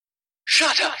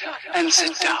Shut up and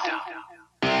sit down.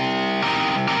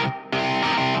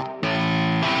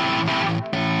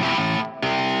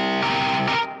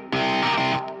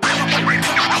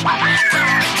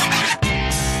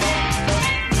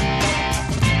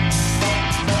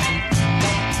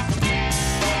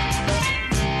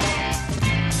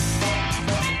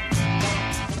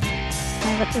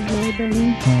 Really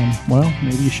burning. Well,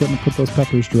 maybe you shouldn't have put those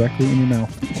peppers directly in your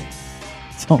mouth.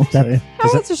 That's all I'm saying.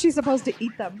 How else is she supposed to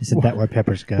eat them? Isn't that where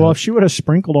peppers go? Well, if she would have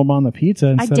sprinkled them on the pizza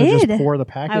instead of just pour the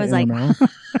packet in her mouth.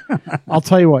 I'll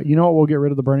tell you what. You know what will get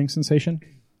rid of the burning sensation?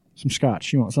 Some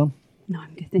scotch. You want some? No,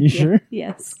 I'm good. Thank you sure?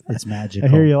 Yes. It's magical.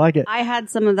 I hear you like it. I had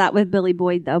some of that with Billy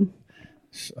Boyd, though.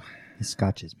 The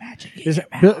scotch is magic.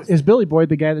 Is Billy Boyd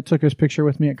the guy that took his picture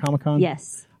with me at Comic-Con?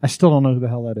 Yes. I still don't know who the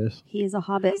hell that is. He is a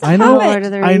hobbit. I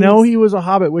know he was a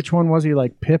hobbit. Which one was he?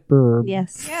 Like Pip or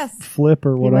yes, Flip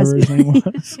or whatever his name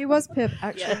was? He was Pip,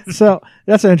 actually. Yes. So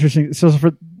that's interesting. So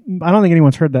I don't think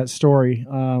anyone's heard that story.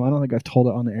 I don't think I've told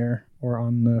it on the air or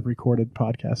on the recorded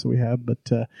podcast that we have.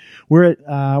 But we're at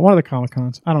one of the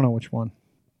Comic-Cons. I don't know which one.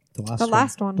 The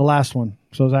last one. The last one.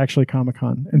 So it was actually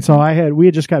Comic-Con. And so we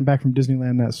had just gotten back from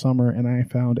Disneyland that summer, and I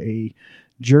found a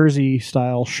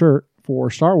jersey-style shirt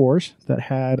for Star Wars that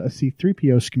had a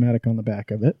C-3PO schematic on the back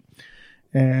of it.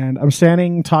 And I'm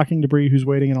standing talking to Bree, who's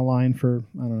waiting in a line for,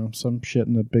 I don't know, some shit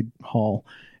in the big hall.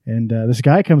 And this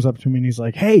guy comes up to me and he's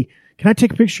like, "Hey, can I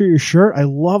take a picture of your shirt? I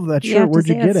love that shirt. Where'd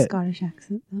you get it?" Scottish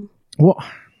accent, though. Well,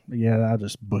 yeah, I'll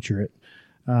just butcher it.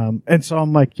 And so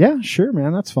I'm like, "Yeah, sure,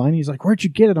 man, that's fine." He's like, "Where'd you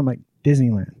get it?" I'm like,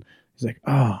 "Disneyland." He's like,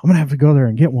 "Oh, I'm gonna have to go there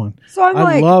and get one." So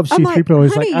I love C-3PO.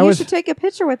 He's honey, like, you should take a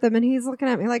picture with him. And he's looking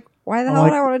at me like, why the hell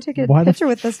would I want to take a picture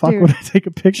with this fuck dude? Would I take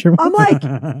a picture with I'm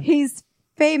him? like, he's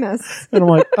famous. And I'm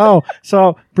like, oh.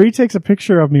 So Bree takes a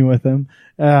picture of me with him.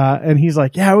 And he's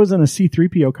like, "Yeah, I was in a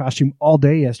C-3PO costume all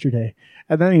day yesterday."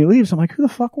 And then he leaves. I'm like, "Who the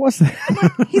fuck was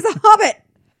that?" Like, he's a hobbit.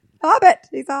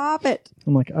 He's a hobbit.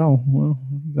 I'm like, "Oh, well,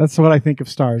 that's what I think of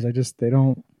stars. It just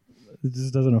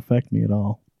doesn't affect me at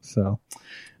all." So,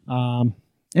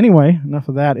 anyway, enough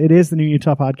of that. It is the New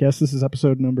Utah Podcast. This is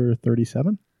episode number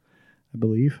 37, I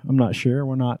believe. I'm not sure.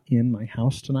 We're not in my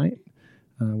house tonight.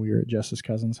 We are at Jess's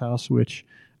cousin's house, which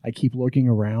I keep looking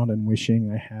around and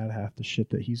wishing I had half the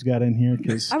shit that he's got in here.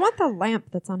 Cause I want the lamp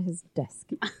that's on his desk.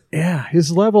 Yeah,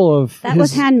 his level of... That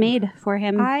was handmade for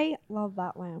him. I love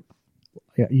that lamp.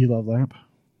 Yeah, you love lamp?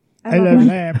 I love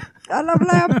lamp. I love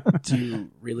lamp. Do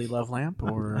you really love lamp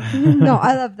or... No,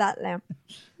 I love that lamp.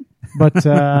 But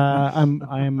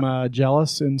I'm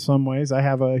jealous in some ways. I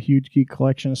have a huge geek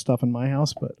collection of stuff in my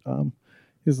house, but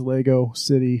his Lego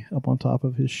city up on top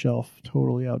of his shelf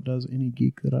totally outdoes any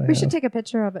geek that I have. We should take a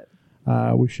picture of it.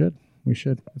 We should.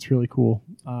 It's really cool.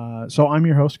 So I'm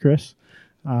your host, Chris.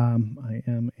 I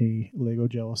am a Lego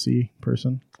jealousy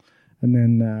person. And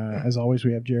then, as always,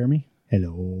 we have Jeremy.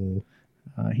 Hello.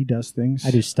 He does things.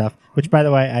 I do stuff. Which, by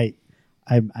the way,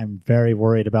 I'm very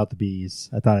worried about the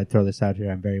bees. I thought I'd throw this out here.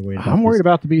 I'm very worried about I'm worried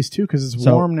about the bees, too, because it's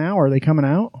warm now. Are they coming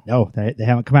out? No, they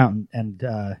haven't come out.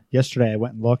 And yesterday I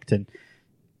went and looked, and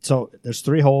so there's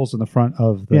 3 holes in the front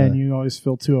of the... Yeah, and you always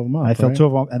fill 2 of them up, I fill right? 2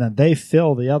 of them, and then they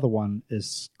fill the other one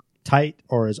as tight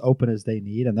or as open as they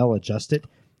need, and they'll adjust it.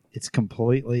 It's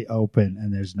completely open,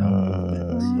 and there's no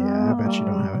movement. Yeah, I bet you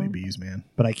don't have any bees, man.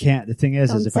 But I can't. The thing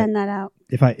is, Don't if send that out.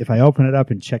 If I open it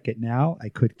up and check it now, I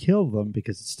could kill them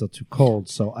because it's still too cold.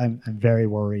 So I'm very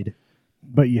worried.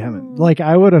 But you haven't. Like,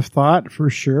 I would have thought for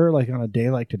sure, like on a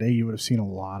day like today, you would have seen a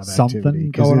lot of activity.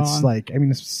 Something because going it's on. like, I mean,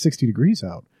 it's 60 degrees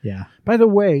out. Yeah. By the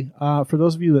way, for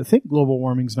those of you that think global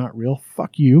warming's not real,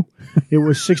 fuck you. It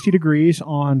was 60 degrees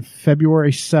on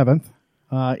February 7th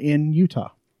in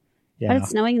Utah. Yeah. But it's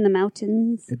snowing in the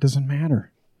mountains. It doesn't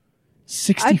matter.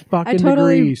 60 I fucking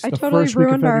totally, degrees. I the totally first week of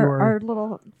ruined February. our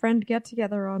little friend get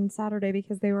together on Saturday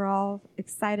because they were all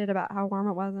excited about how warm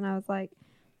it was, and I was like,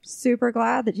 super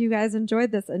glad that you guys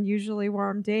enjoyed this unusually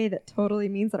warm day that totally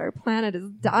means that our planet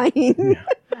is dying. Yeah.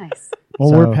 Nice. Well,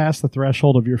 So- we're past the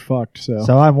threshold of you're fucked.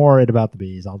 So I'm worried about the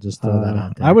bees. I'll just throw that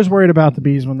out there. I was worried about the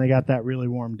bees when they got that really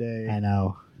warm day. I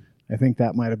know. I think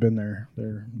that might have been their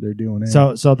doing it.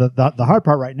 So the hard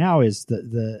part right now is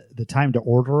the time to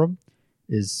order them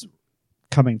is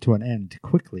coming to an end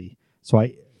quickly. So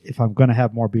if I'm going to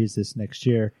have more bees this next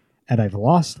year and I've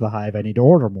lost the hive, I need to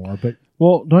order more. But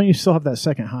well, don't you still have that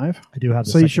second hive? I do have.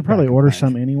 So you should probably order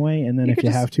some anyway, and then if you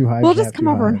have 2 hives, we'll you just have come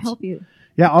 2 over and hives. help you.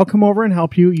 Yeah, I'll come over and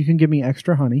help you. You can give me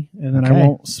extra honey, and then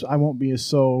Okay. I won't be as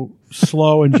so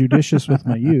slow and judicious with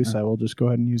my use. I will just go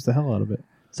ahead and use the hell out of it.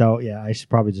 So yeah, I should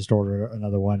probably just order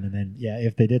another one, and then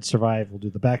if they did survive, we'll do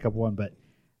the backup one. But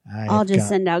I'll just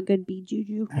send out good bee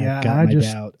juju. Yeah, got my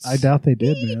doubts. I doubt they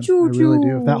did, man. I Juju. really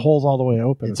do. If that hole's all the way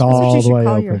open, It's That's what all you the should way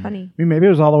call your open. honey. I mean, maybe it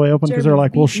was all the way open because they're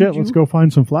like, well, shit, let's go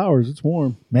find some flowers. It's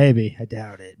warm. Maybe. I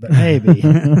doubt it, but maybe.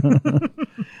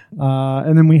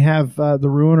 And then we have the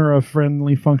ruiner of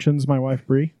friendly functions, my wife,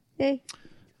 Bree. Hey,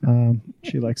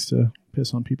 She likes to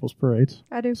piss on people's parades.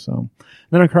 I do. So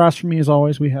then across from me, as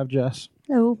always, we have Jess,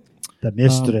 Oh, The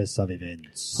mistress of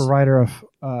events. provider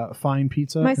of fine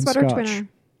pizza My and sweater scotch. twinner.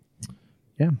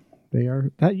 Yeah, they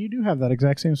are. That you do have that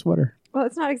exact same sweater. Well,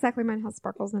 it's not exactly mine has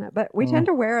sparkles in it, but we tend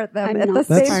to wear them I'm at the not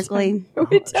same sparkly. time.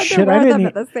 We tend Shit, to I wear didn't them e-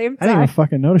 at the same I didn't even time.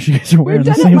 fucking notice you guys are wearing We've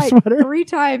the done same it like sweater. 3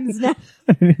 times now.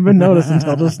 I didn't even notice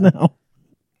until just now.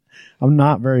 I'm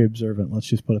not very observant. Let's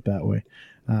just put it that way.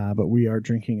 But we are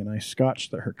drinking a nice scotch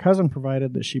that her cousin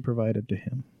provided that she provided to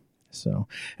him. So,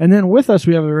 and then with us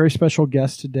we have a very special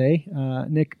guest today,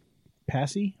 Nick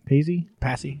Passy.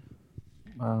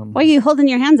 why are you holding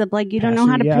your hands up like you don't know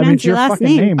how to Yeah, I mean, pronounce it's your last fucking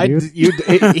name? dude. He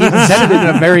said it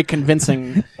in a very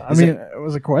convincing. I mean, it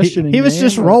was a question. He was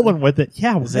just rolling with it.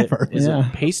 Yeah, Is it whatever. Yeah.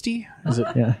 it pasty? Is it?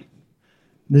 Yeah.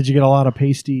 Did you get a lot of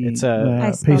pasty? It's I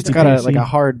pasty. spelled It's got a pasty? like a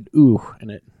hard ooh in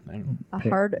it. A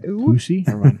hard ooh. Pussy?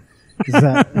 Never mind. Is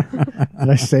that? Did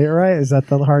I say it right? Is that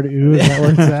the hard ooh? Is that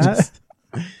where it's at?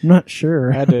 I'm not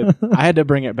sure. I had to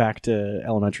bring it back to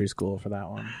elementary school for that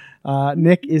one.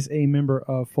 Nick is a member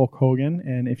of Folk Hogan,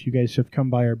 and if you guys have come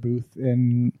by our booth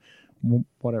in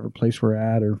whatever place we're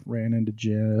at, or ran into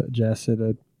Jess at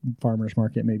a farmer's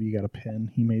market, maybe you got a pin.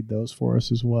 He made those for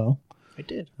us as well. I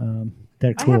did.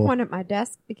 They're I cool. have one at my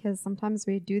desk because sometimes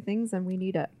we do things and we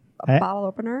need a I- bottle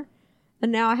opener.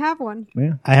 And now I have one.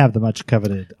 Yeah. I have the much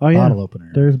coveted Oh, yeah. bottle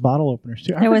opener. There's bottle openers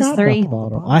too. I There was forgot about 3. the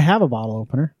bottle. I have a bottle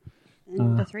opener.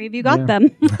 And the 3 of you got yeah. them.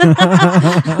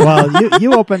 Well,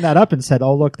 you opened that up and said,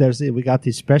 "Oh, look, we got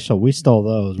these special. We stole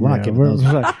those. We're not Yeah, giving those."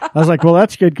 I was like, well,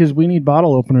 that's good because we need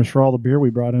bottle openers for all the beer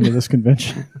we brought into this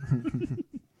convention.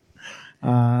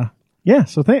 Yeah,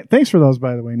 so thanks for those,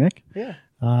 by the way, Nick. Yeah.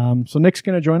 So Nick's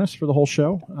going to join us for the whole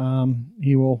show.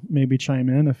 He will maybe chime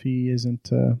in if he isn't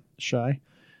shy.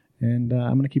 And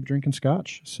I'm going to keep drinking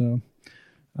scotch. So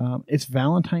it's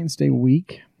Valentine's Day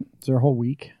week. It's our whole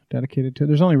week dedicated to it.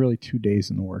 There's only really 2 days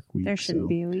in the work week. There shouldn't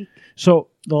be a week. So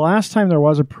the last time there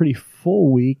was a pretty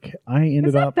full week, I ended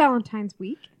Is that up... Valentine's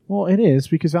week? Well, it is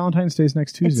because Valentine's Day is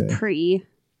next Tuesday. It's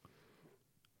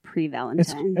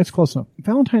pre-Valentine's. It's close enough.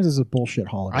 Valentine's is a bullshit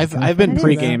holiday. I've been It is.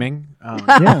 pre-gaming.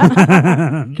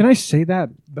 Yeah. Can I say that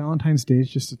Valentine's Day is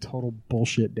just a total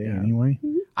bullshit day anyway?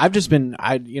 I've just been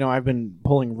I've been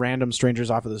pulling random strangers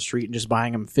off of the street and just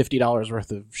buying them $50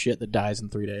 worth of shit that dies in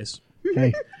 3 days.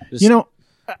 Hey, Just, you know,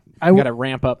 you got to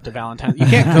ramp up to Valentine's. You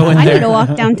can't go in I there. need to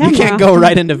walk downtown You can't tomorrow. go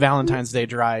right into Valentine's Day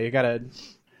dry. You got to.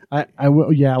 I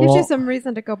will. Yeah. Gives Well, you some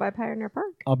reason to go by Pioneer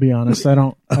Park. I'll be honest. I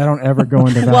don't ever go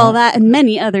into Well, that and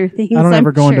many other things. I don't I'm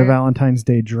ever go into sure. Valentine's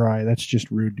Day dry. That's just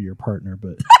rude to your partner.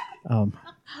 But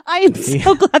I am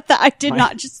so glad that I did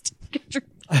not just take a drink.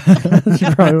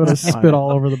 you probably would have spit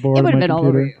all over the board. It of would have my been all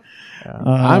over computer.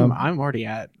 you. I'm already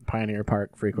at Pioneer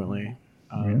Park frequently.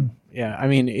 Yeah, I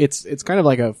mean it's kind of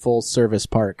like a full service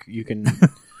park. You can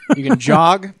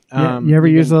jog. You ever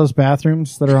use those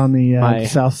bathrooms that are on the My-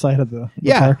 south side of the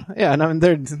Yeah, park? yeah. And I mean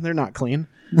they're not clean.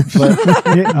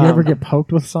 But you ever get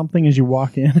poked with something as you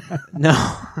walk in?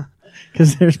 No.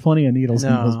 Because there's plenty of needles in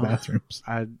No. those bathrooms.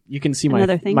 You can see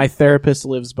Another thing? my therapist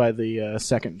lives by the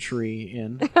second tree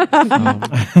in.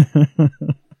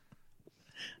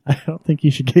 I don't think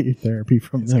you should get your therapy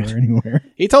from them or anywhere.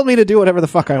 He told me to do whatever the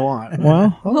fuck I want.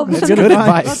 Well, It's good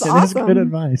advice. That's It is awesome. good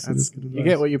advice. It is good You advice.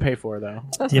 get what you pay for, though.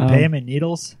 Do you pay him in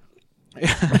needles?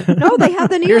 No, they have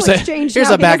the needle exchange. Here's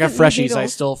now. a He bag of doesn't need freshies I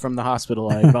needles. stole from the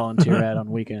hospital I volunteer at on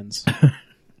weekends.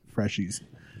 Freshies.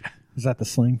 Is that the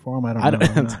sling for them? I don't I know.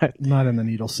 don't- I'm not in the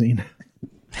needle scene.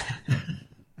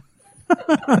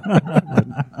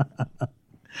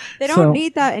 They don't So-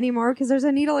 need that anymore because there's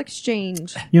a needle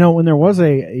exchange. You know, when there was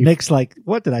a Nick's like,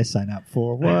 what did I sign up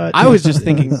for? What? I was just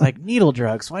thinking, like, needle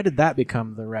drugs. Why did that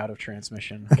become the route of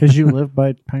transmission? because you live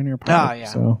by Pioneer Park. Oh, yeah.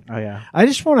 So Oh, yeah. I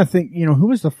just want to think, who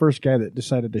was the first guy that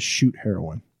decided to shoot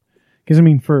heroin? Because I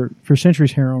mean, for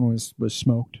centuries, heroin was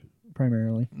smoked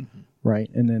primarily, right?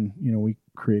 And then we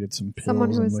created some pills Someone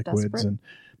who and was liquids, desperate.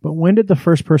 but when did the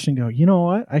first person go? You know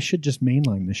what? I should just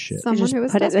mainline this shit. You Someone just who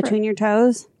was put desperate. it between your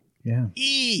toes. Yeah.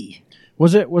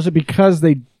 Was it because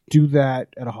they do that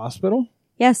at a hospital?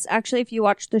 Yes, actually, if you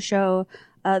watch the show,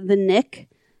 The Nick,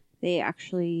 they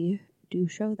actually do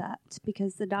show that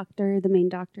because the main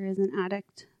doctor, is an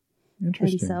addict,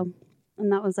 Interesting.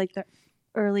 and that was like the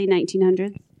early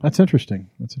 1900s. That's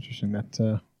interesting.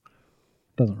 That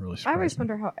Doesn't really I surprise always me.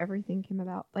 wonder how everything came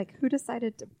about. Like, who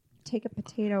decided to take a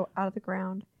potato out of the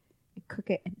ground and cook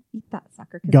it and eat that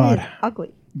sucker? 'Cause God. it is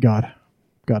ugly. God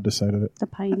decided it. The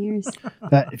pioneers,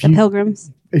 That the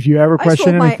pilgrims. if you ever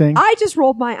question anything, I just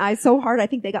rolled my eyes so hard I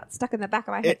think they got stuck in the back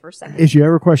of my head for a second. if you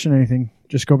ever question anything,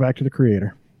 just go back to the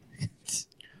Creator.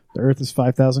 The Earth is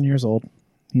 5,000 years old.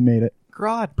 He made it,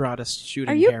 God brought us shooting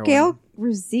Are you heroin. Gail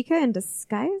Ruzicka in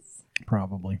disguise?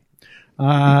 probably.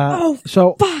 Oh,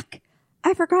 So, fuck!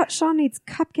 I forgot Sean needs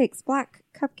cupcakes, black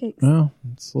cupcakes. well,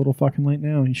 it's a little fucking late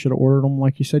now. You should have ordered them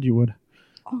like you said you would.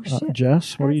 Oh, shit.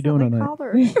 Jess, what are you doing tonight?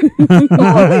 Holy shit,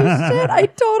 I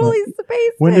totally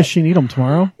spaced When it. does she need them?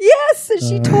 Tomorrow? Yes,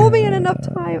 she told me in enough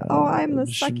time. Oh, I'm the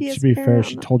She- suckiest To be fair, parent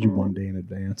she on the told you planet. one day in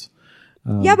advance.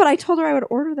 Yeah, but I told her I would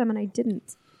order them and I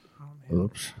didn't.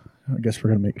 Oops. I guess we're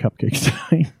going to make cupcakes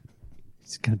tonight.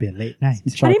 It's going to be a late night.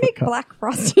 How do you make cup- black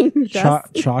frosting, Jess?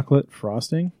 chocolate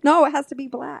frosting? No, it has to be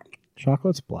black.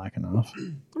 Chocolate's black enough.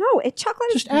 No, chocolate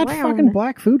is Just add brown. fucking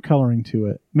black food coloring to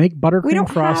it. Make We buttercream don't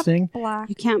frosting. have black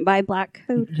You can't buy black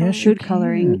food. Yes, food you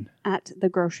coloring can. at the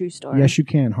grocery store. Yes, you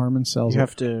can. Harmon sells You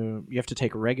it. have to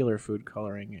take regular food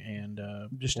coloring and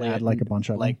Just lay add it like in, a bunch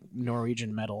of like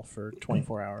Norwegian metal for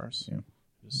 24 hours. Yeah.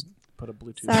 Just put a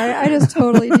Bluetooth. Sorry, I just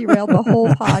totally derailed the whole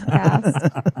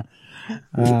podcast.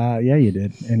 Yeah, you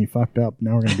did. And you fucked up.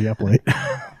 Now we're going to be up late.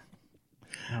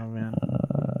 Oh man,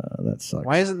 That sucks.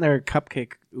 why isn't there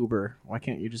cupcake Uber? Why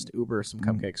can't you just Uber some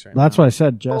cupcakes right now? That's what I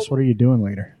said. Jess, what are you doing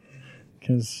later?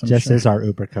 Because Jess is our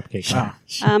Uber cupcake. Ah,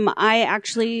 I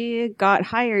actually got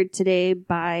hired today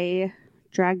by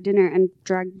Drag Dinner and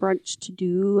Drag Brunch to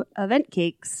do event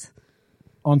cakes.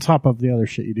 on top of the other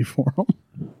shit you do for them.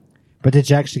 But did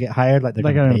you actually get hired? Like they're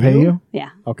They're going going to to pay you? Yeah.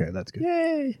 Okay, that's good.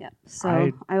 Yay! Yep.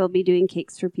 So I will be doing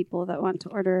cakes for people that want to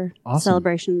order Awesome.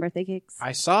 celebration birthday cakes.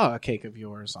 I saw a cake of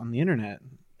yours on the internet.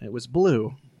 It was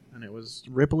blue, and it was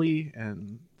ripply,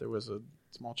 and there was a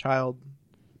small child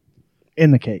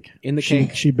In the cake. in the She-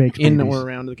 cake, she bakes in babies. or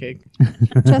around the cake.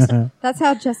 That's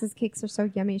how Jess's cakes are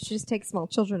so yummy. She just takes small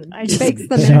children and I just- bakes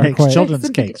them They She are in. makes quite- children's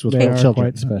Bakes them cakes with They little are children.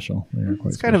 quite special. They are quite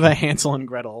It's kind of a Hansel and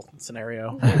Gretel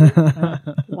scenario.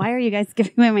 Why are you guys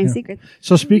giving away my secrets?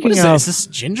 So What speaking is of... this? Is this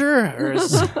ginger or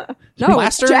is No,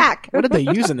 plaster? Jack. What did they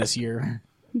use in this year?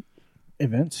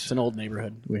 events, It's an old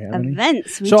neighborhood. do we have any?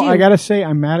 Events. We So do. I gotta say,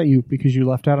 I'm mad at you because you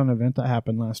left out an event that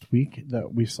happened last week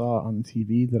that we saw on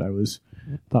TV that I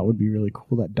thought would be really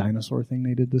cool. That dinosaur thing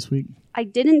they did this week. I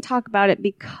didn't talk about it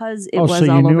because it oh, was so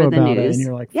you all knew over the about it, news. and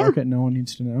you're like, yeah. "Fuck it, no one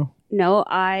needs to know." No,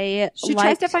 I She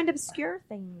tries to find obscure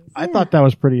things. I thought that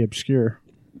was pretty obscure.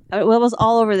 Well, it was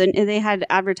all over they had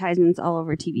advertisements all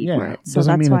over TV for Yeah, it. So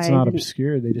doesn't that's mean why it's I not didn't.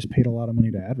 obscure. They just paid a lot of money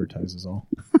to advertise. Is all.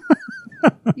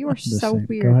 You are Just so saying.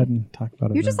 weird. Go ahead and talk about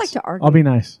it. You just like to argue. I'll be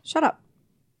nice. Shut up.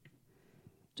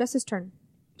 Jess's turn.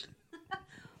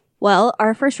 Well,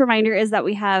 our first reminder is that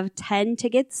we have 10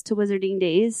 tickets to Wizarding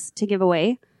Days to give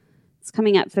away. It's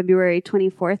coming up February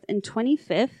 24th and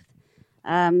 25th.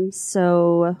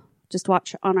 So just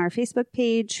watch on our Facebook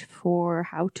page for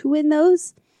how to win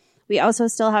those. We also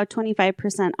still have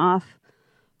 25% off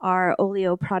our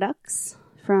Oleo products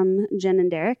from Jen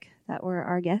and Derek that were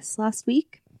our guests last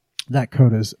week. That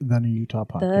code is the New Utah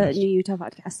The Podcast. New Utah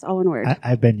Podcast, all one word.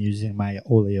 I've been using my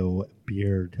Oleo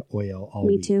beard oil all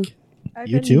Me week. too.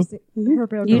 You too? Her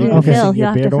beard You oil. didn't Okay, fill. so You'll your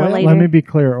have to beard fill oil? later. Let me be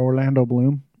clear, Orlando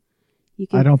Bloom. You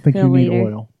can I don't think fill you need later.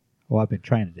 oil. Well, I've been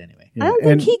trying it anyway. I don't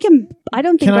And think he can. I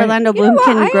don't think Can I- Orlando You know Bloom what?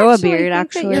 can I grow a actually beard. think that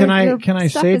Actually, your- Can I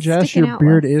stuff say, is Jess, sticking your out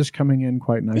beard less. is coming in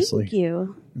quite nicely. Thank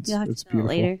you. You'll have It's to fill it beautiful.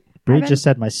 later. Bree I've been- just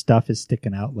said my stuff is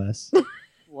sticking out less.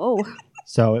 Whoa.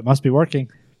 So it must be working.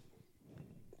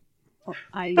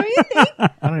 I, Don't you think? I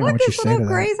don't know Look, what you his say to little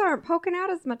that. grays aren't poking out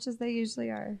as much as they usually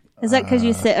are. is that because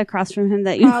you sit across from him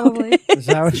that you know? Probably. Is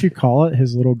that what you call it?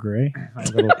 His little gray? My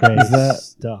little gray that-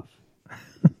 stuff.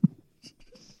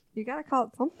 You gotta call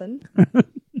it something.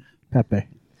 Pepe.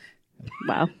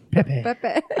 Wow. Pepe.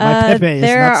 Pepe. My Pepe is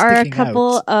There not are a sticking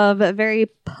couple out. of very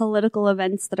political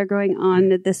events that are going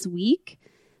on this week.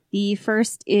 The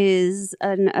first is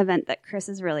an event that Chris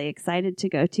is really excited to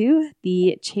go to,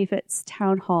 the Chaffetz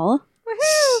Town Hall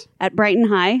Woohoo! at Brighton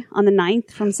High on the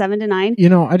 9th from 7 to 9. You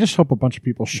know, I just hope a bunch of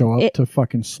people show up It- to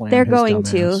fucking slam They're his going dumb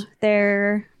to. ass.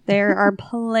 There are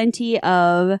plenty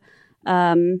of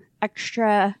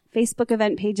extra Facebook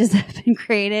event pages that have been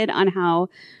created on how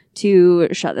to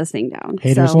shut this thing down.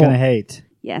 Haters So, gonna hate.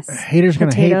 yes. Haters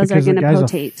going to hate Potatoes are because the gonna guy's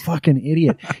potate. a fucking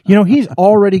idiot. You know, he's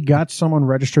already got someone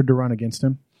registered to run against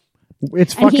him.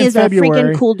 It's And fucking he is February. a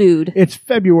freaking cool dude. It's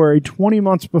February, 20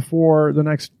 months before the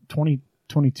next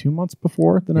 22 months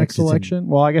before the next it's in- election.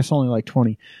 Well, I guess only like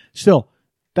 20. Still,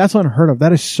 that's unheard of.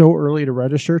 That is so early to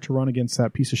register to run against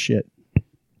that piece of shit.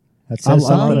 That says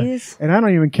something. Please. And I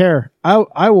don't even care.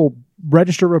 I will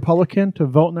register Republican to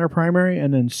vote in their primary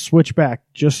and then switch back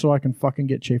just so I can fucking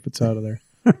get Chaffetz out of there.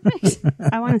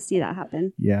 I want to see that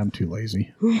happen. Yeah, I'm too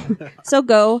lazy. So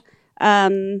go,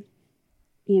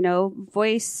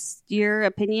 voice your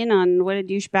opinion on what a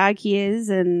douchebag he is,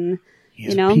 and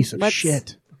He's a piece of let's-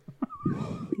 shit.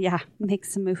 Yeah, make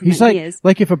some movement. He's he is.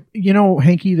 like if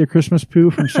Hanky the Christmas Pooh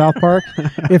from South Park.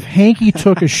 If Hanky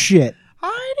took a shit,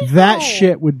 that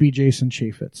shit would be Jason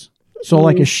Chaffetz. So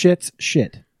like a shit's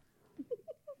shit.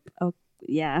 Oh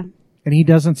yeah. And he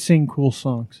doesn't sing cool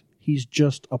songs. He's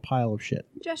just a pile of shit.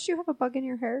 Jess, you have a bug in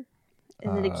your hair.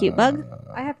 Is it a cute bug?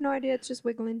 I have no idea. It's just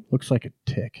wiggling. Looks like a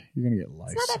tick. You're gonna get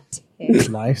lice. It's not a tick.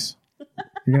 Lice.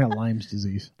 You're gonna have Lyme's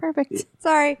disease. Perfect.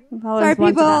 Sorry. I've always Sorry,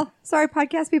 wanted that. people. Sorry,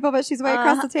 podcast people, but she's way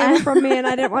across the table from me, and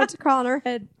I didn't want it to crawl on her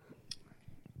head.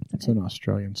 It's an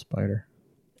Australian spider.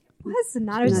 What's the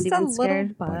matter? I'm It's not just a even little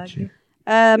scared. bug. Bite you.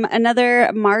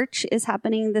 Another march is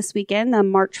happening this weekend, the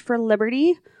March for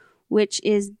Liberty, which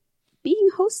is being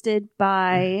hosted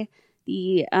by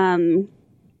the I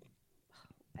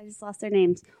just lost their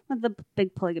names. One of the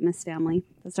big polygamous family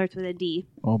that starts with a D.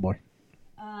 Oh boy.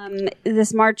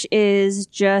 This march is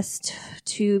just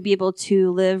to be able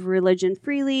to live religion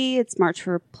freely. It's March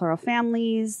for Plural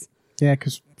Families, Yeah,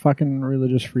 because fucking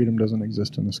religious freedom doesn't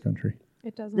exist in this country.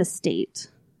 It doesn't. the state.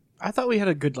 I thought we had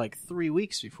a good 3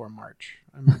 weeks before March.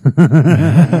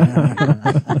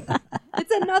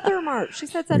 It's another march. She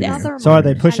said it's another march. So are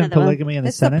they pushing Another one. polygamy in the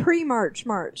It's the Senate? pre-march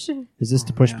march. Is this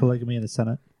to push polygamy in the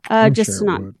Senate? I'm Just sure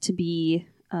it not would. to be,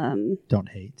 Don't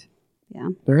hate. yeah.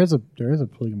 There is a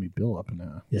polygamy bill up in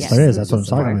there. Yes, Yes. there is. That's what I'm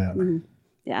Support. talking about. Mhm.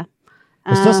 Yeah.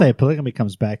 I still say if polygamy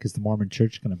comes back, is the Mormon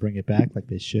Church going to bring it back like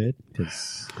they should?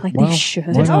 Because Like Well, they should.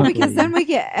 why Oh, not? because then we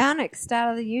get annexed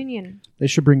out of the union. They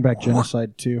should bring back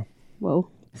genocide too. Whoa.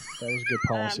 That was good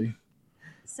policy.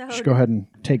 So Just go ahead and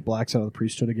take blacks out of the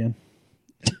priesthood again.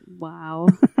 wow.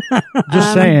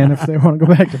 Just saying, if they want to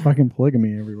go back to fucking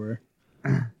polygamy everywhere.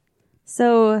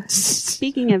 So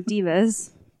speaking of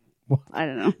divas, I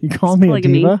don't know. You call me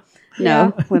Polygamy. a diva?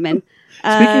 No, women.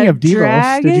 Speaking of divas,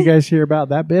 drag did you guys hear about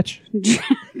that bitch?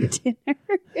 dinner.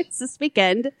 It's this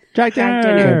weekend. Drag Drag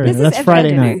dinner. This That's is Friday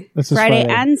dinner. night. This is Friday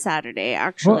and Saturday,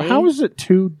 actually. Well, how is it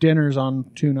 2 dinners on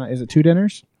 2 nights? Is it 2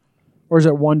 dinners? Or is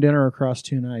it 1 dinner across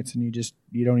 2 nights and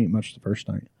you don't eat much the first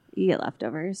night? You get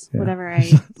leftovers. Yeah.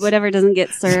 Whatever doesn't get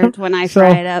served when I So-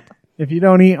 fry it up. If you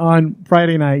don't eat on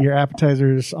Friday night, your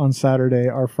appetizers on Saturday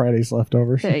are Friday's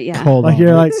leftovers. Yeah. cold Like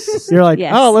you're like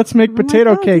Yes. oh, let's make Oh my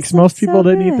potato God, cakes. this Most looks people so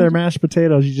didn't eat their good. mashed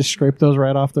potatoes. You just scrape those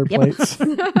right off their Yep. plates.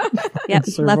 Yep.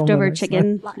 serve 'em the Leftover next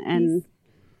chicken. night. And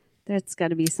there's got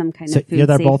to be some kind So of food you're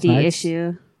there both safety nights?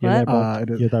 issue. You're there, What? both, it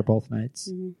is. you're there both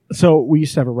nights. So we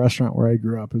used to have a restaurant where I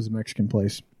grew up. It was a Mexican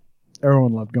place.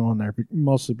 Everyone loved going there,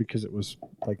 mostly because it was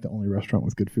like the only restaurant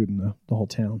with good food in the whole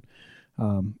town.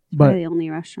 Probably But the only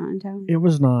restaurant in town. it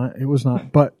was not. It was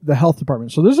not. But the health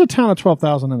department. So there's a town of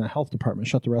 12,000, and the health department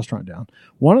shut the restaurant down.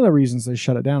 One of the reasons they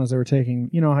shut it down is they were taking,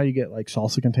 you know how you get like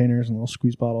salsa containers and little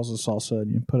squeeze bottles of salsa,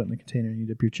 and you put it in the container and you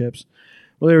dip your chips.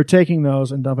 Well, they were taking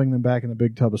those and dumping them back in the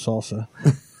big tub of salsa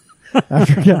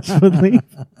after guests would leave.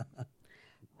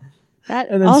 That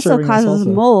And then also serving the causes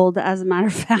salsa. mold, as a matter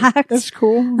of fact. That's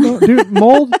cool, dude.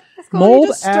 Mold. It's cool. Mold You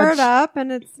just stir adds- it up,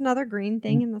 and it's another green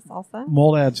thing in the salsa.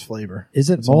 Mold adds flavor.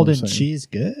 Isn't That's all mold I'm and saying. cheese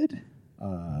good?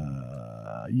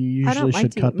 You I don't usually like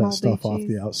should to cut eat that moldy stuff off cheese.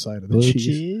 the outside of the Blue cheese.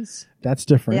 cheese? That's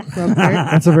different. Yeah.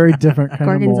 That's a very different kind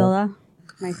of mold. Gorgonzola,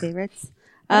 my favorites.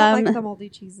 I don't like the moldy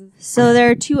cheeses. So there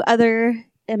are 2 other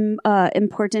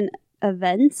important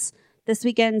events. This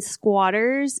weekend,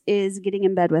 Squatters is getting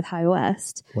in bed with High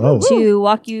West Whoa. to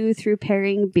walk you through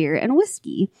pairing beer and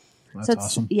whiskey. That's So it's,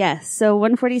 awesome. Yes. So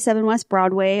 147 West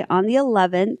Broadway on the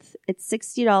 11th. It's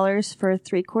 $60 for a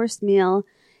 3-course meal,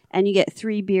 and you get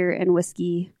 3 beer and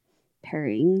whiskey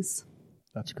pairings.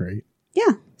 That's great. Yeah.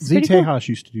 It's Z pretty cool. Tejas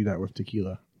used to do that with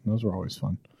tequila. Those were always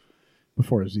fun.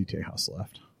 Before Z Tejas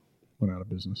left, went out of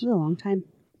business. It was a long time.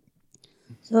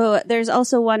 So there's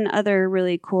also one other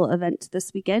really cool event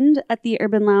this weekend at the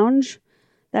Urban Lounge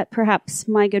that perhaps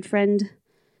my good friend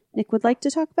Nick would like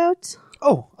to talk about.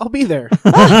 Oh, I'll be there.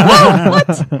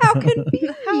 How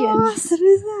convenient. How awesome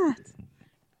is that?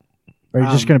 Are you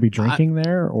just going to be drinking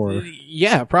there, or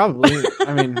Yeah, probably.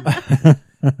 I mean,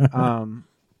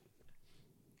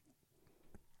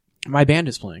 my band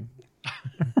is playing,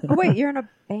 Oh, wait, you're in a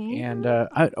band?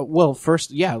 and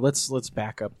first, let's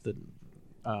back up the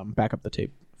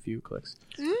tape a few clicks.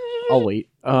 I'll wait.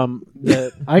 I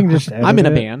can just? I'm in a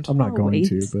edit it. band. I'm not Oh, going wait.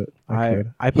 to, but I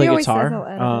could. I play He always says he'll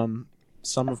guitar. edit.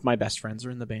 Some of my best friends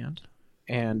are in the band,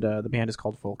 and the band is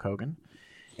called Folk Hogan.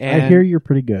 And I hear you're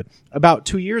pretty good. about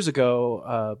 2 years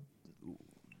ago,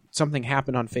 something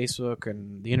happened on Facebook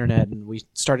and the internet, and we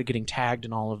started getting tagged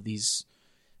in all of these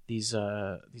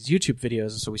YouTube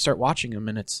videos. So we start watching them,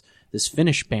 and it's this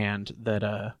Finnish band that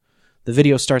the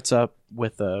video starts up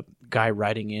with a guy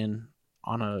riding in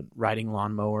on a riding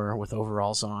lawnmower with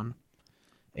overalls on,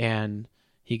 and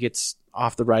he gets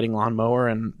off the riding lawnmower,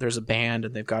 and there's a band,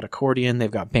 and they've got accordion, they've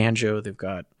got banjo, they've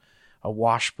got a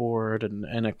washboard,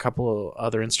 and a couple of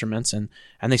other instruments, and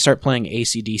they start playing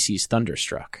AC/DC's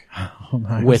Thunderstruck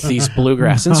Nice. with these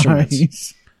bluegrass instruments.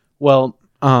 Nice. Well,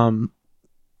 and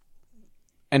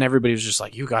everybody was just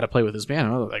like, "You got to play with this band."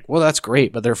 And I was like, "Well, that's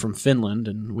great, but they're from Finland,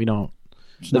 and we don't.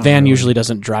 The van usually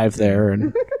doesn't drive there."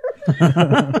 And You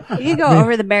can go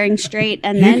over the Bering Strait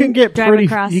and You then can get drive pretty.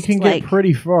 across. You can like, get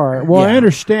pretty far. Well, I Yeah.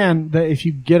 understand that if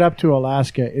you get up to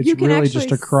Alaska, it's You can really actually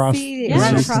just across. see- it's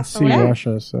run just across the see way.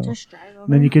 Russia. So just drive over.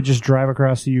 then you could just drive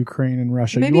across the Ukraine and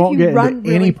Russia. Maybe you if won't you get run any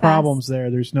really fast. problems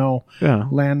there. There's no yeah,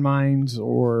 landmines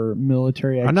or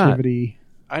military I'm not- activity.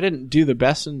 I didn't do the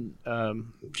best in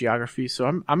geography, so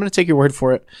I'm going to take your word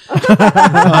for it.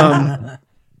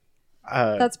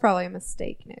 That's probably a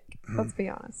mistake, Nick. Let's be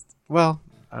honest. Well,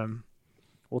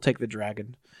 we'll take the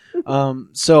dragon.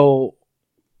 So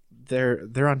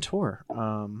they're on tour,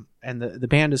 and the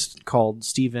band is called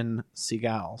Steven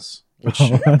Seagals, which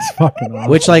Oh, that's fucking awesome.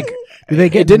 which like Do they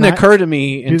get it didn't kni- occur to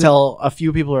me they- until a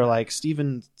few people are like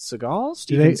Steven Seagal,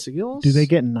 Steven Seagals. Do they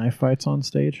get in knife fights on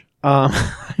stage?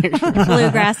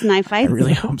 bluegrass knife I fights.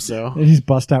 really hope so. He's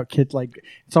bust out kids like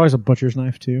it's always a butcher's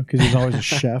knife too because he's always a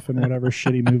chef in whatever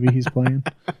shitty movie he's playing.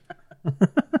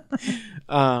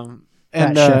 And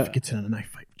That chef gets in a knife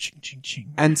fight. Ching ching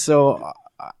ching. and so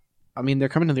I mean, they're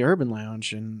coming to the Urban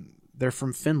Lounge, and they're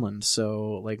from Finland.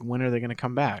 So, like, when are they going to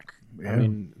come back? Yeah. I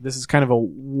mean, this is kind of a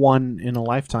one in a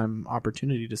lifetime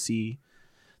opportunity to see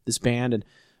this band,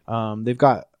 and they've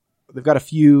got a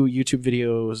few YouTube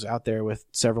videos out there with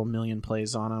several million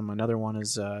plays on them. Another one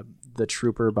is "The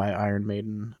Trooper" by Iron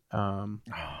Maiden, and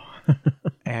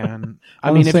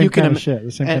I mean, if you can,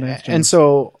 the same kind of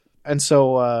and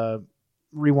so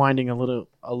rewinding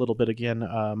a little bit again,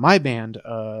 my band,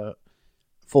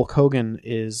 Folk Hogan,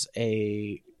 is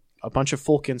a bunch of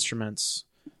folk instruments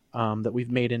that we've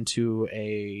made into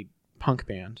a punk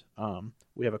band.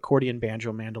 We have accordion,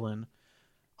 banjo, mandolin,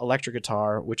 electric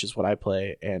guitar, which is what I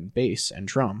play, and bass and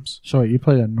drums. So you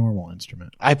play a normal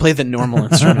instrument. I play the normal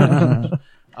instrument.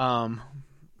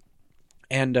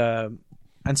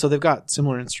 And so they've got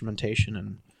similar instrumentation,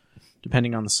 and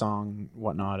depending on the song,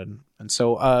 whatnot, and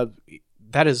so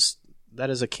that is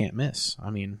a can't miss. I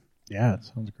mean, Yeah, it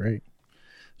sounds great.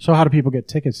 So how do people get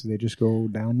tickets? Do they just go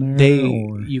down there?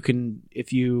 or? you can,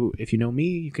 if you know me,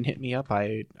 you can hit me up.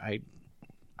 I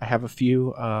have a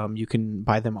few. You can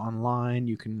buy them online.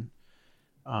 You can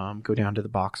go down to the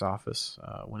box office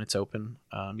when it's open.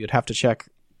 You'd have to check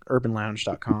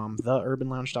urbanlounge.com,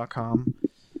 theurbanlounge.com.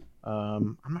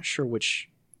 I'm not sure which.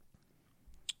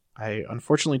 I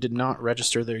unfortunately did not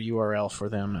register their URL for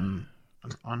them,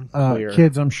 and I'm unclear.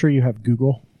 Kids, I'm sure you have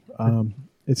Google.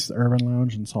 It's the Urban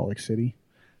Lounge in Salt Lake City.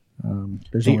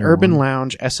 There's The only Urban one.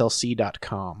 Lounge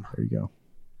SLC.com. There you go.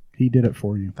 He did it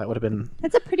for you. That would have been,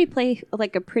 It's a pretty place,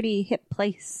 like a pretty hip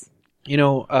place.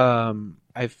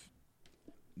 I've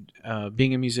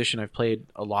being a musician, I've played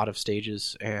a lot of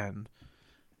stages, and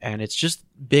it's just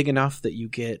big enough that you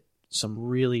get some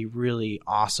really, really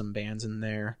awesome bands in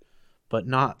there, but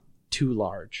not too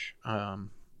large,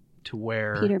 to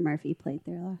where Peter Murphy played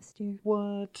there last year.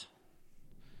 what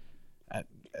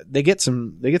they get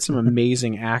some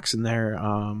amazing acts in there.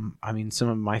 I mean, some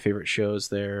of my favorite shows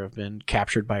there have been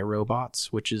Captured by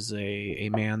Robots, which is a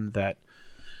man that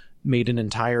made an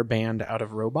entire band out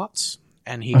of robots,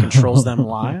 and he controls them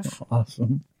live.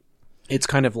 Awesome. It's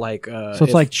kind of like So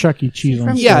it's like Chuck E. Cheese on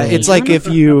From- yeah, steroids. it's like if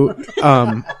you or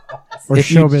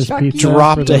if you Showbiz Chuck E. Pizza.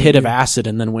 dropped for a hit the- of acid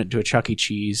and then went to a Chuck E.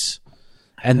 Cheese,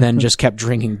 and then just kept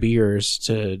drinking beers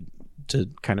to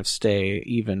kind of stay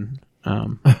even.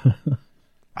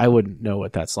 I wouldn't know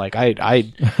what that's like.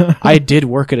 I did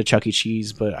work at a Chuck E.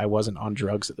 Cheese, but I wasn't on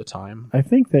drugs at the time. I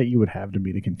think that you would have to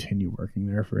be to continue working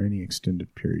there for any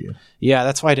extended period. Yeah,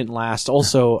 that's why I didn't last.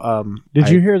 Also, Did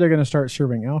you hear they're going to start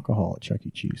serving alcohol at Chuck E.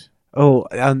 Cheese? Oh,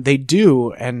 they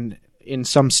do, and in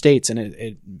some states, and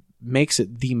it makes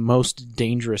it the most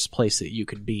dangerous place that you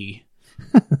could be.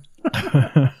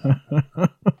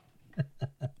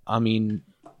 I mean,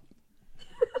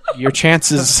 your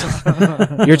chances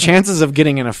of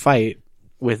getting in a fight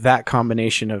with that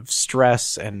combination of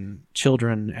stress and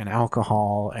children and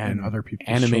alcohol and other people's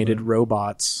animated children.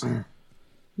 robots.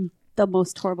 The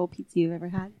most horrible pizza you've ever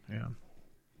had. Yeah.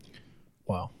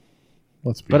 Wow.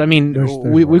 Let's be But I mean, there's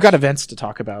we've worse. got events to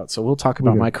talk about, so we'll talk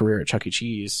about do. my career at Chuck E.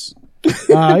 Cheese.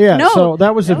 Yeah. No, So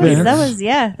that was events.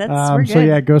 We're So good.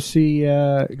 yeah,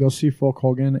 go see Folk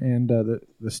Hogan and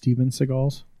the Steven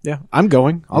Seagals. Yeah, I'm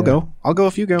going. I'll Yeah. go. I'll go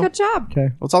if you go. Good job. Okay,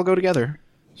 Let's all go together.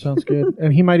 sounds good.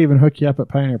 And he might even hook you up at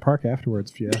Pioneer Park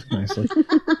afterwards if you ask nicely.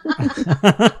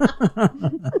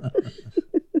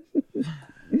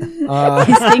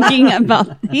 He's thinking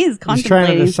about. He's He's trying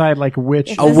to decide. decide like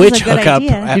which. If A this witch is a good hookup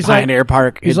idea. at He's like- Pioneer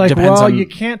Park. He's It like, depends well, on, you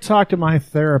can't talk to my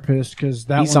therapist because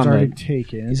that He's one's on the- already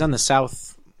taken. He's on the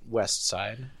southwest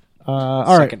side. All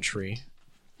right. Second tree.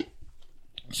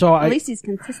 So At least he's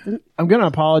consistent I'm going to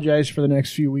apologize for the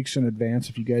next few weeks in advance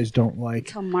if you guys don't like.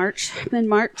 till March,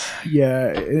 mid-March. Yeah,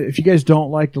 if you guys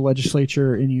don't like the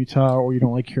legislature in Utah or you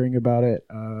don't like hearing about it,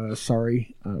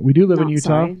 sorry. We do live in Not Utah.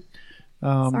 sorry.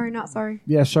 Sorry, not sorry.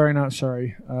 Yeah, sorry, not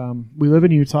sorry. We live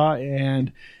in Utah,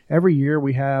 and every year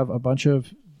we have a bunch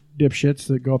of dipshits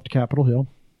that go up to Capitol Hill,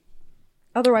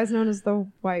 Otherwise known as the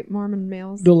white Mormon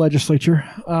males. the legislature,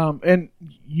 and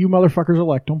you motherfuckers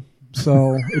elect them.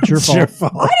 So it's your fault. Your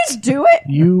fault. I didn't do it.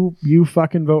 You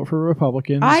fucking vote for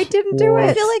Republicans. I didn't do or-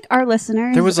 it. I feel like our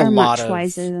listeners There was a are lot much of.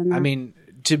 wiser than that. I mean,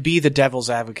 to be the devil's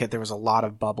advocate, there was a lot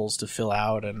of bubbles to fill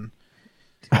out, and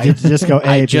Just go A,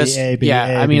 I B, just A, B, yeah.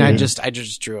 A, I mean, B. I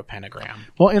just drew a pentagram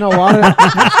Well, in a lot of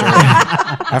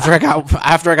after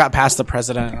I got past the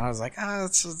president. I was like,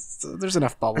 there's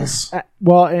enough bubbles.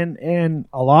 well, and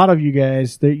a lot of you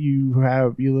guys that you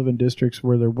live in districts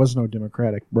where there was no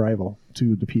Democratic rival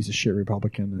to the piece of shit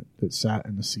Republican that sat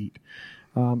in the seat.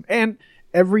 And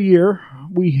every year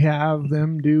we have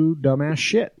them do dumbass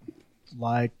shit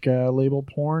like label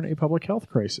porn a public health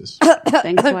crisis.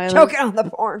 Thanks, Wiley. Choking on the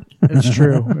porn. It's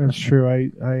true. It's true.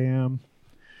 I am.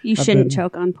 You I've shouldn't been-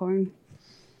 choke on porn.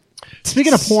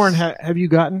 Speaking of porn, have you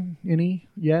gotten any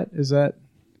yet? Is that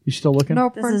you still looking? No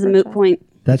This porn is a for moot chat. point.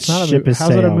 That It's not a ship moot. is How's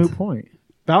it a sailed. moot point?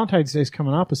 Valentine's Day's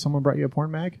coming up. Has someone brought you a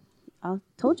porn mag? I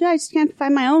told you I just can't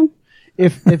find my own.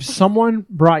 If someone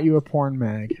brought you a porn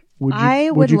mag,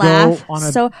 I would you laugh. go on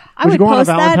a So I would you would go on a post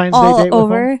that Valentine's Day all date with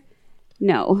over.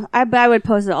 No, but I would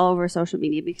post it all over social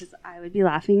media because I would be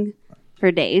laughing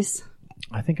for days.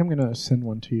 I think I'm gonna send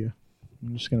one to you.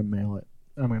 I'm just gonna mail it.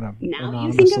 I'm gonna Now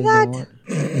you think of anonymously that?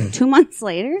 mail it. 2 months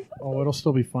later, Oh, it'll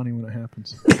still be funny when it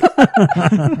happens.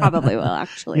 probably will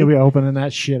actually. You'll be opening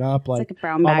that shit up like like a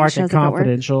brown I'll bag mark shows it up at work.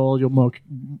 confidential. You'll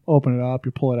open it up.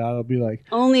 You pull it out. It'll be like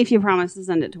Only if you promise to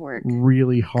send it to work.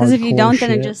 really hard. Because if you don't, then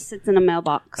shit. it just sits in a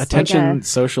mailbox. Attention, Like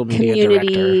social a media community.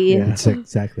 director. Yeah, that's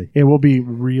exactly. It will be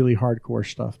really hardcore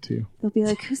stuff too. They'll be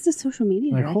like, "Who's the social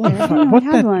media Like, director? holy I didn't fuck! know we What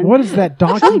had that? one." What is that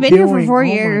donkey She's been here for doing? 4 Oh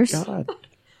my years. God.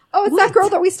 Oh, it's that girl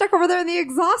that we stuck over there in the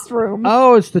exhaust room.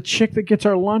 Oh, it's the chick that gets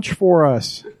our lunch for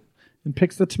us and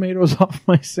picks the tomatoes off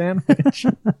my sandwich.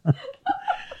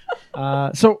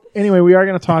 So anyway, we are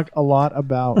going to talk a lot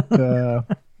about the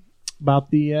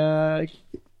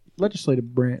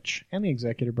legislative branch and the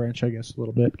executive branch, I guess, a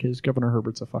little bit because Governor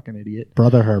Herbert's a fucking idiot.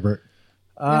 Brother Herbert.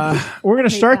 We're going to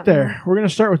Hate start that there. one. We're going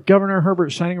to start with Governor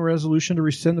Herbert signing a resolution to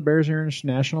rescind the Bears Ears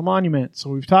National Monument. So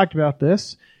we've talked about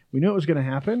this. We knew it was going to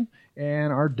happen,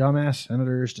 and our dumbass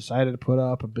senators decided to put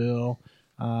up a bill.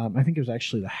 I think it was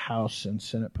actually the House and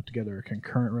Senate put together a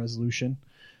concurrent resolution.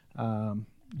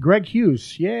 Greg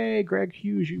Hughes, yay, Greg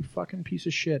Hughes, you fucking piece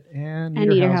of shit, and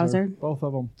Niederhauser. both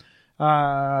of them,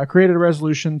 created a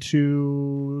resolution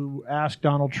to ask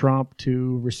Donald Trump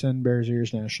to rescind Bears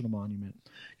Ears National Monument.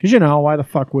 Because, why the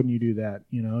fuck wouldn't you do that?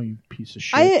 You piece of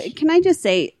shit. Can I just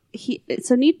say,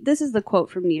 this is the quote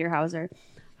from Niederhauser.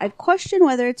 I've questioned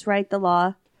whether it's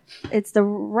It's the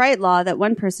right law that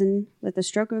one person with a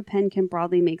stroke of a pen can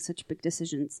broadly make such big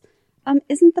decisions.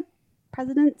 Isn't the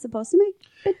president supposed to make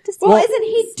big decisions? Well, isn't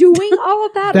he doing all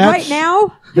of that right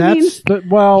now? That's he's his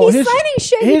signing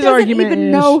shit he his doesn't argument even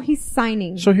is- know he's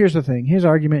signing. So here's the thing. His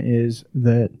argument is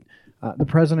that the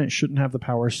president shouldn't have the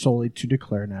power solely to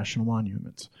declare national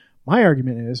monuments. My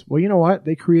argument is, well, you know what?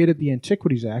 They created the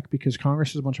Antiquities Act because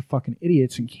Congress is a bunch of fucking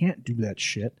idiots and can't do that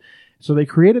shit. So they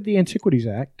created the Antiquities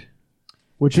Act,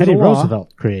 which Teddy is a law.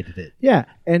 Roosevelt created it. Yeah,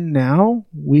 and now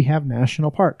we have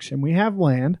national parks, and we have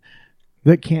land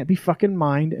that can't be fucking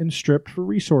mined and stripped for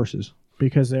resources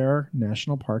because there are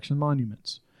national parks and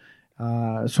monuments.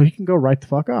 So he can go right the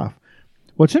fuck off.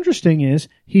 What's interesting is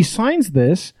he signs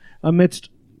this amidst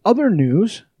other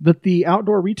news that the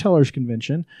Outdoor Retailers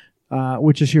Convention,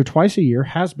 which is here twice a year,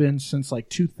 has been since like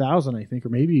 2000, I think, or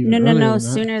maybe even earlier than that.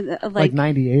 sooner. Like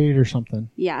 98 or something.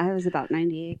 Yeah, it was about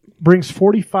 98. Brings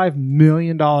 $45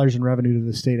 million in revenue to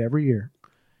the state every year.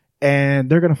 and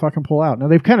they're going to fucking pull out. Now,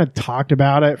 they've kind of talked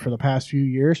about it for the past few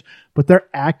years, but they're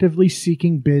actively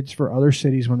seeking bids for other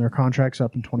cities when their contract's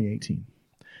up in 2018.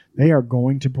 They are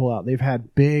going to pull out. They've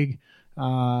had big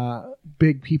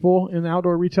people in the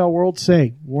outdoor retail world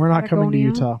say, we're not coming to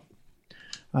Utah.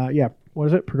 What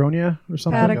is it? Patagonia or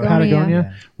something?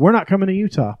 Patagonia. We're not coming to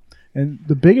Utah. And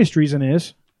the biggest reason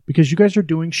is because you guys are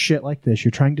doing shit like this.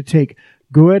 You're trying to take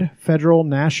good federal,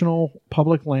 national,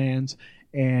 public lands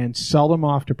and sell them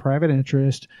off to private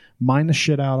interest, mine the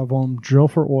shit out of them, drill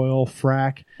for oil,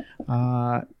 frack,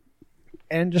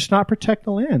 and just not protect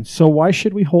the land. So why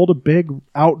should we hold a big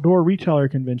outdoor retailer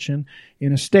convention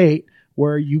in a state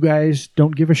where you guys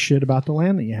don't give a shit about the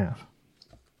land that you have?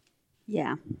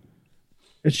 Yeah.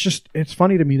 It's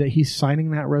funny to me that he's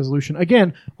signing that resolution.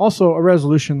 Again, also a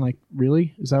resolution like,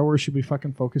 really? Is that where we should be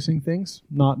fucking focusing things?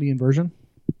 Not the inversion?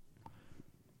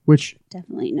 Which,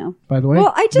 definitely no. By the way,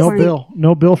 well, I just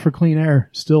no bill for clean air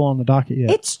still on the docket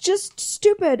yet. It's just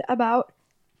stupid about,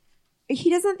 he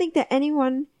doesn't think that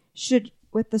anyone should,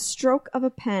 with the stroke of a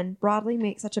pen, broadly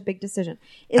make such a big decision.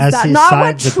 Is As that he not signed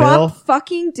what the Trump bill?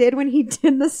 fucking did when he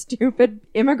did the stupid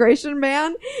immigration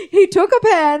ban? He took a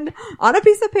pen on a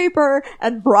piece of paper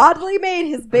and broadly made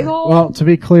his big old Well, to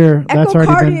be clear, that's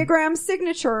already been echocardiogram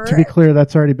signature. To be clear,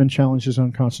 that's already been challenged as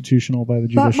unconstitutional by the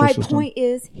judicial But my system. point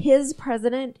is, his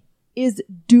president is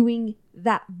doing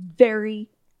that very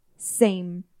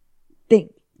same thing.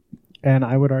 And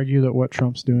I would argue that what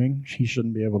Trump's doing, he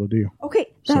shouldn't be able to do.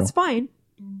 Okay, that's So. fine.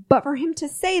 But for him to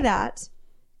say that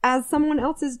as someone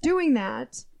else is doing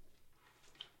that,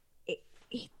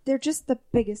 they're just the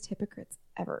biggest hypocrites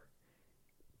ever.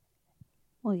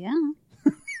 Well, yeah.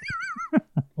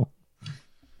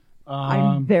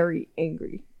 I'm very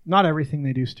angry. Not everything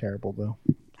they do is terrible, though.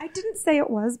 I didn't say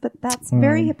it was, but that's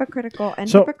very hypocritical, and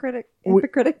so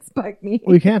hypocritics bug me.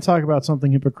 We can't talk about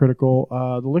something hypocritical,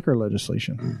 the liquor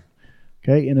legislation.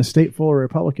 Okay, in a state full of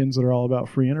Republicans that are all about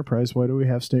free enterprise, why do we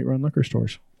have state-run liquor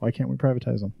stores? Why can't we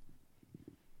privatize them?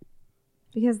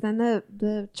 Because then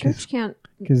the church can't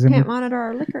then monitor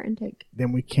our liquor intake.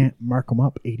 Then we can't mark them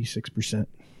up 86%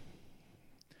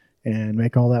 and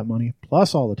make all that money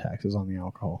plus all the taxes on the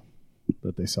alcohol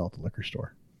that they sell at the liquor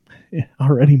store.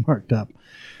 Already marked up.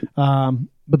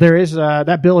 But there is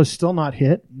that bill is still not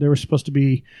hit. There was supposed to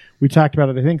be, we talked about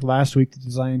it, I think last week, the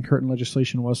design curtain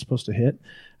legislation was supposed to hit.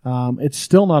 It's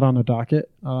still not on the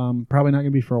docket. Probably not going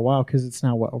to be for a while because it's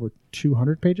now, over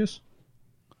 200 pages?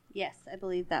 Yes, I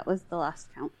believe that was the last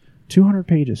count. 200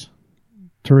 pages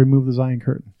to remove the Zion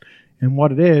curtain. And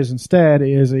what it is instead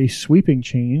is a sweeping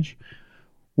change,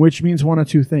 which means one of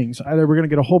two things. Either we're going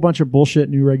to get a whole bunch of bullshit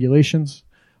new regulations,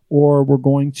 or we're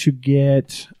going to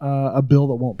get a bill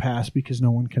that won't pass because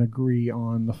no one can agree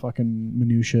on the fucking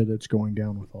minutia that's going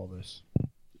down with all this.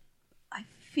 I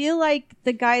feel like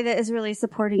the guy that is really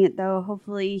supporting it, though,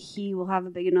 hopefully he will have a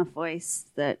big enough voice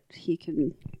that he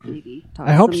can maybe talk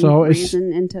I hope some so.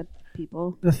 reason into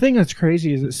people. The thing that's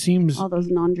crazy is it seems All those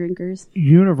non-drinkers.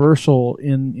 universal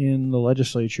in the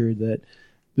legislature that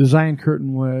the Zion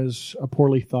curtain was a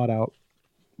poorly thought out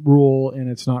rule and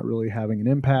it's not really having an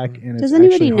impact. And Does it's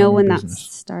anybody actually know when harming that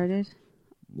business. started?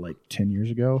 Like 10 years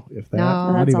ago, if that. No.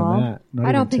 Not That's even all? that. Not I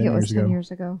even don't think 10 it was 10 ago.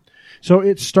 years ago. So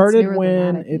it started newer than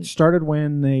when that, I think. it started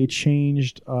when they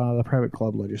changed the private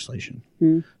club legislation.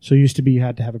 Hmm. So it used to be you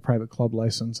had to have a private club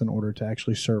license in order to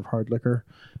actually serve hard liquor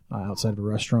outside of a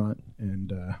restaurant,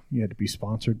 and you had to be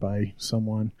sponsored by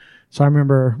someone. So I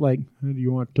remember, like, hey, do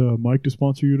you want Mike to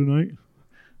sponsor you tonight?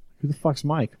 Who the fuck's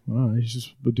Mike? Oh, he's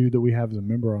just the dude that we have as a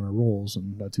member on our rolls,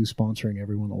 and that's who's sponsoring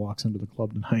everyone that walks into the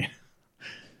club tonight.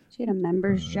 She had a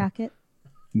member's jacket.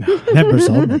 No, members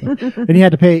only. And you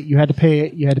had to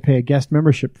pay a guest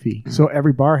membership fee. So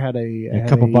every bar had a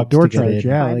couple bucks door to get charge, in.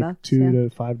 yeah, $5, like $2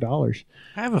 to $5.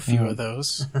 I have a few of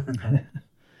those.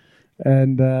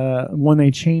 And when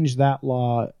they changed that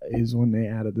law is when they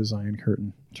added the Zion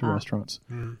curtain to restaurants,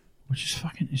 which is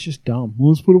it's just dumb.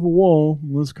 Well, let's put up a wall.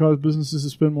 Let's cause businesses to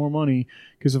spend more money.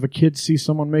 Because if a kid sees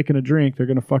someone making a drink, they're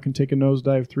going to fucking take a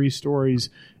nosedive 3 stories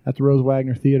at the Rose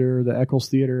Wagner Theater, the Eccles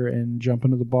Theater, and jump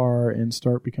into the bar and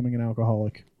start becoming an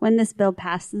alcoholic. When this bill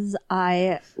passes,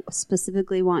 I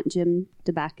specifically want Jim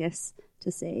DeBacchus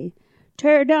to say,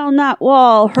 "Tear down that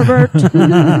wall,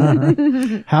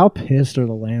 Herbert." How pissed are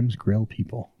the Lamb's Grill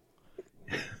people?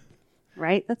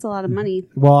 Right? That's a lot of money.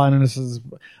 Well, and this is,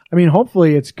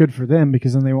 hopefully it's good for them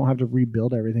because then they won't have to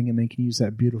rebuild everything and they can use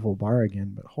that beautiful bar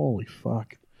again. But holy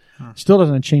fuck. Still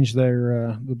doesn't change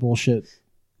their the bullshit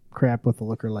crap with the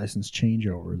liquor license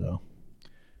changeover, though.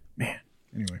 Man.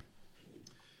 Anyway.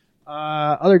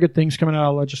 Other good things coming out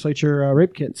of the legislature,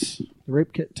 rape kits. The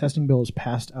rape kit testing bill is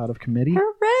passed out of committee.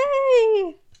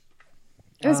 Hooray!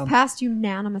 It was passed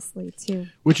unanimously, too.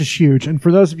 which is huge. And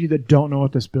for those of you that don't know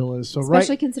what this bill is, so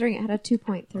Especially considering it had a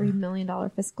 $2.3 million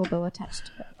fiscal bill attached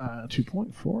to it.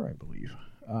 2.4, I believe.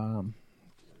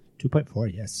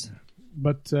 2.4, yes.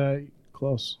 But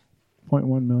close.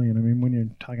 0.1 million. I mean, when you're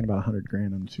talking about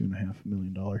 $100,000 on a $2.5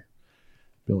 million bill,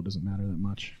 it doesn't matter that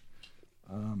much.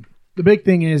 The big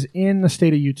thing is, in the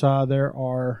state of Utah, there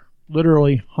are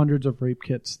literally hundreds of rape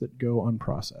kits that go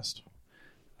unprocessed,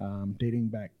 dating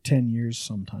back 10 years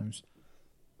sometimes.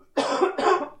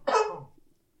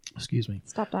 Excuse me.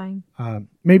 Stop dying.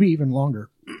 Maybe even longer.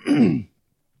 And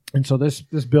so this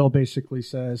bill basically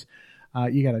says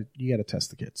you gotta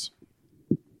test the kits.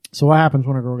 So what happens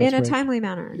when a girl gets In a raped? timely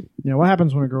manner. What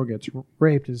happens when a girl gets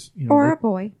raped is Or a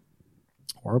boy.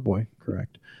 or a boy,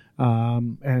 correct?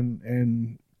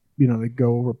 And they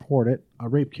go report it. A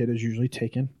rape kit is usually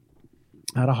taken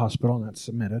at a hospital and that's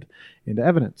submitted into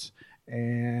evidence,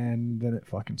 and then it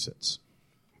fucking sits.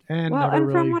 And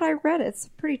From what I read, it's a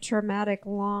pretty traumatic,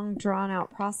 long,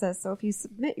 drawn-out process. So if you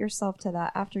submit yourself to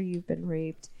that after you've been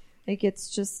raped, like it's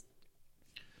just,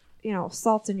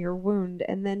 salt in your wound,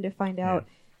 and then to find out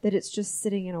that it's just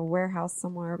sitting in a warehouse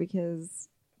somewhere because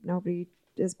nobody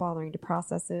is bothering to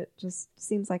process it, just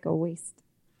seems like a waste.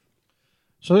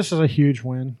 So this is a huge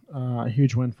win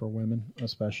for women,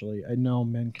 especially. I know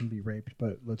men can be raped,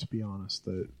 but let's be honest,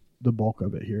 the bulk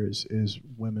of it here is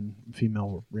women,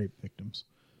 female rape victims.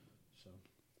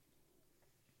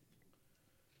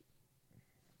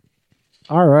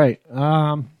 All right.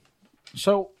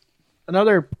 So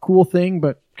another cool thing,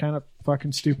 but kind of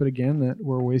fucking stupid again, that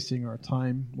we're wasting our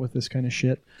time with this kind of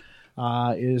shit,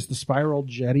 is the Spiral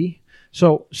Jetty.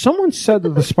 So someone said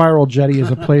that the Spiral Jetty is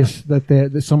a place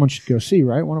that someone should go see,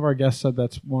 right? One of our guests said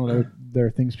that's one of their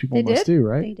things people must do,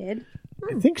 right? They did.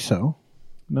 I think so.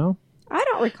 No? I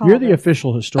don't recall. You're the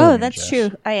official historian. Oh, that's Jess.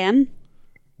 true. I am.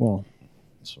 Well,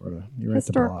 sort of. You write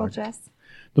Historical the blog. Jess.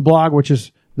 The blog, which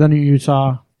is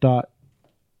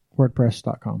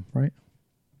thenewutah.wordpress.com, right?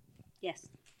 Yes.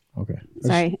 Okay.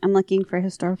 Sorry, I'm looking for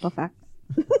historical facts.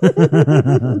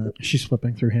 She's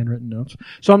flipping through handwritten notes.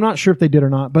 So I'm not sure if they did or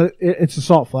not, but it's the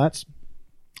Salt Flats.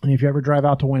 And if you ever drive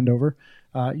out to Wendover,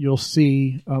 you'll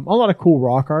see a lot of cool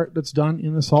rock art that's done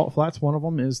in the Salt Flats. One of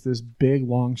them is this big,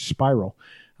 long spiral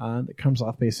that comes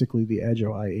off basically the edge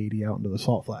of I-80 out into the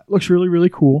Salt Flat. Looks really, really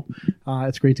cool.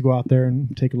 It's great to go out there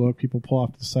and take a look. People pull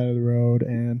off to the side of the road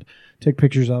and take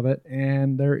pictures of it.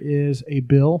 And there is a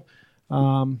bill.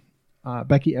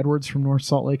 Becky Edwards from North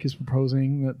Salt Lake is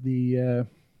proposing that the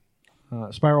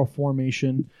spiral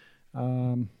formation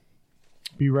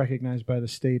be recognized by the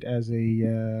state as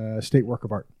a state work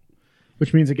of art,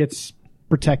 which means it gets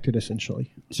protected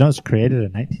essentially. So it was created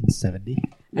in 1970.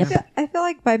 I feel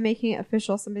like by making it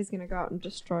official, somebody's going to go out and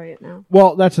destroy it now.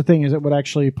 Well, that's the thing, is it would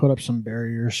actually put up some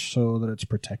barriers so that it's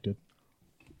protected.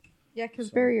 Yeah,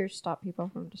 because barriers stop people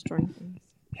from destroying things.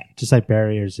 Just like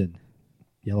barriers in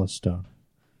Yellowstone.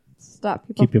 Stop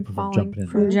people Keep from people from falling jumping in.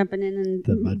 From jumping in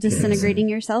The mud and disintegrating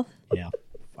yourself. Yeah.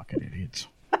 Fucking idiots.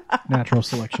 Natural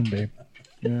selection, babe.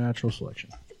 Natural selection.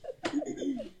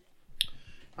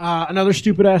 Another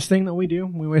stupid ass thing that we do,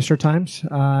 we waste our times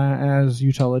as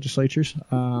Utah legislatures.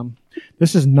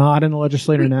 This is not in the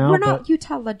legislature now. We're not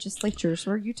Utah legislatures.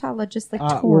 We're Utah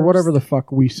legislators. We're whatever the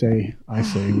fuck we say, I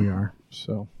say we are.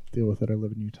 So deal with it. I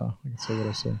live in Utah. I can say what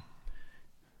I say.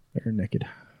 They're naked.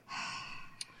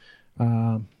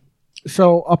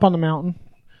 So up on the mountain,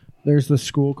 there's this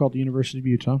school called the University of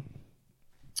Utah.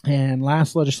 And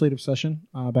last legislative session,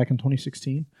 back in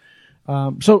 2016.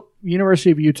 So University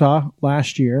of Utah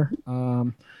last year,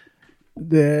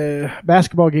 the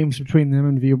basketball games between them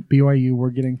and BYU were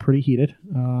getting pretty heated.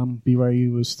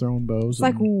 BYU was throwing bows. It's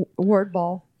like word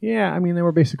ball. Yeah, I mean, they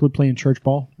were basically playing church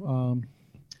ball,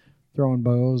 throwing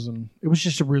bows, and it was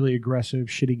just a really aggressive,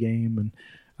 shitty game. And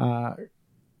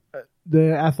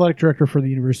the athletic director for the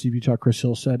University of Utah, Chris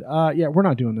Hill, said, yeah, we're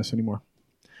not doing this anymore.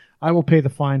 I will pay the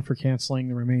fine for canceling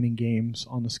the remaining games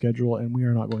on the schedule, and we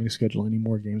are not going to schedule any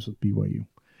more games with BYU.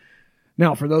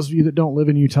 Now, for those of you that don't live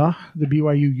in Utah, the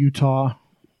BYU-Utah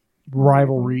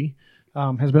rivalry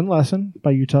has been lessened by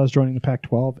Utah's joining the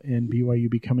Pac-12 and BYU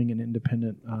becoming an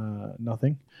independent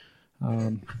nothing.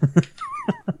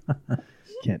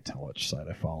 Can't tell which side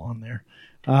I fall on there.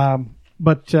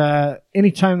 But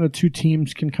anytime the two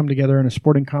teams can come together in a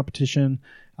sporting competition,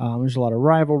 there's a lot of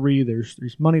rivalry. There's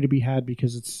money to be had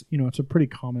because it's a pretty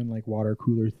common like water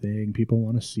cooler thing. People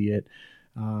want to see it.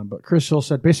 But Chris Hill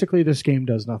said basically this game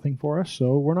does nothing for us,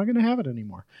 so we're not going to have it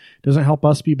anymore. It doesn't help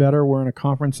us be better. We're in a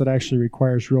conference that actually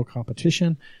requires real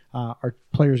competition. Our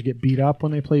players get beat up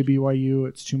when they play BYU.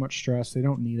 It's too much stress. They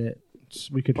don't need it.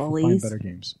 Bullies. find better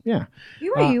games. Yeah.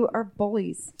 You are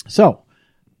bullies. So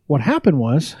what happened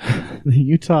was the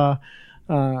Utah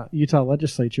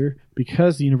legislature,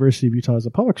 because the University of Utah is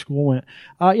a public school, went,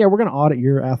 yeah, we're going to audit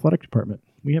your athletic department.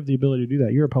 We have the ability to do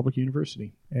that. You're a public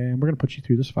university, and we're going to put you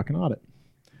through this fucking audit.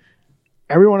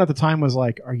 Everyone at the time was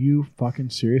like, are you fucking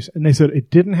serious? And they said it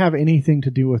didn't have anything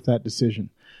to do with that decision.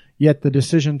 Yet the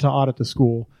decision to audit the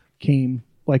school came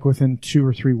like within 2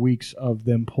 or 3 weeks of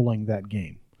them pulling that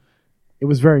game. It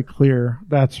was very clear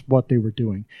that's what they were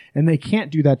doing. And they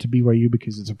can't do that to BYU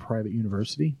because it's a private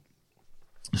university.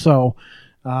 So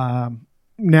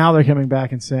now they're coming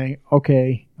back and saying,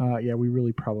 okay, yeah, we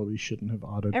really probably shouldn't have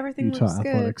audited Everything Utah looks good.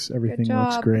 athletics. Everything Good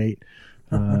looks job. great.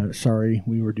 Sorry,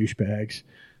 we were douchebags.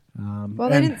 Well,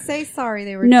 they didn't say sorry.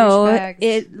 They were No,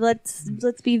 douchebags.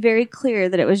 let's be very clear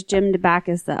that it was Jim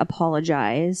DeBacchus that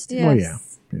apologized Well, yeah.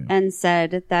 and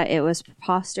said that it was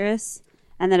preposterous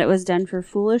and that it was done for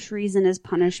foolish reason as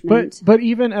punishment. But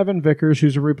even Evan Vickers,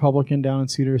 who's a Republican down in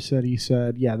Cedar City,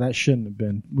 said, yeah, that shouldn't have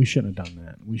been. We shouldn't have done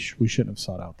that. We shouldn't have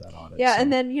sought out that audit. Yeah, So.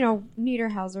 and then,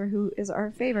 Niederhauser, who is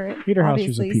our favorite, Niederhauser's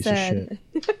a obviously piece of said,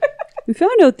 We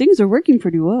found out things are working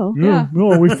pretty well. Yeah.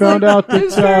 No, we found out that it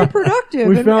was very productive,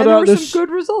 we and found there out were this- some good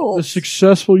the results.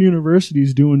 successful university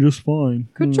is doing just fine.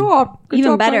 Good job. Good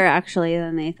Even job, better, guys. actually,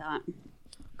 than they thought.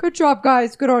 Good job,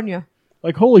 guys. Good on you.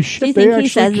 Like, holy shit, Do you they think he actually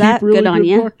says keep that? really Good on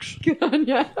ya. books. Good on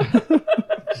you.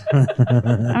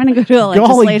 I'm going to go to a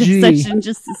Golly legislative gee. session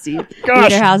just to see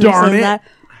Gosh Niederhauser darn says it. that.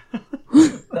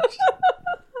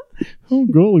 Oh,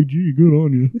 golly gee, good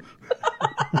on you.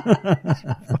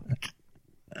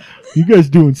 You guys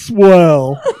doing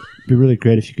swell. It'd be really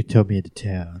great if you could tow me into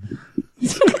town.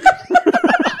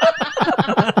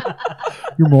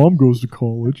 Your mom goes to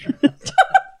college.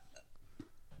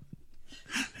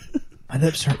 My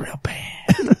lips hurt real bad.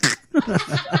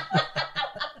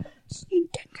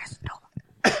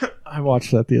 I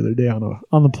watched that the other day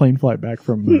on the plane flight back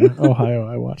from Ohio.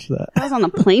 I watched that. That was on a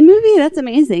plane movie? That's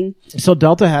amazing. So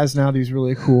Delta has now these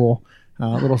really cool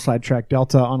little sidetrack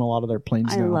Delta on a lot of their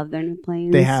planes I now. love their new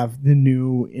planes. They have the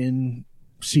new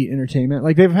in-seat entertainment.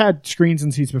 Like, they've had screens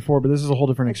and seats before, but this is a whole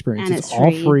different experience. And It's it's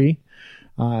all free.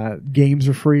 free. Games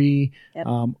are free. Yep.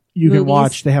 You can Movies.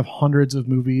 watch. They have hundreds of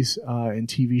movies and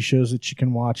TV shows that you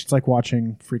can watch. It's like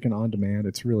watching freaking on demand.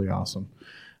 It's really awesome.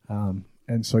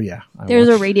 And so, yeah. There's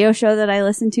a radio show that I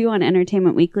listen to on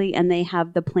Entertainment Weekly, and they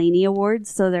have the Planey Awards.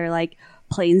 So they're like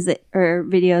planes that or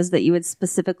videos that you would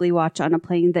specifically watch on a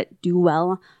plane that do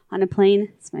well on a plane.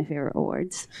 It's my favorite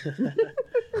awards.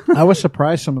 I was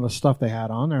surprised some of the stuff they had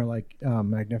on there, like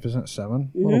Magnificent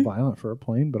Seven. A little violent for a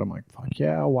plane, but I'm like, fuck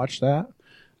yeah, I'll watch that.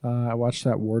 I watched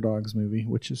that War Dogs movie,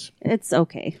 which is It's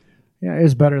okay.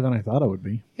 is better than I thought it would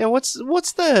be. Yeah, what's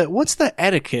the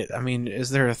etiquette? I mean, is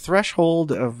there a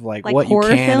threshold of like Like what you horror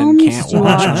can films? and can't Do you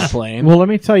watch on watch- a plane? Well, let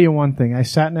me tell you one thing. I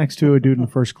sat next to a dude in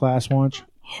first class once,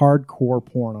 hardcore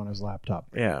porn on his laptop.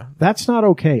 Yeah, That's not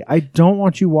okay. I don't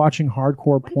want you watching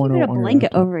hardcore Why porno don't you put on a your blanket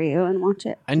laptop. over you and watch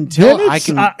it? until Then I it's,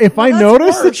 can. if I that's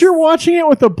notice worse. that you're watching it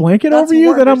with a blanket That's over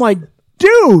you, then I'm worse. like,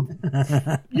 dude,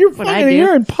 you're what I fucking, do.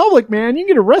 you're in public, man. You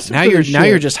can get arrested. now for you're this now shit.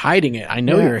 you're just hiding it. I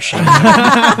know Yeah. you're ashamed.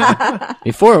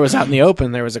 Before it was out in the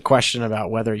open, there was a question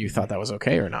about whether you thought that was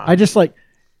okay or not. I just like,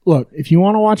 look, if you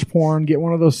want to watch porn, get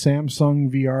one of those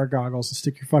Samsung VR goggles and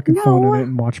stick your fucking phone in it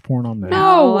and watch porn on there.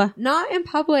 No, No. not in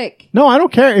public. No, I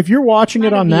don't care. If you're watching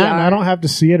it Not a on that and VR. I don't have to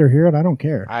see it or hear it, I don't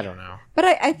care. I don't know. But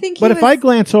I think he But was, if I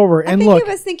glance over I and think look, he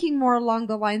was thinking more along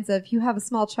the lines of you have a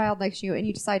small child next to you and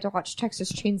you decide to watch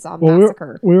Texas Chainsaw well,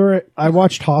 Massacre. I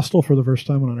watched Hostel for the first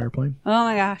time on an airplane. Oh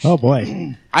my gosh. Oh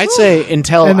boy. I'd say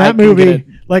until And I that can movie, get it-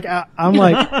 like, I'm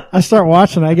like, I start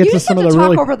watching, I get You to just some have of to the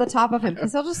talk really, over the top of him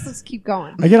because he'll just keep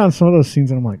going. I get on some of those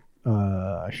scenes and I'm like,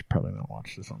 I should probably not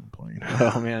watch this on the plane.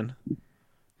 Oh man.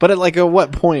 But at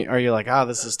what point are you like,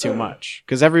 this is too much?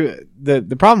 Because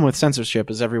the problem with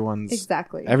censorship is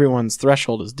Exactly. everyone's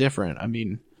threshold is different. I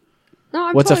mean, No,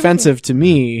 I'm what's totally with offensive to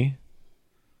me,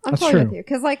 I'm That's totally true. with you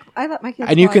because I let my kids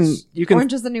and you watch can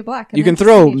Orange is the New Black. And you can they're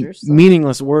throw teenagers, so.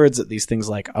 meaningless words at these things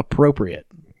like appropriate.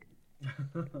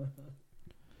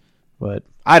 But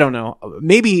I don't know.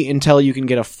 Maybe until you can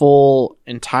get a full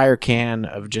entire can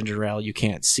of ginger ale, you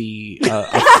can't see a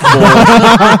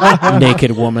full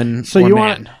naked woman So or you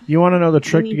man. want to know the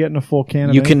trick to getting a full can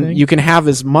of You can anything? you can have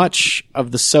as much of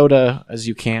the soda as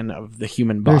you can of the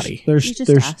human body. You just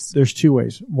ask. There's two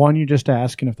ways. One, you just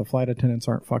ask, and if the flight attendants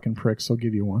aren't fucking pricks, they'll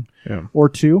give you one. Yeah. Or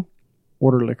two,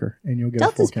 order liquor, and you'll get a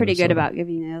full Delta's can pretty of good soda. about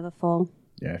giving you the full.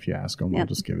 Yeah, if you ask them, they'll Yep.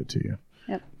 just give it to you.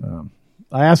 Yep.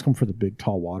 I ask them for the big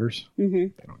tall waters. Mm-hmm.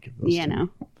 They don't give those Yeah, to me. no.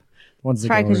 Ones that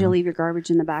Try go because you'll around. leave your garbage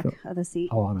in the back of the seat.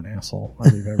 Oh, I'm an asshole. I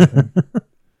leave everything.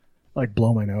 Like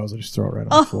blow my nose, I just throw it right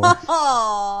on the floor.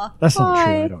 Oh, That's not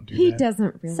true. I don't do He that.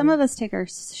 doesn't really. some of us take our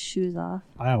shoes off.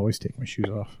 I always take my shoes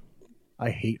off. I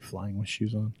hate flying with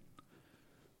shoes on.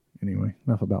 Anyway,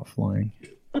 enough about flying.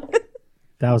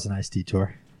 That was a nice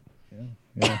detour.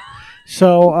 Yeah.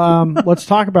 So let's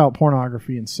talk about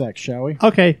pornography and sex, shall we?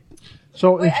 Okay.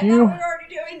 So Wait, if I thought you, we were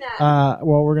already doing that.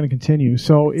 well, we're going to continue.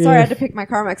 So Sorry, I had if, to pick my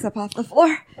Carmex up off the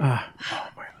floor. my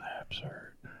lips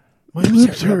hurt. My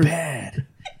lips hurt bad.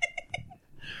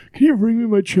 Can you bring me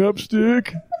my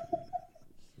chopstick?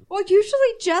 Well, usually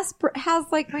Jess has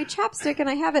like my chapstick, and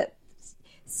I have it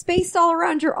spaced all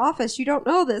around your office. You don't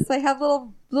know this. I have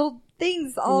little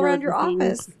things all around your Little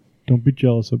things. office. Don't be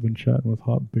jealous. I've been chatting with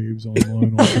hot babes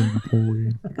online all day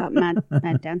Napoleon. Got mad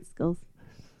dance skills.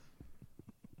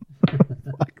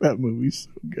 Fuck, that movie's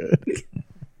so good.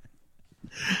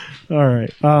 All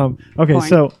right. Okay.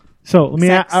 Porn. So let me.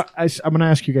 Sex. I'm going to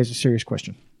ask you guys a serious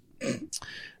question.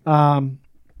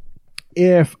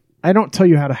 If I don't tell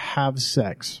you how to have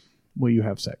sex, will you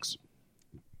have sex?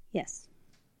 Yes.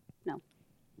 No.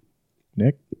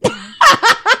 Nick?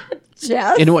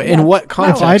 Jess? In what If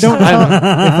context? I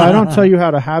don't tell you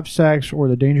how to have sex or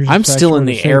the dangers of I'm sex still or in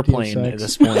the the safety of airplane sex. at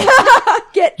this point.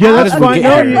 Get Yeah, out that's of fine. the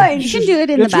No, airplane. You can do it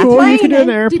in the It's cool. bathroom. You can do it in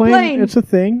the Deplane. airplane. It's a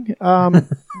thing.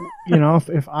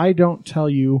 If I don't tell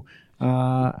you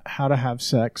how to have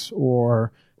sex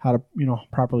or how to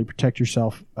properly protect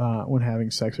yourself when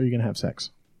having sex, are you going to have sex?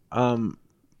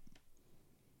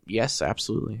 Yes,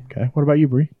 absolutely. Okay. What about you,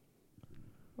 Bree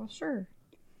Well, sure.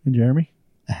 and Jeremy?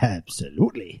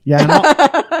 Absolutely.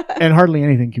 Yeah, and hardly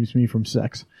anything keeps me from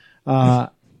sex.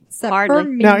 Except Hardly. for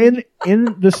me. Now,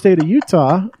 in the state of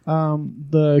Utah,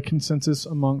 the consensus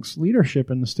amongst leadership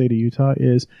in the state of Utah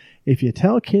is if you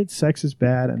tell kids sex is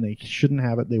bad and they shouldn't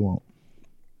have it, they won't.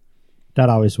 That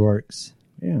always works.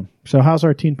 Yeah. So how's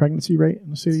our teen pregnancy rate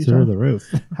in the state of Utah? Through the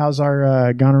roof. How's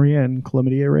our gonorrhea and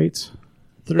chlamydia rates?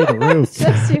 Through the roof.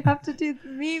 Jess, you have to do the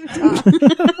meme talk.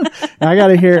 I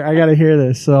gotta hear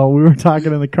this. So we were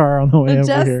talking in the car on the way over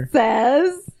Jess here.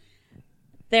 says,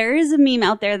 There is a meme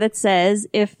out there that says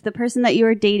if the person that you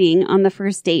are dating on the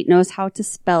first date knows how to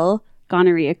spell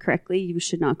gonorrhea correctly, you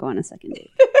should not go on a second date.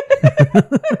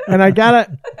 And I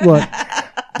gotta look.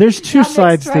 There's two Nick's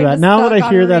sides to trying that. to Now that spell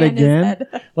I hear that gonorrhea in his again,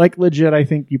 head. like legit, I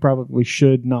think you probably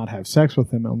should not have sex with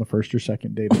them on the first or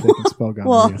second date if they can spell gonorrhea.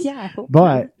 Well, yeah. I hope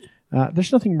But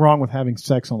there's nothing wrong with having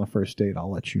sex on the first date. I'll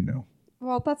let you know.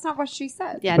 well, that's not what she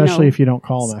said. yeah, Especially no. if you don't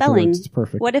call them Spelling. afterwards. It's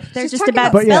perfect. What if they're She's just a talking bad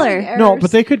about But yeah, speller? spelling no, errors.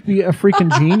 but they could be a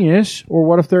freaking genius. Or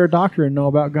what if they're a doctor and know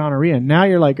about gonorrhea? And now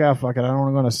you're like, oh, fuck it. I don't want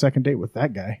to go on a second date with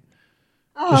that guy.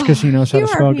 Just 'cause he knows how to You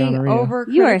are spell being gonorrhea.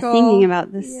 overcritical. You are thinking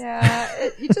about this Yeah,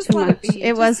 you just too want much. to be.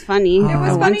 It was funny. It was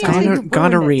at one funny time. until you ruined it.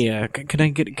 Gonorrhea.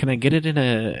 Can I get it in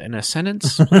a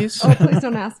sentence, please? Oh, please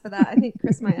don't ask for that. I think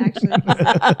Chris might actually.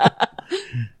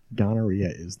 Gonorrhea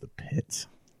is the pits.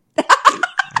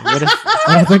 What if,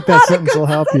 I don't think that sentence will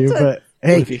help you, but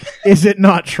hey, if you- is it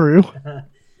not true?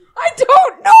 I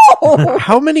don't know.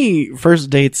 how many first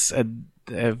dates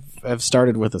have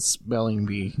started with a spelling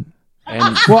bee?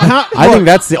 And Well, I think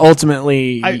that's the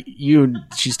ultimately I-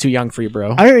 she's too young for you,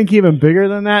 bro. I think even bigger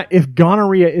than that, if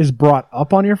gonorrhea is brought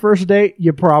up on your first date,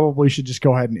 you probably should just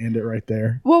go ahead and end it right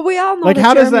there. Well, we all know. Like, that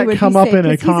how does Jeremy that would come be up safe in a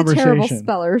 'cause He's a terrible conversation?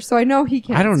 speller, so I know he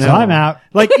can't. I don't know. So I'm out.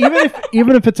 Like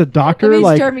even if it's a doctor, That means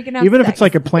like Jeremy can have even if sex. it's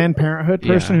like a Planned Parenthood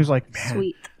person Yeah. who's like, man,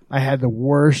 Sweet. I had the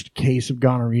worst case of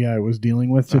gonorrhea I was dealing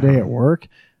with today Uh-huh. at work.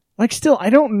 Like, still, I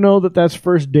don't know that that's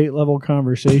first date level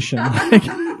conversation. Like,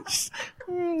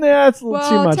 that's a little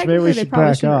too much. Maybe we they should probably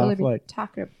back shouldn't off. really be Like,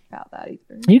 talking about that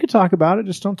either. you could talk about it,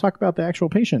 just don't talk about the actual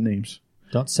patient names.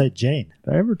 Don't say Jane.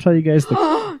 Did I ever tell you guys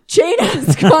the Jane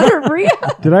has gonorrhea.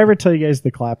 Did I ever tell you guys the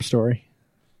clap story?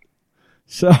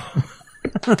 So,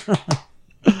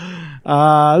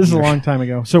 this is a long time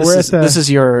ago. So we're at the. This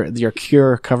is your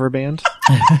Cure cover band.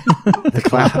 The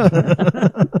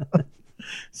clap.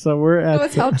 So we're That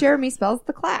was at how Jeremy spells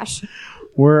the Clash.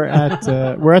 we're at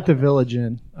the Village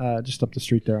Inn, just up the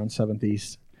street there on 7th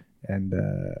East, and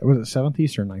was it 7th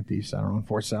East or 9th East? I don't know. On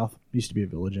 4th South used to be a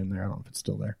Village Inn there. I don't know if it's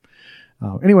still there.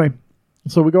 Anyway,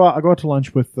 so we go out. I go out to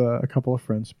lunch with a couple of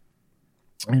friends,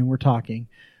 and we're talking,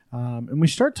 and we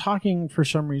start talking. For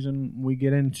some reason, we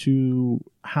get into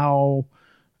how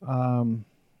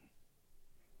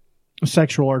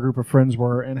sexual our group of friends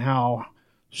were, and how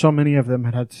so many of them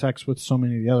had sex with so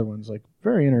many of the other ones, like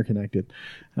very interconnected.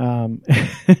 And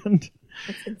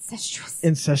It's incestuous.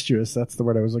 incestuous, that's the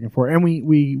word I was looking for. And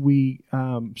we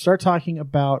start talking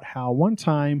about how one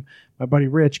time my buddy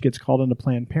Rich gets called into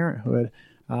Planned Parenthood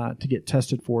to get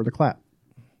tested for the clap.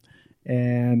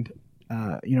 And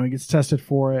he gets tested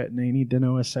for it, and they need to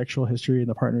know his sexual history and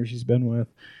the partners he's been with.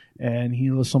 And he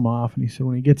lists them off, and he said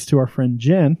when he gets to our friend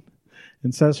Jen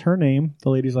and says her name, the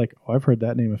lady's like, "Oh, I've heard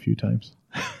that name a few times."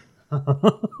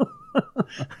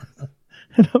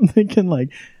 And I'm thinking, like,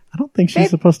 I don't think she's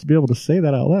supposed to be able to say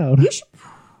that out loud. You should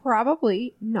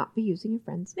probably not be using your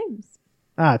friends' names.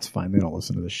 It's fine. They don't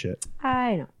listen to this shit.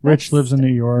 I know. Rich lives in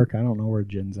New York. I don't know where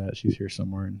Jen's at. She's here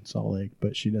somewhere in Salt Lake,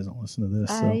 but she doesn't listen to this.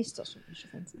 I So still shouldn't use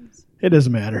your friends' names. it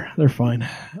doesn't matter. They're fine.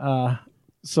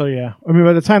 So, yeah. I mean,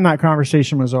 by the time that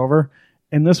conversation was over,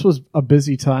 and this was a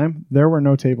busy time, there were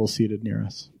no tables seated near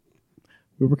us.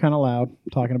 We were kind of loud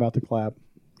talking about the clap.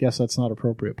 Guess that's not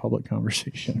appropriate public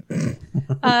conversation.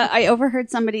 I overheard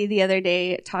somebody the other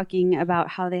day talking about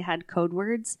how they had code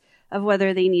words of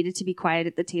whether they needed to be quiet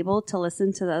at the table to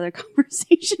listen to the other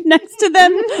conversation next to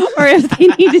them, or if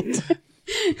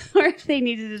they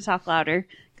needed to talk louder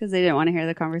because they didn't want to hear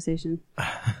the conversation.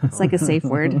 It's like a safe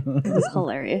word. It was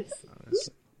hilarious.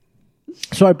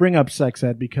 So I bring up sex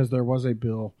ed because there was a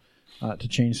bill to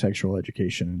change sexual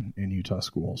education in Utah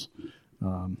schools.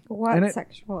 What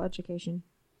sexual education?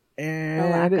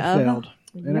 And it failed.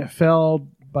 And it fell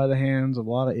by the hands of a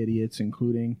lot of idiots,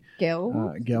 including Gail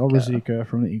Rosica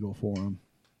from the Eagle Forum.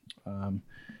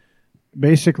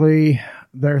 Basically,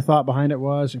 their thought behind it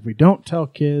was, if we don't tell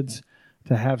kids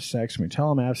to have sex, when we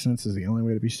tell them abstinence is the only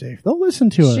way to be safe, they'll listen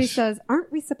to us. She says,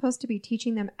 aren't we supposed to be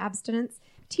teaching them abstinence?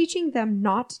 Teaching them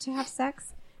not to have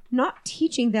sex? Not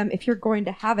teaching them if you're going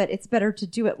to have it, it's better to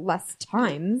do it less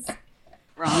times.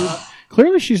 Wrong.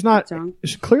 Clearly, she's not.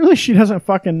 Clearly, she doesn't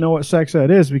fucking know what sex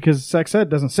ed is, because sex ed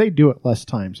doesn't say do it less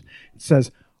times. It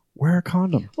says wear a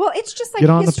condom. Well, it's just like Get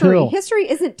on history. the pill. History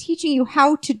isn't teaching you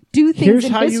how to do things Here's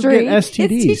in how history. you get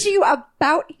STDs. It's teaching you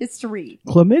about history.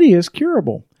 Chlamydia is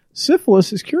curable.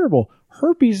 Syphilis is curable.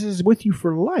 Herpes is with you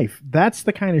for life. That's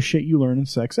the kind of shit you learn in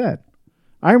sex ed.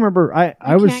 I remember I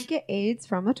can't get AIDS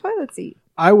from a toilet seat.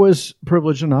 I was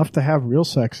privileged enough to have real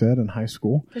sex ed in high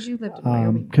school. Because you lived in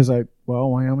Wyoming. Because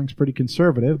Wyoming's pretty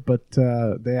conservative, but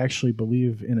they actually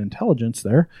believe in intelligence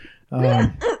there.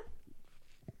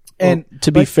 And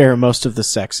to be fair, most of the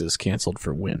sex is canceled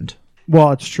for wind.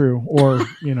 Well, it's true. Or,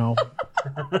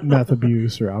 meth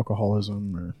abuse or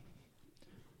alcoholism or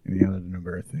any other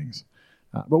number of things.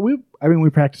 But we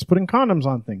practice putting condoms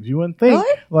on things. You wouldn't think,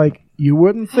 you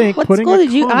wouldn't think What putting school a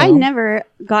did you? I condom- never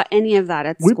got any of that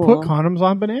at We school. put condoms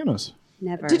on bananas.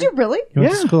 Never. Did you really? You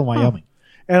went Yeah. to school in Wyoming.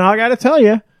 And I got to tell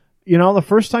you, the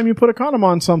first time you put a condom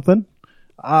on something,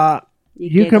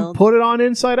 you can giggled. put it on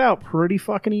inside out pretty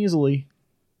fucking easily.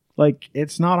 Like,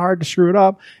 it's not hard to screw it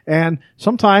up. And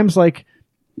sometimes,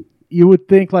 you would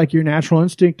think, your natural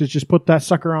instinct is just put that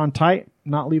sucker on tight,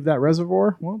 not leave that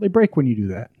reservoir. Well, they break when you do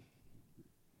that.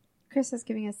 Chris is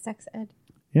giving us sex ed.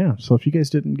 Yeah, so if you guys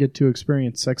didn't get to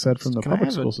experience sex ed from the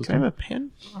public school system. Can I have a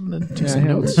pen? I'm going to take Yeah, some I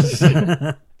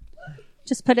notes.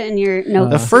 Just put it in your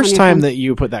notes. The first on your time phone. that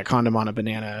you put that condom on a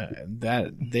banana,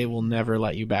 that they will never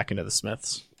let you back into the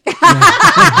Smiths.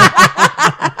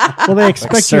 Well, they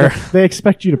expect sir. they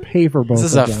expect you to pay for both This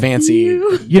is of a them. fancy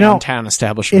downtown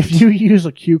establishment. If you use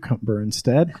a cucumber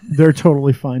instead, they're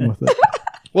totally fine with it.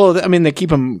 Well, they keep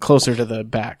them closer to the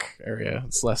back area.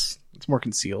 It's more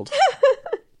concealed.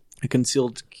 A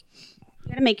concealed. You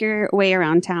gotta make your way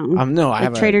around town. No, I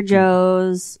have Trader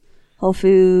Joe's, Whole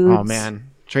Foods. Oh man,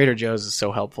 Trader Joe's is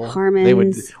so helpful. Harmon's. They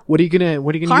would. What are you gonna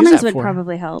use Harmon's that would for?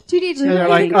 probably help. Do you need to And they're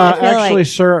like, I feel actually, like-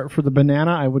 sir, for the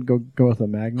banana, I would go with a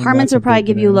Magnum. Harmon's That's a would probably big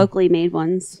give you banana. locally made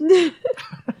ones.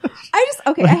 I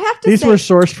have to These say. were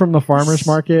sourced from the farmer's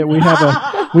market. We have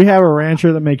a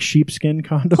rancher that makes sheepskin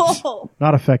condoms. Oh.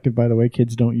 Not effective, by the way.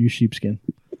 Kids don't use sheepskin.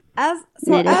 As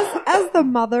Knitted. the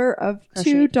mother of two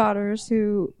Crocheted. daughters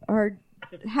who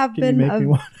have Can you make me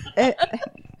one?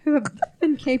 who have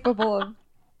been capable of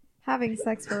having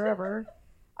sex forever,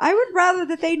 I would rather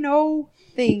that they know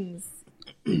things.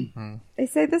 They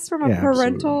say this from a Yeah,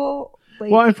 parental.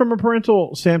 Well, and from a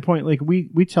parental standpoint,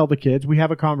 we tell the kids, we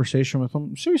have a conversation with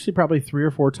them, seriously, probably 3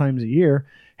 or 4 times a year.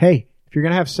 Hey, if you're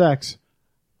going to have sex,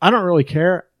 I don't really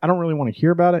care. I don't really want to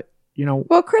hear about it.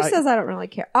 Well, Chris says I don't really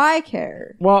care. I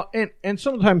care. Well, and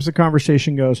sometimes the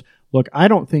conversation goes, look, I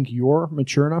don't think you're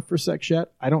mature enough for sex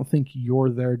yet. I don't think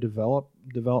you're there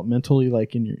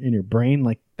developmentally, in your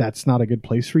brain. That's not a good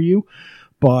place for you.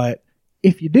 But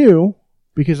if you do,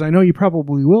 because I know you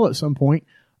probably will at some point,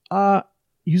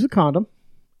 use a condom.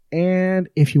 And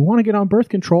if you want to get on birth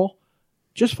control,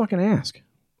 just fucking ask.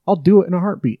 I'll do it in a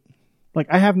heartbeat.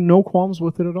 I have no qualms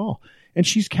with it at all. And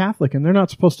she's Catholic, and they're not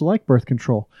supposed to like birth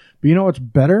control. But you know what's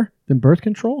better than birth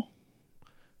control?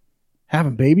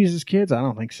 Having babies as kids? I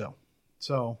don't think so.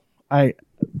 So I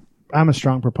I'm a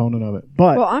strong proponent of it.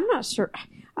 But Well, I'm not sure.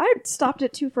 I stopped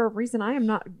at 2 for a reason. I am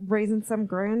not raising some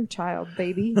grandchild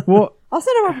baby. well, I'll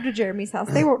send them over to Jeremy's house.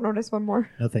 They won't notice one more.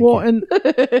 No, thank well, you.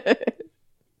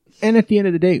 and at the end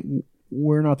of the day,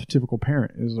 we're not the typical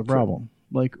parent is the problem.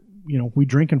 Like, we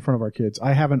drink in front of our kids.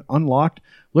 I have an unlocked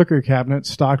liquor cabinet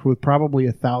stocked with probably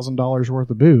 $1,000 worth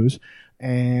of booze,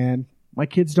 and my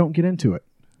kids don't get into it.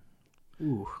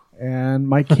 Ooh. And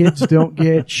my kids don't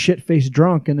get shit-faced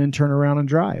drunk and then turn around and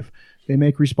drive. They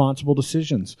make responsible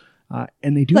decisions.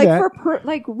 And they do Like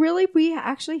that. really, we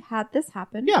actually had this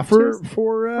happen. Yeah,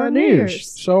 for New Year's.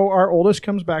 So our oldest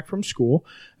comes back from school.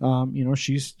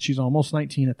 She's almost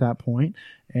 19 at that point,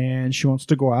 and she wants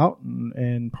to go out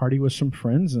and party with some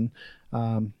friends. And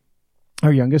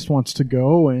our youngest wants to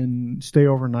go and stay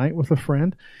overnight with a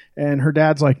friend. And her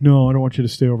dad's like, "No, I don't want you to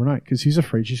stay overnight," because he's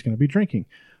afraid she's going to be drinking.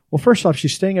 Well, first off,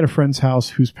 she's staying at a friend's house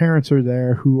whose parents are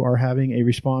there, who are having a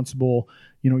responsible,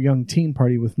 young teen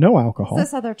party with no alcohol.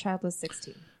 This other child was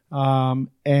 16.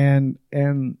 And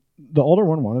the older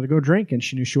one wanted to go drink, and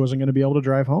she knew she wasn't going to be able to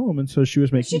drive home, and so she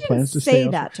was making plans to stay. Say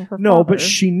that to her. No, father. but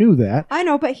she knew that. I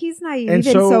know, but he's naive, And and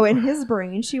so- so in his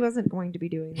brain, she wasn't going to be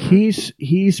doing that. He's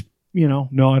no,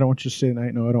 I don't want you to stay the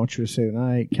night. No, I don't want you to stay the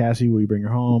night. Cassie, will you bring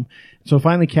her home? So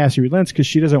finally, Cassie relents because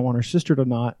she doesn't want her sister to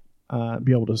not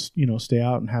be able to, stay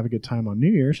out and have a good time on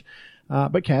New Year's.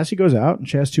 But Cassie goes out and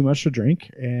she has too much to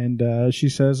drink. And she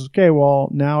says, "Okay, well,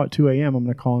 now at 2 a.m., I'm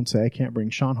going to call and say I can't bring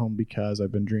Sean home because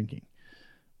I've been drinking,"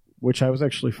 which I was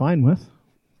actually fine with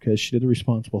because she did the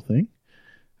responsible thing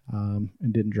and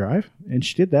didn't drive. And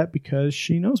she did that because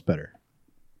she knows better.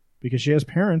 Because she has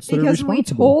parents that are Because we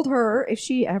responsible. told her if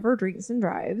she ever drinks and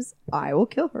drives, I will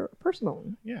kill her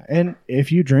personally. Yeah, and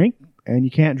if you drink and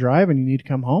you can't drive and you need to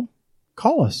come home,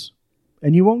 call us.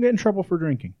 And you won't get in trouble for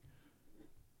drinking.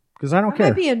 Because I don't I care.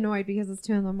 might be annoyed because it's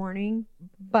 2 a.m,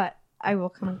 but I will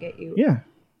come and get you. Yeah.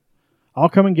 I'll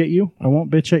come and get you. I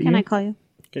won't bitch at Can you. I call you?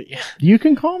 Okay, yeah. You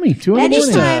can call me 2 in the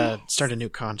Just morning. start a new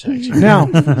contact. Now,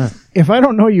 if I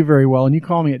don't know you very well and you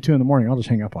call me at 2 in the morning, I'll just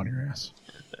hang up on your ass.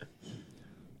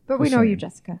 But we Just know saying. you,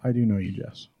 Jessica. I do know you,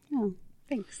 Jess. Oh,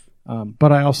 thanks.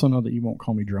 But I also know that you won't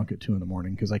call me drunk at 2 in the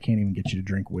morning because I can't even get you to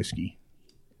drink whiskey,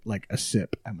 like a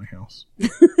sip at my house.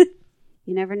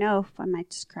 You never know. I might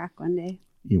just crack one day.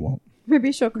 You won't.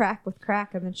 Maybe she'll crack with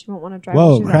crack and then she won't want to drive.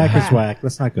 Whoa, when she's on crack is whack.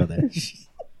 Let's not go there.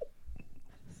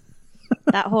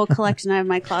 That whole collection I have in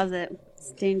my closet.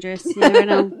 It's dangerous. You never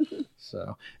know.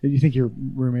 So, do you think your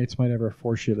roommates might ever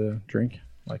force you to drink?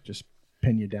 Like just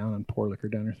pin you down and pour liquor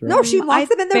down your throat? No, she locks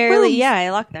them in their barely, rooms. Yeah, I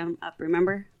locked them up,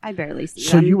 remember? I barely see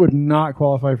So them. you would not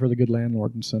qualify for the good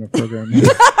landlord incentive program.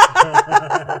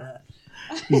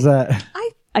 Is that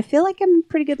I feel like I'm a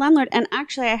pretty good landlord. And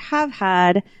actually, I have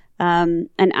had an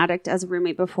addict as a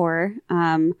roommate before.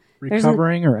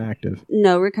 recovering or active?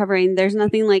 No, recovering. There's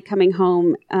nothing like coming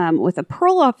home with a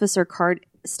parole officer card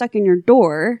stuck in your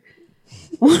door.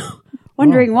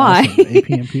 Wondering why. Awesome.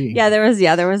 APMP. Yeah,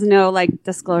 there was no like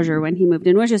disclosure when he moved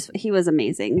in, which is he was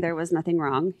amazing. There was nothing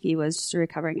wrong. He was just a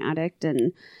recovering addict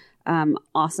and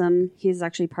awesome. He's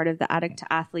actually part of the Addict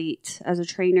to Athlete as a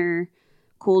trainer.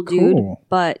 Cool dude. Cool.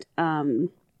 But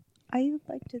I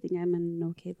like to think I'm an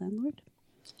okay landlord.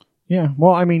 Yeah.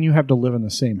 Well, I mean, you have to live in the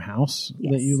same house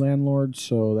Yes. that you landlord,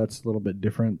 so that's a little bit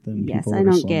different than Yes, people I that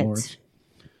are don't get slumlords.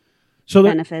 So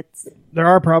benefits. there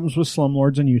are problems with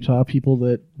slumlords in Utah. People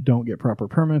that don't get proper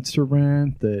permits to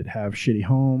rent, that have shitty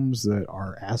homes, that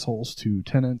are assholes to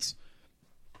tenants.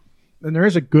 And there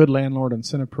is a good landlord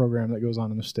incentive program that goes on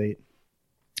in the state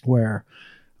where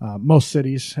most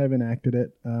cities have enacted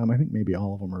it. I think maybe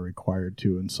all of them are required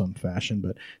to in some fashion,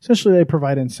 but essentially they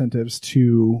provide incentives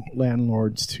to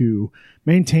landlords to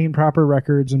maintain proper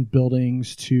records in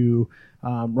buildings, to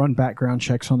run background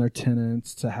checks on their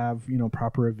tenants, to have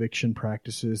proper eviction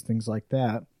practices, things like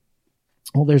that.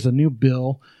 Well, there's a new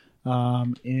bill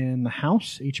in the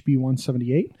House, HB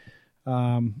 178,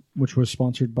 which was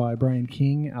sponsored by Brian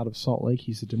King out of Salt Lake.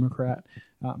 He's a Democrat.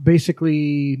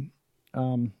 Basically,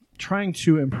 trying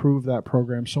to improve that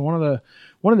program. So one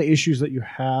of the issues that you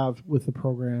have with the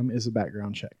program is the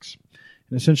background checks.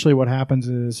 And essentially, what happens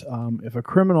is if a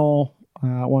criminal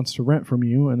wants to rent from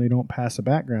you and they don't pass a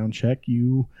background check,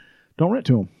 you don't rent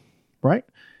to them, right?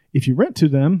 If you rent to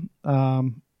them,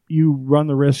 you run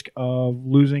the risk of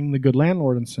losing the good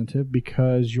landlord incentive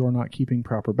because you're not keeping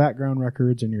proper background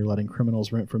records and you're letting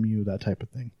criminals rent from you, that type of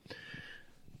thing.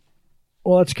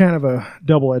 Well, that's kind of a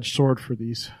double-edged sword for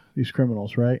these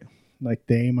criminals, right? Like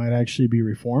they might actually be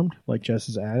reformed, like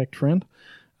Jess's addict friend,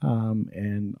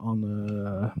 and on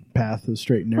the path of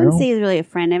straight and I narrow. wouldn't say he's really a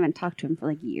friend. I haven't talked to him for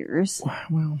like years.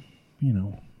 Well,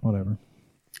 whatever.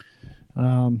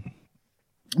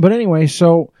 But anyway,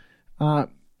 so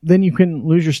then you can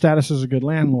lose your status as a good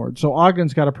landlord. So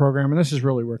Ogden's got a program, and this is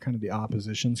really where kind of the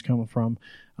opposition's coming from.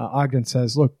 Ogden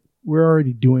says, look, we're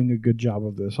already doing a good job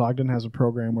of this. Ogden has a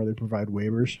program where they provide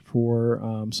waivers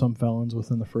for some felons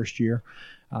within the first year,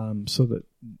 so that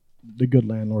the good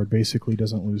landlord basically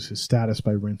doesn't lose his status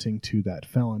by renting to that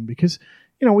felon, because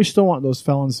we still want those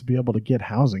felons to be able to get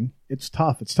housing. It's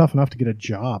tough. It's tough enough to get a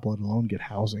job, let alone get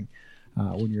housing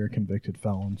when you're a convicted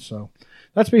felon. So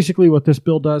that's basically what this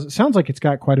bill does. It sounds like it's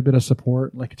got quite a bit of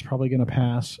support, like it's probably going to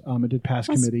pass. It did pass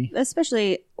committee.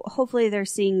 Especially, hopefully they're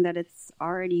seeing that it's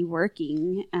already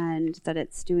working and that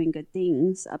it's doing good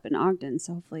things up in Ogden.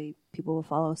 So hopefully people will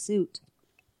follow suit.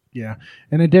 Yeah,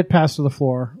 and it did pass to the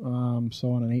floor,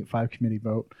 so on an 8-5 committee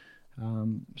vote.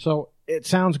 So it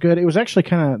sounds good. It was actually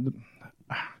kind of,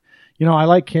 I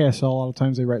like KSL. A lot of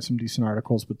times they write some decent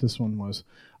articles, but this one was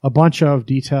a bunch of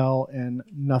detail and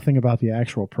nothing about the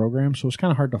actual program, so it's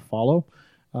kind of hard to follow.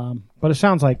 But it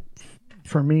sounds like,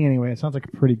 for me anyway, it sounds like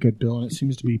a pretty good bill, and it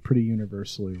seems to be pretty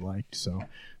universally liked. So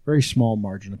very small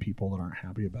margin of people that aren't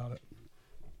happy about it.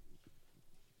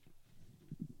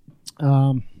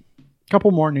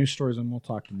 Couple more news stories, and we'll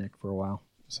talk to Nick for a while.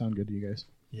 Sound good to you guys?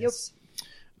 Yes.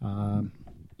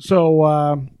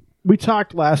 So we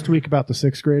talked last week about the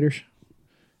 6th graders.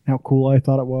 How cool I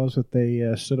thought it was that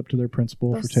they stood up to their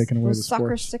principal for taking away the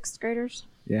soccer sports. 6th graders.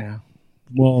 Yeah.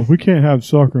 Well, if we can't have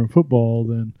soccer and football,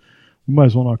 then we might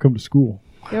as well not come to school.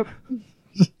 Yep.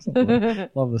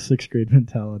 Love the 6th grade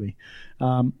mentality.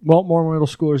 Well, more middle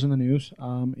schoolers in the news.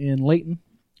 In Layton,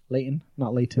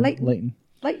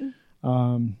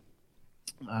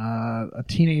 a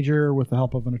teenager, with the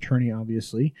help of an attorney,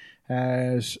 obviously,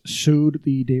 has sued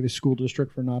the Davis School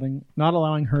District for not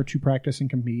allowing her to practice and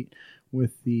compete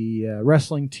with the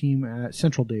wrestling team at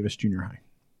Central Davis Junior High.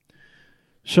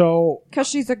 So, Because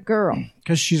she's a girl.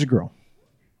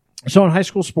 So in high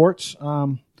school sports,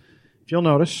 if you'll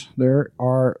notice, there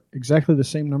are exactly the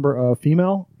same number of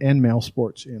female and male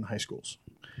sports in high schools.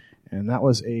 And that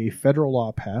was a federal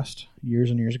law passed years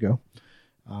and years ago.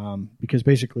 Because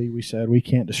basically we said we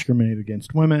can't discriminate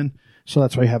against women, so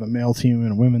that's why you have a male team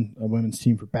and a women's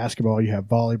team for basketball. You have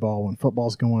volleyball when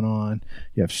football's going on.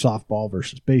 You have softball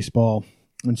versus baseball,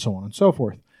 and so on and so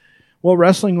forth. Well,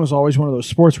 wrestling was always one of those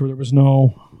sports where there was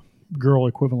no girl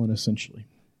equivalent, essentially.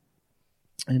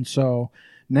 And so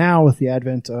now with the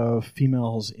advent of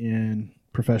females in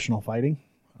professional fighting,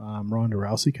 Ronda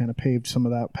Rousey kind of paved some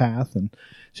of that path. And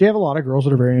so you have a lot of girls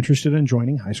that are very interested in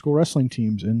joining high school wrestling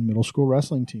teams and middle school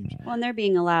wrestling teams. Well, and they're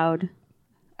being allowed.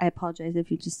 I apologize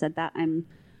if you just said that. I'm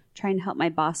trying to help my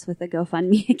boss with a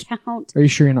GoFundMe account. Are you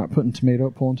sure you're not pulling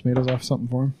tomatoes off something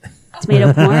for him?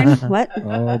 Tomato corn? What?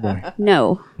 Oh, boy.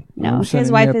 No.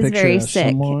 His wife is very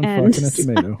sick, and fucking a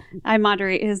tomato. I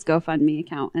moderate his GoFundMe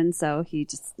account, and so he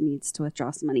just needs to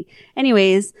withdraw some money.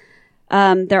 Anyways,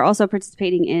 they're also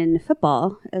participating in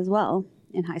football as well,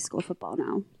 in high school football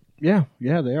now. Yeah,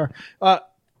 they are.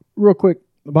 Real quick,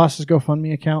 the boss's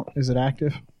GoFundMe account, is it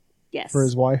active? Yes. For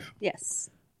his wife? Yes.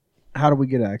 How do we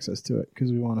get access to it?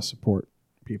 Because we want to support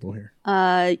people here.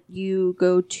 You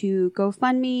go to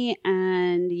GoFundMe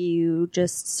and you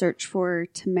just search for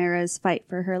Tamara's Fight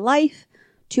for Her Life.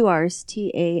 2 R's,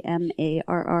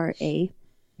 Tamarra. We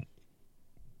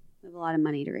have a lot of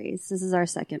money to raise. This is our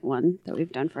second one that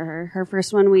we've done for her. Her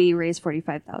first one, we raised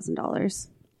 $45,000.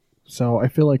 So I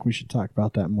feel like we should talk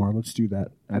about that more. Let's do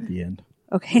that at the end.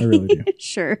 Okay. I really do.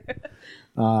 Sure.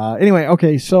 Anyway,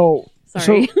 okay, so...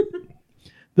 Sorry.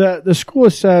 So the school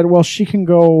has said, well, she can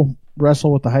go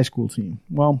wrestle with the high school team.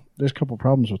 Well, there's a couple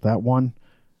problems with that. One,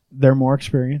 they're more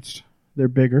experienced. They're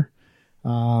bigger.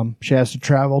 She has to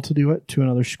travel to do it to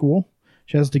another school.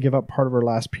 She has to give up part of her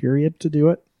last period to do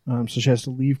it. So she has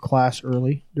to leave class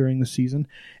early during the season.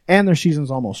 And their season's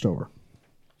almost over.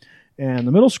 And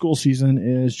the middle school season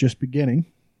is just beginning.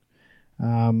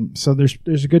 So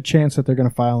there's a good chance that they're going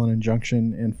to file an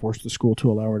injunction and force the school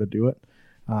to allow her to do it.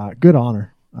 Good on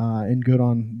her. And good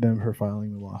on them for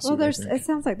filing the lawsuit. Well, it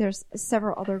sounds like there's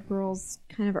several other girls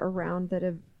kind of around that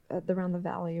have around the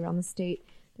valley, around the state,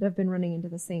 that have been running into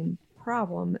the same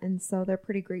problem, and so they're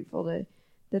pretty grateful that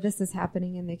this is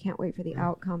happening, and they can't wait for the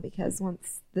outcome, because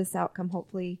once this outcome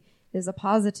hopefully is a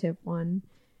positive one,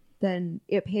 then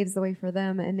it paves the way for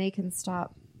them, and they can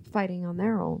stop fighting on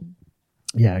their own.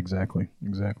 Yeah, exactly.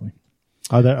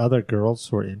 Are there other girls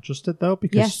who are interested though?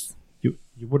 Because yes.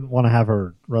 You wouldn't want to have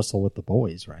her wrestle with the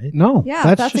boys, right? No.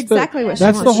 Yeah, that's exactly what she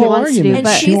that's wants. the whole wants to do, argument.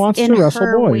 but She wants to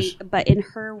wrestle boys. But in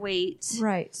her weight,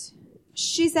 Right.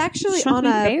 She's actually She wants on to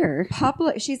be a fair.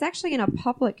 public. She's actually in a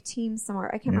public team somewhere.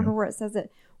 I can't remember where it says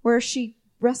it, where she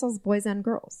wrestles boys and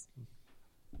girls.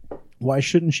 Why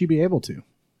shouldn't she be able to?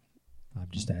 I'm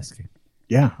just asking.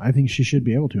 Yeah, I think she should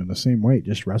be able to in the same weight.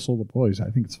 Just wrestle the boys. I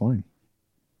think it's fine.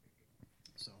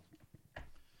 So,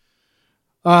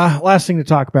 last thing to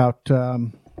talk about.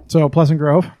 So Pleasant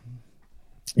Grove.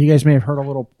 You guys may have heard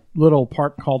a little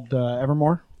park called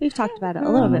Evermore. We've talked about it a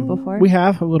little bit before. We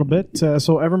have a little bit.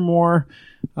 So Evermore,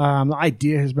 the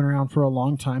idea has been around for a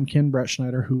long time. Ken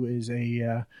Brettschneider, who is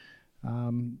a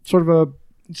sort of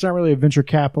it's not really a venture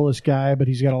capitalist guy, but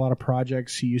he's got a lot of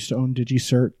projects. He used to own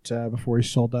DigiCert before he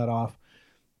sold that off.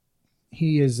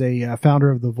 He is a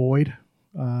founder of The Void,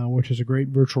 which is a great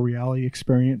virtual reality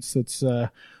experience that's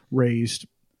raised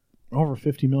over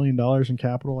 $50 million in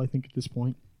capital, I think, at this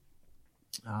point.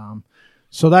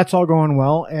 So that's all going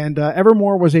well. And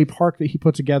Evermore was a park that he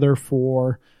put together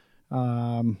for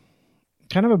kind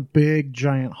of a big,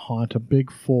 giant haunt, a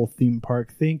big, full theme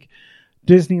park. Think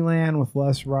Disneyland with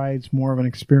less rides, more of an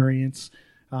experience.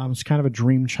 It's kind of a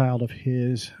dream child of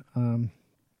his.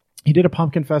 He did a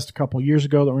Pumpkin Fest a couple years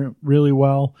ago that went really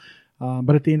well.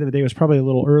 But at the end of the day, it was probably a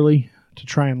little early to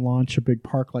try and launch a big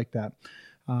park like that.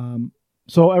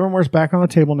 So Evermore's back on the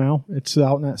table now. It's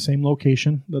out in that same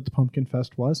location that the Pumpkin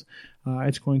Fest was.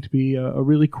 It's going to be a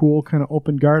really cool kind of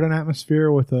open garden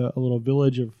atmosphere with a little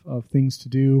village of things to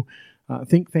do.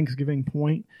 Think Thanksgiving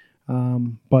Point.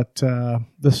 But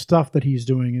the stuff that he's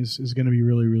doing is going to be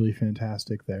really, really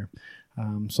fantastic there.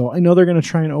 So I know they're going to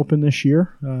try and open this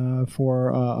year for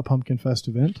a Pumpkin Fest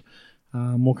event.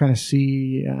 We'll kind of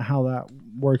see how that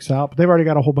works out. But they've already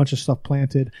got a whole bunch of stuff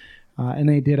planted. And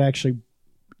they did actually,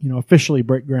 officially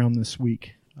break ground this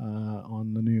week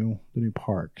on the new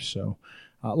park. So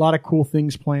a lot of cool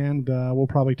things planned. We'll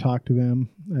probably talk to them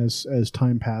as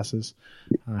time passes.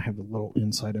 I have a little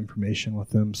inside information with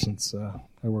them since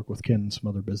I work with Ken and some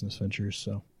other business ventures.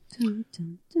 So, Dun,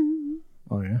 dun, dun.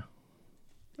 Oh yeah,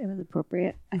 It was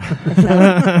appropriate.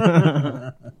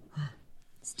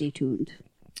 Stay tuned.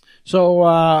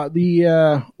 So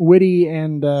the witty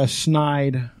and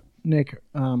snide Nick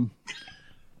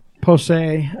Pose,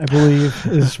 I believe,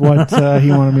 is what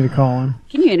he wanted me to call him.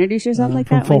 Can you introduce yourself like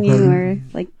that when you were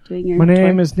doing your My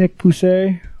name tour? is Nick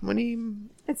Pousse. My name.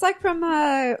 It's like from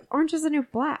Orange is the New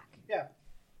Black.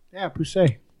 Yeah,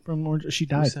 Pousse from Orange. She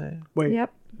died. Wait,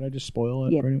 Yep. did I just spoil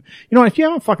it? Yep. For anyone? If you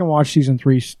haven't fucking watched season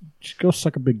 3, just go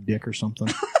suck a big dick or something.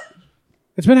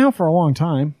 It's been out for a long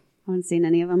time. I haven't seen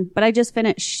any of them, but I just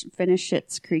finished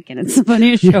Schitt's Creek, and it's the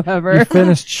funniest show ever. You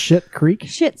finished Shit Creek?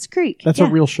 Schitt's Creek. That's yeah. a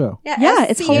real show. Yeah,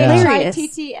 it's hilarious.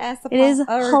 SCHITTS. It is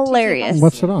hilarious.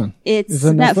 What's it on? It's Is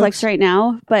it Netflix right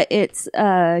now, but it's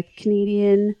a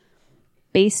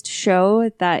Canadian-based show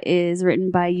that is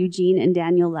written by Eugene and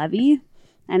Daniel Levy,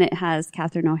 and it has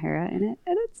Catherine O'Hara in it,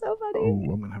 and it's so funny. Oh,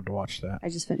 I'm going to have to watch that. I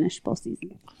just finished both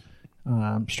seasons.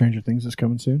 Stranger Things is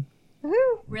coming soon.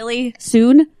 Really?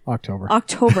 Soon? October.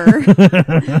 That's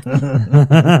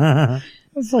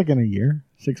like in a year.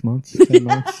 6 months, 10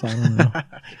 months. I don't know.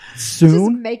 Just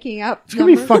Soon. making up. It's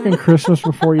going to be fucking Christmas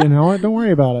before you know it. Don't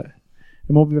worry about it.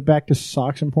 And we'll be back to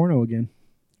socks and porno again.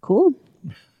 Cool.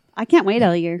 I can't wait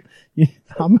all year. Yeah,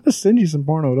 I'm going to send you some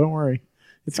porno. Don't worry.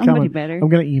 It's Somebody coming. better. I'm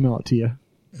going to email it to you.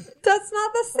 That's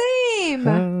not the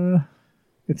same.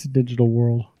 It's a digital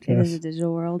world. It is Jess. a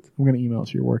digital world. I'm going to email it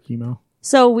to your work email.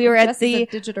 So we were at Jess is a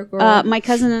the digital girl. my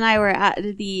cousin and I were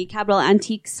at the Capital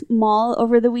Antiques Mall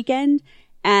over the weekend,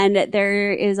 and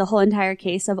there is a whole entire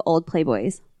case of old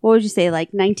Playboys. What would you say,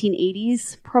 like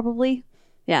 1980s, probably?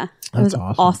 Yeah, it was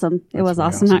awesome. It was really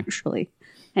awesome, awesome. actually.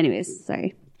 Anyways,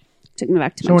 sorry, took me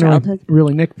back to So my anyway, childhood.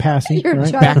 really, Nick Passy, Your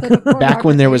right? childhood of Back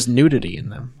when there pornography. was nudity in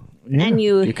them. Yeah. And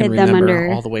you You can hid them remember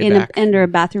under all the way back. under a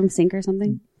bathroom sink or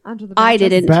something. Under the I mattress.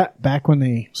 didn't. Back when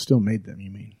they still made them, you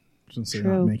mean? Since they're not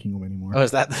True. making them anymore. Oh,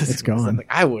 is that? It's gone.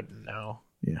 I wouldn't know.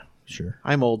 Yeah, sure.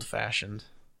 I'm old fashioned.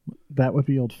 That would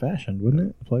be old fashioned, wouldn't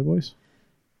it? Playboys.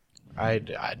 I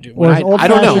do. Well, When it's old I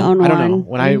don't fashioned. know. Own I don't know. one.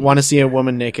 When I want to see a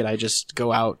woman naked, I just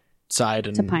go outside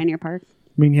and To Pioneer Park. I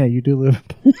mean, yeah, you do live.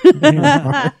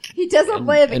 He doesn't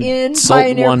live and in insult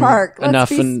Pioneer one Park. Let's enough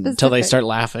be until they specific. start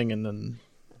laughing, and then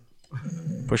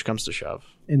push comes to shove.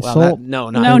 Insult? Well, no,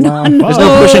 not No, no, Wow. There's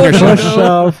no pushing or Push, shoving.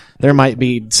 shove. There might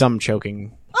be some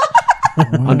choking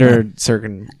under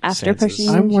certain After pushing.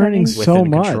 I'm learning Within so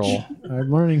much. control. I'm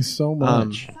learning so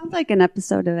much. Sounds like an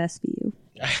episode of SVU.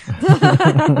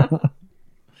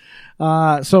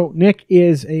 So Nick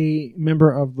is a member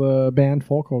of the band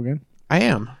Folk Hogan. I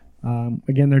am.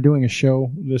 Again, they're doing a show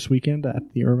this weekend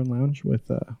at the Urban Lounge with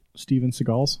Steven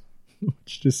Seagals,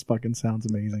 which just fucking sounds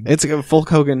amazing. It's a Folk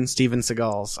Hogan, Steven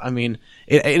Seagals. I mean,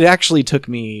 it actually took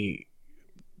me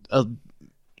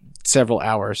several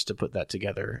hours to put that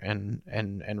together and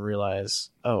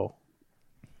realize, oh,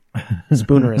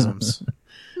 spoonerisms.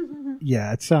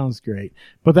 Yeah, it sounds great.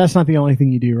 But that's not the only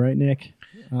thing you do, right, Nick?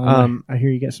 I hear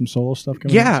you get some solo stuff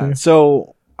coming out too.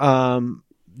 So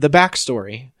the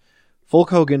backstory. Hulk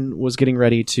Hogan was getting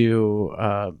ready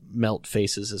to melt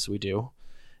faces as we do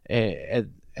at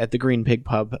the Green Pig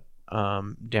Pub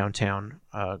downtown.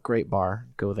 Great bar.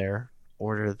 Go there.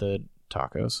 Order the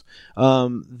tacos.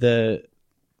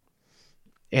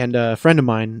 And a friend of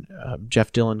mine,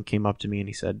 Jeff Dillon, came up to me and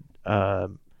he said,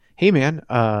 "Hey man,"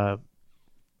 and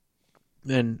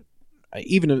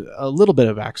even a little bit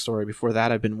of backstory before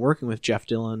that. I've been working with Jeff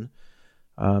Dillon,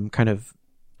 kind of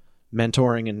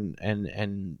mentoring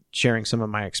and sharing some of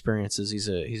my experiences. He's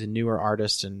a newer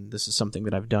artist, and this is something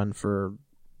that I've done for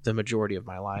the majority of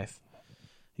my life.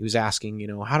 He was asking,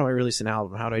 how do I release an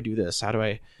album? How do I do this? How do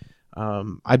I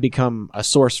become a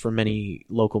source for many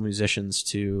local musicians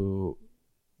to,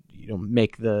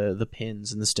 make the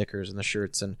pins and the stickers and the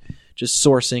shirts and just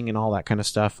sourcing and all that kind of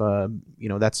stuff.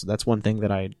 That's one thing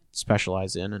that I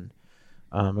specialize in, and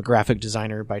I'm a graphic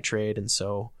designer by trade. And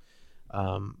so,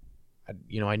 I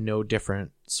know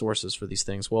different sources for these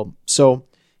things. Well, so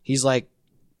he's like,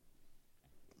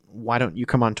 why don't you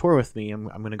come on tour with me? I'm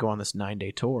going to go on this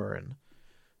 9-day tour, and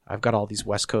I've got all these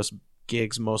West Coast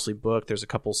gigs mostly booked. There's a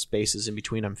couple spaces in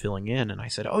between I'm filling in. And I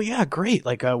said, oh yeah, great.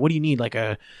 Like, what do you need? Like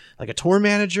a tour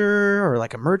manager or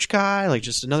like a merch guy, like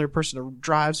just another person to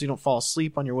drive so you don't fall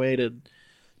asleep on your way to,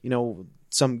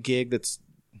 some gig that's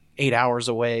 8 hours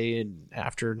away and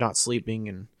after not sleeping,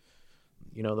 and,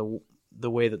 the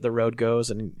way that the road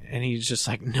goes. And he's just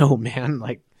like, no, man,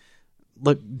 like,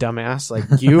 look, dumbass,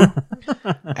 like you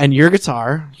and your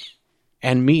guitar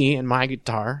and me and my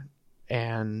guitar,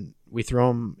 and we throw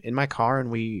them in my car and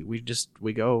we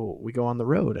go on the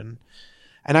road. And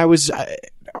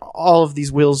all of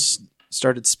these wheels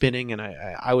started spinning, and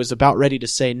I was about ready to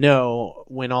say no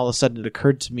when all of a sudden it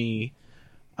occurred to me,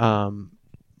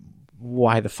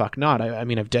 why the fuck not? I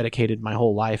mean, I've dedicated my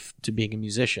whole life to being a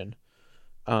musician.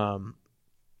 And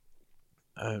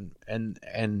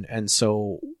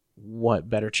so what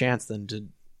better chance than to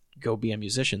go be a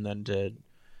musician than to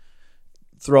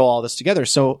throw all this together.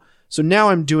 So now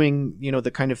I'm doing,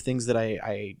 the kind of things that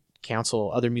I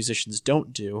counsel other musicians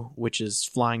don't do, which is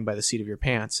flying by the seat of your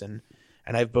pants. And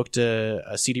I've booked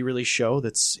a CD release show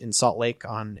that's in Salt Lake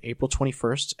on April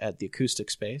 21st at the Acoustic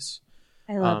Space.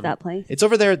 I love that place. It's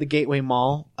over there at the Gateway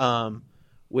Mall,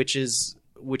 which is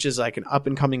like an up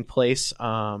and coming place.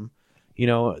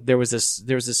 There was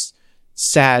this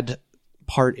sad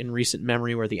part in recent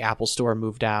memory where the Apple Store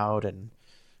moved out, and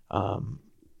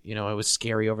it was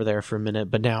scary over there for a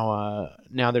minute, but now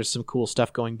there's some cool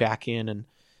stuff going back in,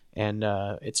 and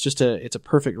it's a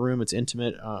perfect room. It's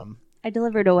intimate. I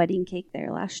delivered a wedding cake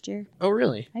there last year. Oh,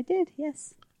 really? I did,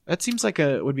 yes. That seems like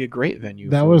would be a great venue.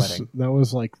 That for was a wedding. That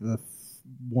was like the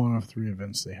one of 3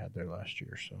 events they had there last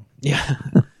year. So Yeah.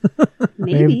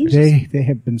 Maybe. They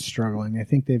have been struggling. I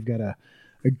think they've got a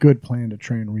good plan to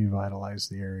try and revitalize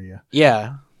the area.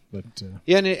 Yeah. But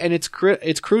yeah, and it's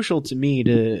crucial to me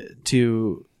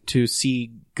to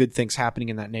see good things happening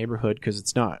in that neighborhood, because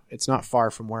it's not far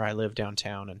from where I live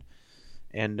downtown,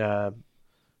 and I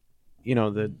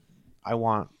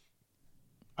want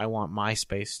my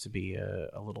space to be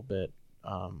a little bit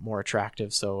more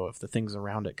attractive. So if the things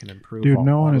around it can improve, dude,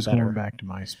 no one is better. going back to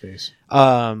MySpace.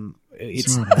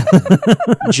 It's not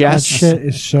happening. Jess. That shit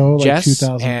is so like Jess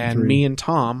 2003. and me and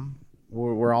Tom.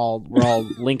 We're all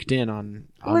linked in on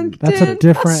That's a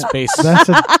different Space. That's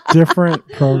a different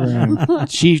program.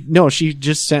 She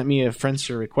just sent me a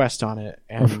Friendster request on it,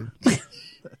 and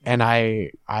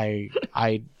I downloaded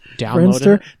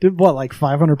Friendster? it. Did what, like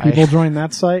 500 people join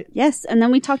that site? Yes, and then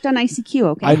we talked on ICQ,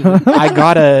 okay?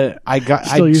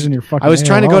 Still using your fucking I was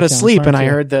trying to AOL go to account, sleep, and aren't I you?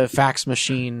 heard the fax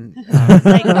machine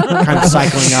kind of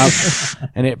cycling up,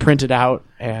 and it printed out,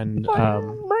 and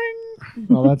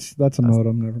Well, that's a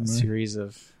modem. Never a mind. series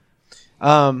of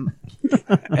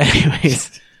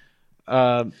anyways,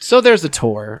 so there's a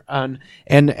tour, and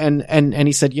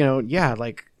he said, yeah,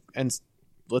 like, and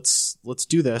let's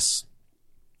do this.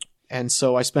 And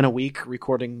so I spent a week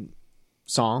recording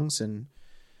songs, and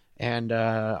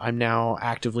I'm now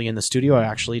actively in the studio. I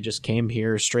actually just came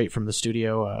here straight from the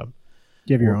studio.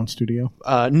 You have your own studio?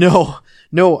 No.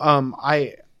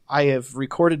 I have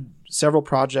recorded several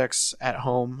projects at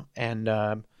home, and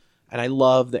I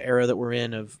love the era that we're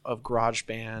in of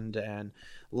GarageBand and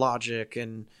Logic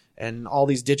and all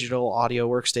these digital audio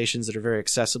workstations that are very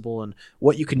accessible, and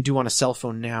what you can do on a cell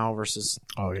phone now versus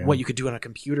what you could do on a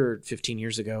computer 15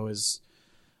 years ago is,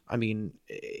 I mean,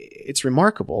 it's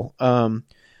remarkable.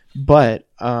 But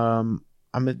I'm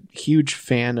a huge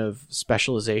fan of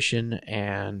specialization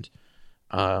and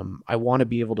I want to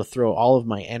be able to throw all of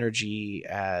my energy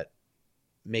at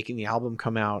making the album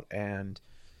come out, and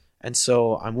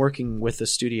so I'm working with the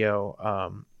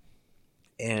studio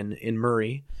and in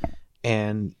Murray,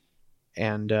 and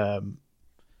they've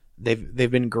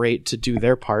been great to do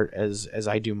their part as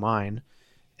I do mine,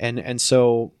 and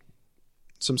so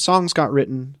some songs got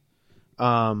written.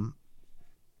 I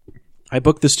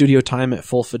booked the studio time at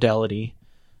full fidelity,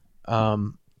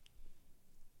 and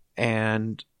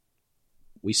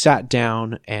we sat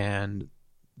down, and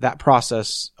that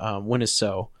process went as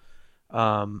so.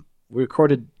 We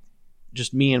recorded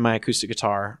just me and my acoustic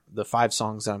guitar, the 5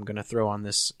 songs that I'm going to throw on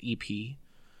this EP.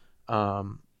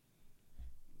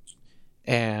 And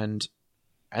then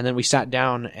we sat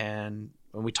down and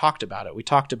we talked about it. We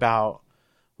talked about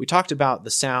the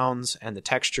sounds and the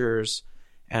textures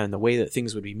and the way that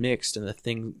things would be mixed and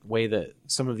the way that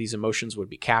some of these emotions would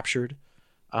be captured.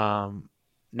 Not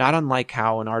unlike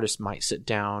how an artist might sit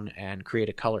down and create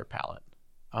a color palette.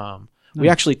 We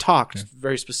actually talked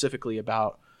very specifically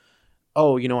about,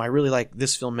 I really like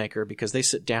this filmmaker because they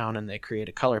sit down and they create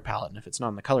a color palette, and if it's not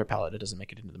in the color palette, it doesn't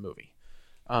make it into the movie.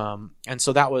 And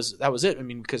so that was it. I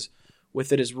mean, because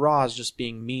with it as raw as just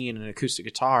being me and an acoustic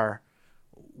guitar,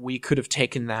 we could have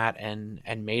taken that and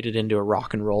made it into a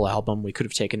rock and roll album. We could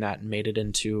have taken that and made it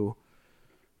into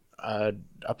a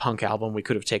punk album. We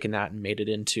could have taken that and made it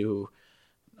into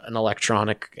an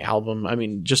electronic album. I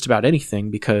mean, just about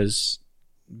anything because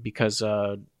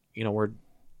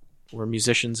we're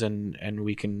musicians and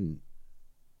we can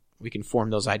form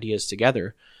those ideas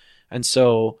together. And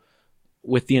so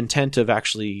with the intent of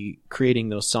actually creating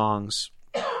those songs,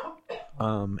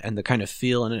 and the kind of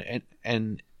feel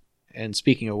and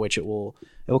speaking of which, it will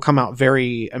come out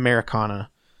very Americana.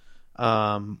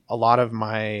 A lot of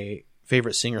my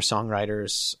favorite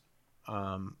singer-songwriters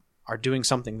are doing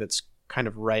something that's kind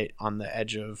of right on the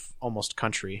edge of almost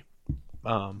country.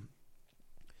 And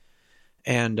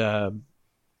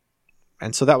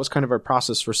so that was kind of our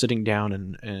process for sitting down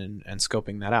and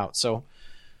scoping that out. So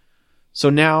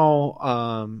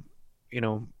now,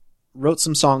 wrote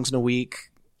some songs in a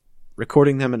week,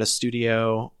 recording them in a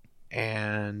studio,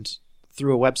 and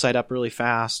threw a website up really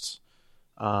fast.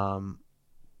 And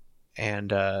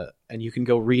you can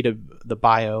go read the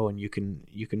bio, and you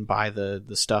can buy the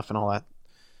stuff and all that.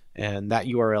 And that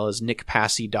URL is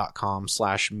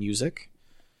nickpassey.com/music.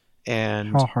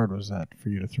 And how hard was that for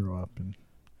you to throw up? And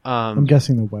I'm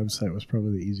guessing the website was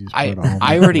probably the easiest part.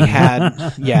 I already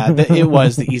had, it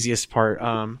was the easiest part.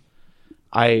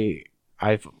 I've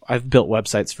built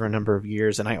websites for a number of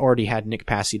years, and I already had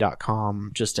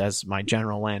nickpassey.com just as my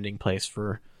general landing place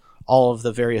for all of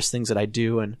the various things that I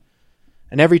do. And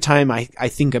every time I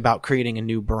think about creating a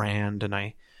new brand, and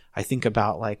I think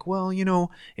about like, well,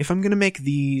 if I'm going to make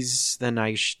these, then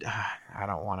I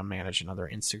don't want to manage another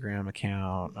Instagram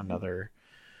account, I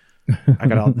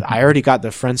already got the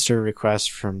Friendster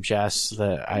request from Jess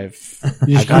that I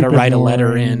got to write a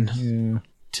letter in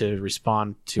to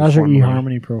respond to. How's your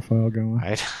eHarmony profile going?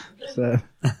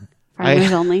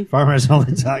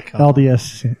 FarmersOnly.com.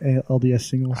 LDS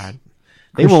singles.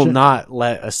 They will not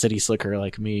let a city slicker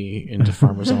like me into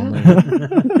Farmers Only.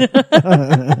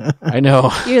 I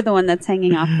know. You're the one that's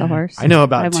hanging off the horse. I know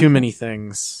about too many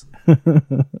things.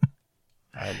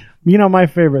 My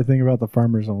favorite thing about the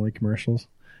Farmers Only commercials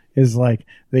is like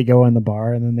they go in the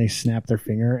bar and then they snap their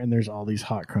finger and there's all these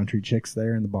hot country chicks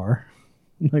there in the bar.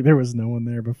 Like there was no one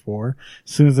there before.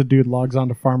 As soon as the dude logs on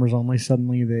to Farmers Only,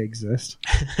 suddenly they exist.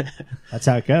 That's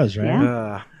how it goes, right?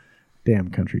 Yeah.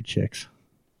 Damn country chicks.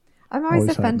 I'm always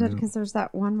offended because there's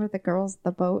that one where the girl's at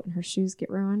the boat and her shoes get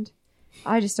ruined.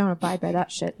 I just don't abide by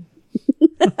that shit.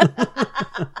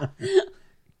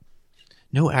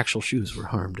 No actual shoes were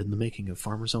harmed in the making of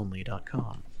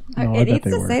FarmersOnly.com. It needs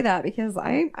to say that because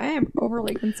I am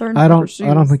overly concerned I about shoes.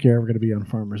 I don't think you're ever going to be on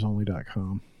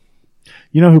FarmersOnly.com.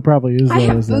 You know who probably is? I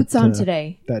have boots on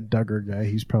today. That Duggar guy.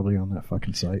 He's probably on that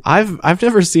fucking site. I've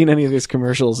never seen any of these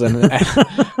commercials, and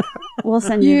we'll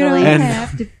send you the link. link.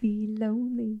 Have to be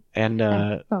lonely. And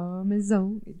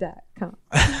FarmersOnly.com.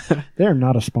 They're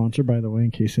not a sponsor, by the way,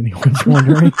 in case anyone's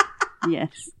wondering.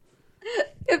 Yes.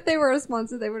 If they were a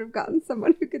sponsor, they would have gotten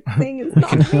someone who could sing. It's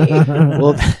not me.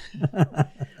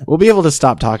 We'll be able to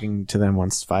stop talking to them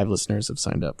once 5 listeners have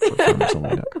signed up for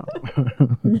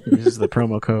FarmersOnly.com. This is the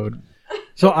promo code.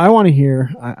 So I want to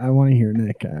hear. I want to hear,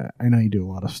 Nick. I know you do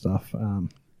a lot of stuff, but I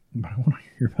want to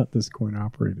hear about this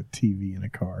coin-operated TV in a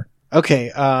car.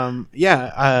 Okay. I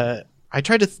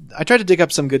tried to dig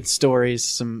up some good stories,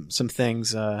 some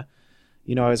things. I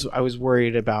was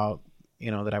worried about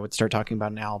that I would start talking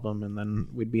about an album and then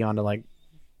we'd be on to like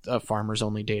a farmers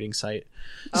only dating site.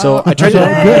 So I tried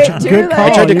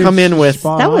to come in with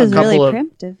That was really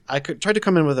preemptive. tried to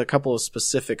come in with a couple of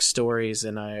specific stories,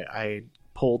 and I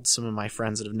pulled some of my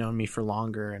friends that have known me for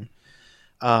longer, and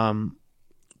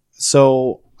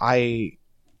so my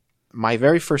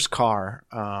very first car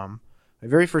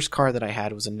that I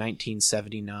had was a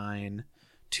 1979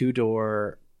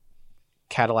 2-door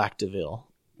Cadillac DeVille.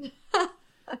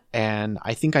 And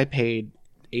I think I paid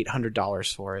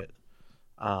 $800 for it,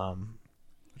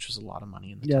 which was a lot of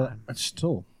money in the time. That's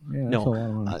still a lot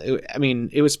of money.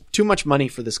 It was too much money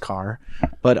for this car,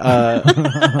 but I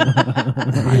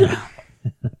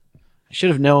should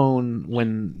have known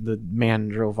when the man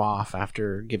drove off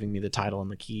after giving me the title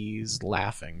and the keys,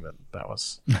 laughing that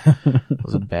was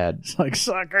a bad. It's like,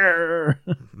 sucker,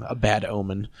 a bad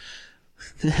omen.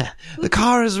 The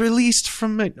car is released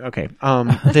from me. Okay.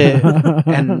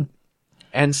 And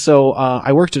so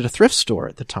I worked at a thrift store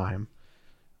at the time,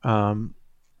 and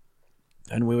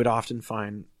we would often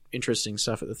find interesting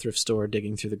stuff at the thrift store,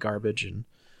 digging through the garbage and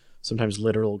sometimes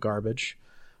literal garbage.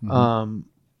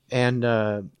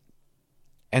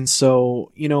 And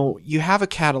so, you have a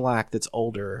Cadillac that's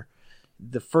older.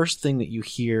 The first thing that you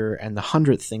hear and the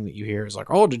 100th thing that you hear is like,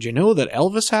 "Oh, did you know that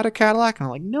Elvis had a Cadillac?" And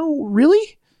I'm like, "No,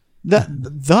 really? The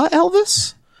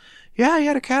Elvis? Yeah, he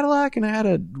had a Cadillac and it had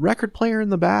a record player in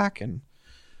the back, and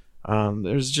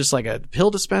there's just like a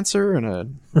pill dispenser and a."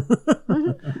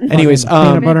 Anyways,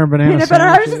 peanut butter and banana. Peanut butter.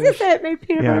 I was just gonna say it made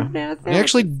peanut butter and banana. He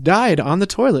actually died on the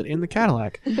toilet in the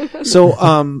Cadillac. So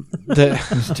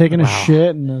he's taking a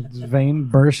shit and his vein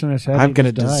burst in his head. I'm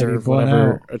gonna deserve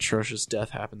whatever atrocious death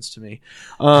happens to me.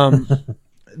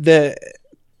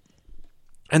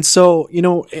 And so,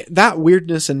 that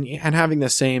weirdness and having the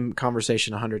same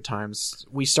conversation 100 times,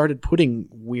 we started putting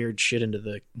weird shit into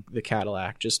the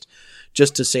Cadillac just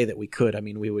to say that we could. I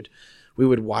mean, we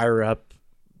would wire up,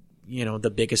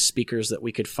 the biggest speakers that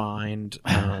we could find.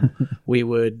 We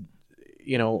would,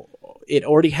 it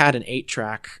already had an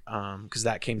 8-track, because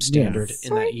that came standard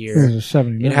in that year.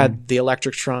 It had the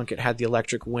electric trunk. It had the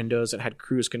electric windows. It had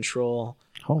cruise control.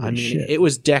 Holy shit. It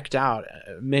was decked out.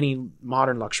 Many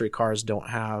modern luxury cars don't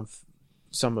have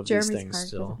some of Jeremy's these things car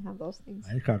still. doesn't have those things.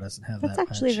 My car doesn't have That's that.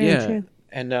 actually patch. very true.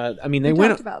 And We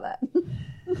talked about that.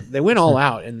 they went all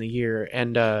out in the year,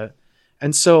 and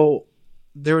so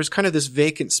there was kind of this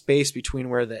vacant space between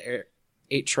where the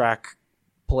 8-track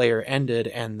player ended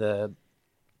and the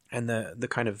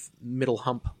kind of middle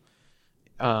hump.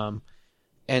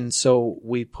 And so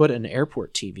we put an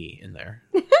airport TV in there.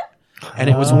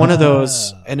 And it was one of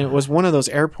those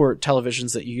airport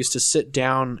televisions that you used to sit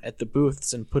down at the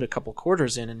booths and put a couple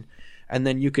quarters in, and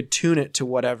then you could tune it to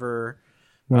whatever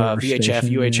VHF, station,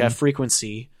 UHF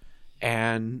frequency,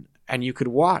 and you could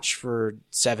watch for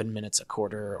 7 minutes a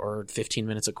quarter or 15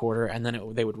 minutes a quarter, and then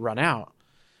they would run out.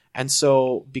 And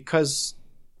so because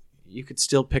you could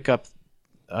still pick up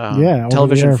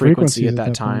television frequency at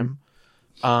that time,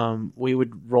 we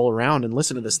would roll around and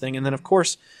listen to this thing, and then of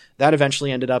course that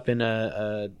eventually ended up in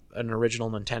an original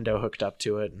Nintendo hooked up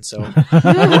to it, and so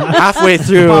halfway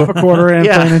through, pop a quarter in,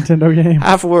 play a Nintendo game.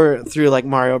 Halfway through, like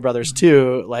Mario Brothers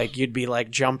 2, like you'd be like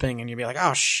jumping and you'd be like,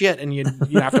 "Oh shit!" and you'd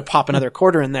have to pop another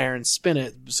quarter in there and spin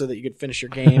it so that you could finish your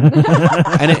game,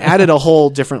 and it added a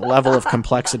whole different level of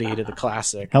complexity to the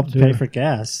classic. Helped pay for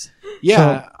gas.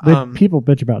 Yeah, so, people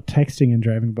bitch about texting and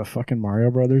driving, but fucking Mario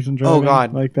Brothers and driving. Oh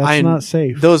god, like that's not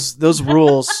safe. Those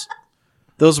rules.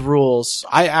 Those rules.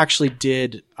 I actually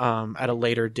did at a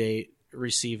later date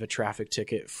receive a traffic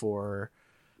ticket for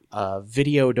a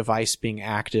video device being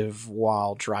active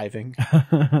while driving.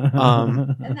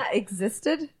 And that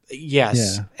existed?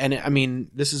 Yes. Yeah. And I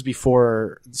mean, this is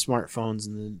before smartphones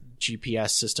and the GPS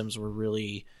systems were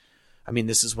really,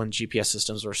 this is when GPS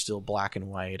systems were still black and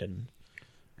white, and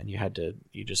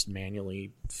you just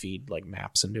manually feed like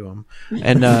maps into them,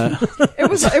 and it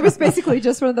was basically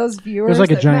just one of those viewers. It was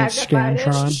like a giant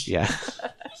magnified Scantron. Yeah.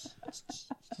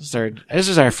 This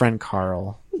is our friend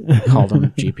Carl. We called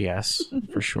him GPS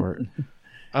for short.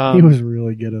 He was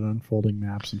really good at unfolding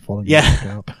maps and folding them back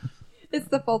up. It's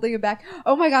the folding it back.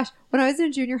 Oh my gosh. When I was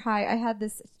in junior high, I had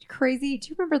this crazy, do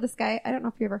you remember this guy? I don't know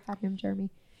if you ever had him,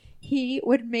 Jeremy. He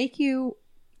would make you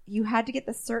had to get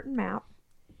the certain map,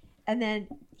 and then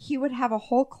he would have a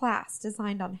whole class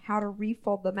designed on how to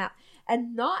refold the map.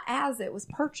 And not as it was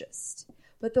purchased,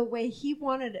 but the way he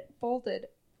wanted it folded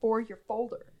for your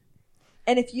folder.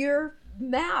 And if your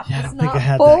map is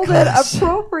not folded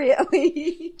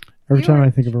appropriately... Every time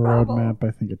I think of a road map, I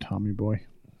think of Tommy Boy.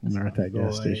 When they're at that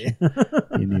gas station.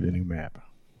 You need a new map.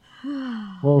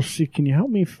 Well, can you help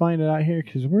me find it out here?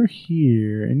 Because we're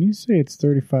here, and you say it's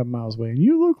 35 miles away, and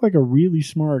you look like a really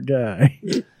smart guy.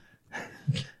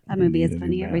 That movie is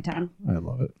funny every time. I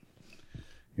love it.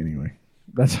 Anyway,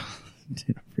 that's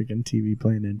freaking TV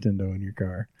playing Nintendo in your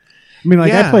car. I mean,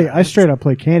 like I straight up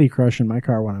play Candy Crush in my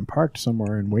car when I'm parked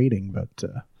somewhere and waiting, but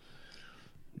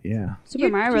yeah. Super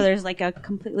Mario Brothers like a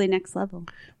completely next level.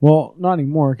 Well, not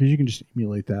anymore because you can just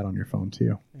emulate that on your phone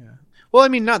too. Yeah. Well, I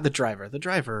mean, not the driver. The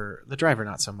driver,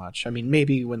 not so much. I mean,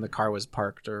 maybe when the car was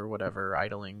parked or whatever,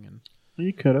 idling and.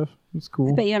 You could have. It's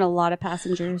cool. I bet you had a lot of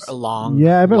passengers.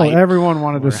 Yeah, I bet everyone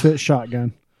wanted to sit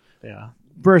shotgun. Yeah.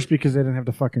 First, because they didn't have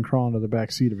to fucking crawl into the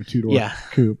back seat of a 2-door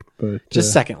coupe. But just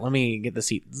a second, let me get the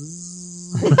seat.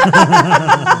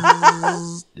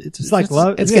 It's like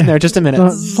love. It's getting there. Just a minute.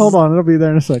 Hold on, it'll be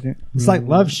there in a second. It's like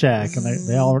Love Shack, and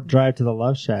they all drive to the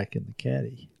Love Shack in the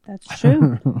caddy. That's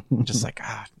true. Just like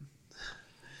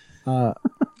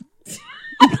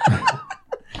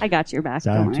I got your back.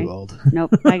 I'm Don't too worry. old.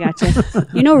 Nope, I got you.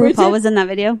 You know RuPaul was in that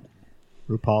video.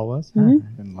 RuPaul was?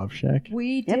 In Love Shack.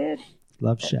 We did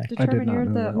Love Shack. determine not you're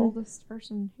know the that. oldest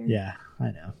person here. Yeah,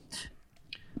 I know.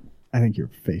 I think your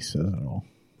face says it all.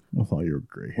 With all your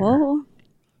gray hair. Whoa.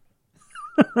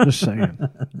 Just saying.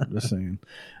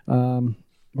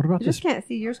 What about I this? just can't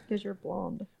see yours because you're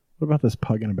blonde. What about this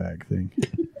pug in a bag thing?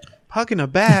 pug in a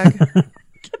bag.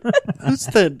 Who's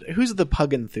the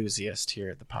pug enthusiast here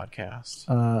at the podcast?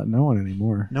 No one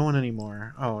anymore. No one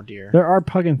anymore. Oh dear. There are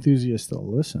pug enthusiasts that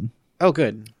listen. Oh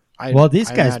good. Well, these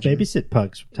I guys imagine. babysit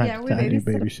pugs from time Yeah, to we time.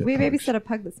 babysit we pugs. babysit a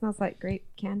pug that smells like grape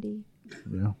candy.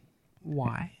 Yeah.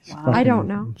 Why? Wow. I don't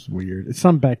know. It's weird. It's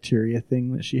some bacteria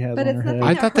thing that she has But on it's her head.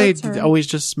 nothing- I thought they hurts her. always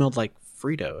just smelled like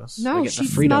Fritos. No, They get she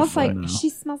the Frito smells like flavor. she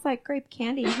smells like grape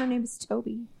candy. Her name is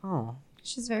Toby. Oh.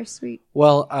 She's very sweet.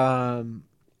 Well,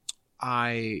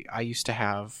 I used to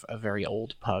have a very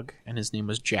old pug, and his name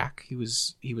was Jack. He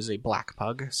was a black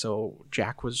pug, so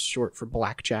Jack was short for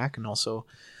Black Jack, and also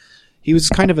he was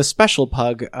kind of a special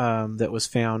pug that was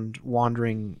found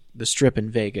wandering the Strip in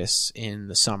Vegas in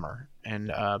the summer.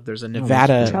 And there's a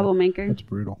Nevada Troublemaker. That's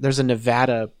brutal. There's a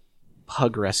Nevada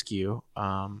pug rescue.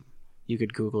 You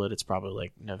could Google it. It's probably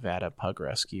like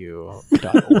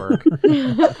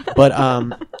nevadapugrescue.org.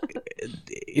 But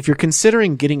if you're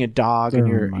considering getting a dog and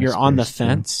you're on the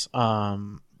fence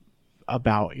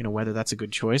about whether that's a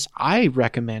good choice, I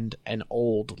recommend an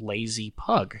old lazy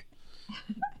pug.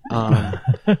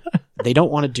 They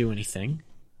don't want to do anything.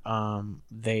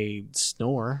 They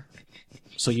snore,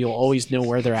 so you'll always know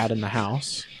where they're at in the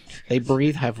house. They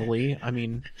breathe heavily. I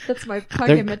mean, That's my pug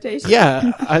they're- imitation.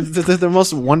 yeah, they're the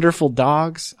most wonderful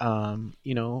dogs.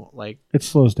 Like It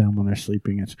slows down when they're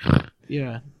sleeping. It's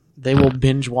they will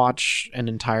binge watch an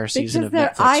entire season Because of their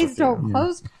Netflix eyes with you. don't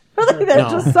close. Really, they're No.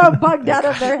 just so bugged out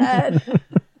of their head.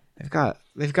 They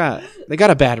got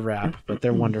a bad rap, but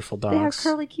they're wonderful dogs. They have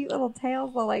curly, cute little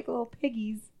tails, like little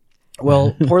piggies.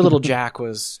 Well, poor little Jack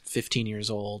was 15 years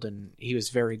old, and he was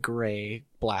very gray,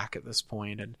 black at this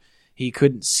point, and he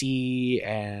couldn't see,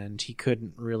 and he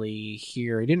couldn't really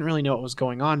hear. He didn't really know what was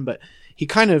going on, but he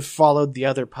kind of followed the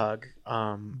other pug,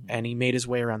 and he made his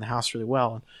way around the house really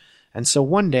well. And so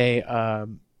one day, I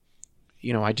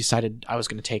decided I was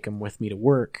going to take him with me to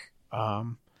work,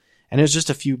 and it was just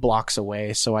a few blocks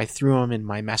away, so I threw him in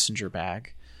my messenger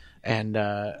bag, and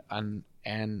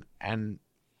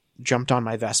jumped on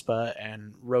my Vespa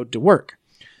and rode to work,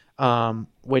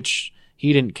 which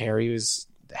he didn't care. He was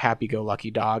a happy-go-lucky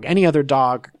dog. Any other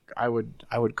dog, I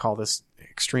would call this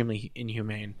extremely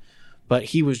inhumane, but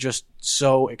he was just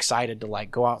so excited to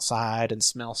go outside and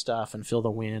smell stuff and feel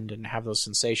the wind and have those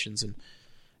sensations,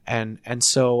 and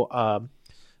so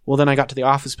then I got to the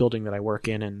office building that I work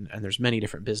in, and there's many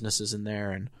different businesses in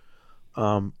there,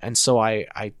 and so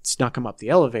I snuck him up the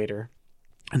elevator.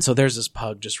 And so there's this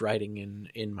pug just riding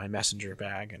in my messenger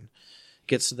bag, and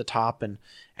gets to the top, and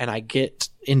I get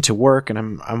into work, and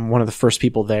I'm one of the first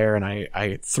people there, and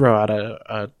I throw out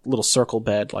a little circle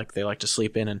bed like they like to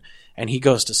sleep in, and he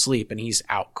goes to sleep, and he's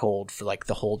out cold for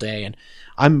the whole day, and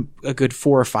I'm a good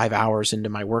 4 or 5 hours into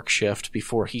my work shift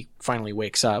before he finally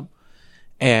wakes up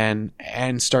and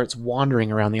starts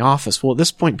wandering around the office. Well, at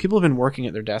this point, people have been working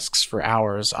at their desks for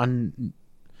hours,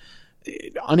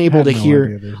 unable to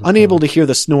hear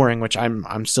the snoring, which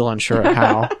I'm still unsure of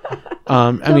how.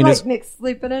 It's Nick's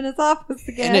sleeping in his office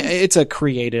again. and it's a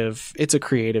creative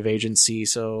agency,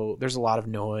 so there's a lot of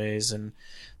noise, and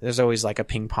there's always a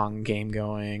ping pong game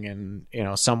going, and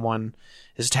someone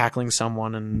is tackling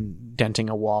someone and denting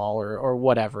a wall or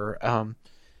whatever.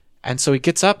 And so he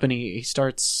gets up and he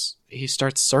starts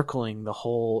circling the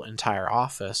whole entire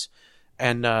office,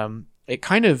 and it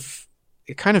kind of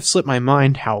it kind of slipped my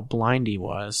mind how blind he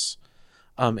was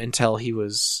until he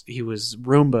was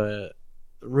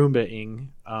Roombaing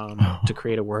to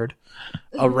create a word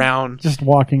around Just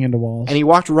walking into walls. and he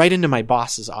walked right into my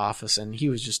boss's office and he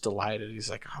was just delighted. He's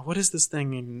like, oh, what is this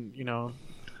thing? And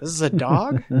this is a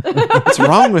dog? What's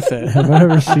wrong with it? Have I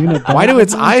ever seen it? Why do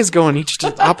its eyes go in each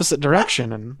opposite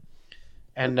direction?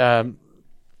 And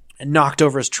knocked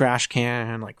over his trash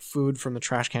can, like food from the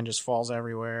trash can just falls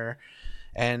everywhere.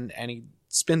 And he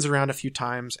spins around a few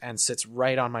times and sits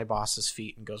right on my boss's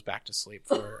feet and goes back to sleep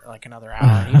for like another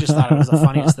hour. And he just thought it was the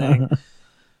funniest thing.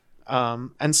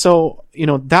 And so,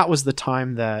 that was the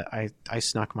time that I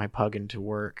snuck my pug into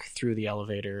work through the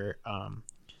elevator.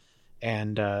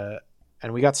 And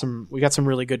we got some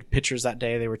really good pictures that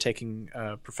day. They were taking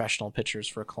professional pictures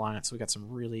for a client. So we got some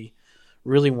really,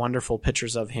 really wonderful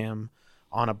pictures of him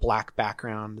on a black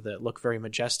background that look very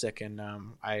majestic. And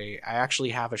I actually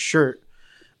have a shirt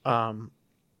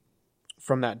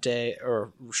from that day,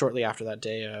 or shortly after that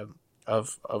day,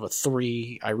 of a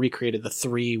 3. I recreated the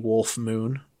 3 wolf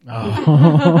moon,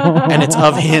 and it's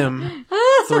of him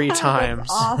 3 times.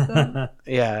 Awesome.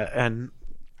 Yeah, and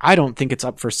I don't think it's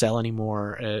up for sale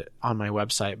anymore on my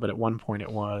website, but at one point it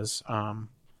was. Now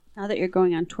that you're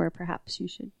going on tour, perhaps you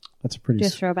should That's a pretty. do a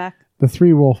throwback. The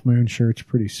 3 Wolf Moon shirt's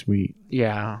pretty sweet.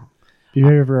 Yeah. Have you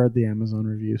ever read the Amazon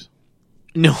reviews?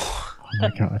 No. Oh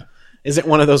my god, Is it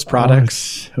one of those Oh,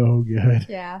 products? it's so good.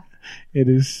 Yeah. It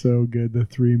is so good. The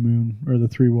 3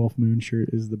 Wolf Moon shirt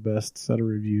is the best set of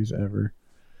reviews ever.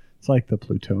 It's like the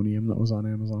plutonium that was on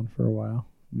Amazon for a while.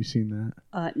 Have you seen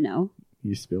that? No. You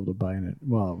used to be able to buy it.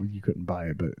 Well, you couldn't buy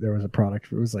it, but there was a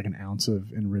product. It was like an ounce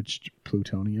of enriched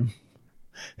plutonium.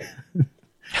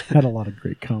 Had a lot of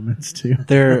great comments too.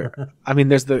 There's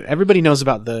everybody knows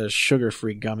about the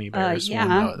sugar-free gummy bears yeah.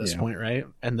 one at this point, right?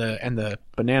 And the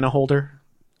banana holder.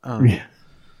 Yeah.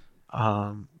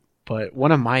 But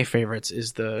one of my favorites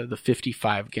is the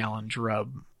 55-gallon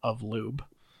drub of lube.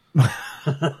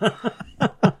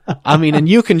 I mean, and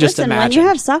you can just Listen, imagine. when you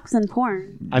have socks and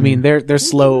porn. I mean, they're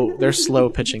slow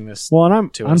pitching this. Well,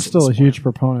 and to I'm us at still a this huge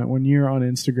point. proponent. When you're on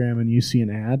Instagram and you see an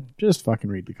ad, just fucking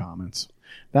read the comments.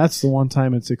 That's the one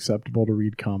time it's acceptable to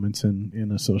read comments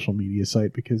in a social media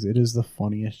site, because it is the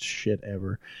funniest shit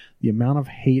ever. The amount of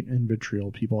hate and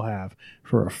vitriol people have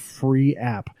for a free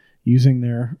app using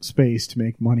their space to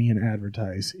make money and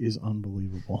advertise is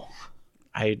unbelievable.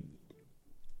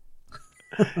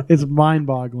 It's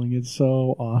mind-boggling. It's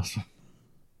so awesome.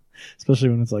 Especially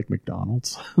when it's like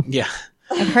McDonald's. Yeah.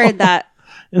 I've heard that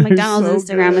They're McDonald's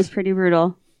so Instagram good. is pretty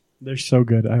brutal. They're so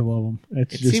good. I love them.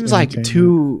 It Seems like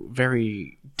 2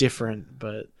 very different,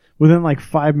 but Within like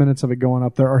 5 minutes of it going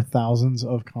up, there are thousands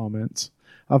of comments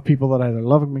of people that either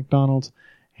love McDonald's,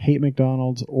 hate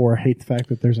McDonald's, or hate the fact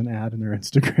that there's an ad in their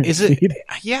Instagram is it? feed.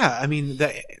 Yeah, I mean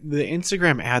the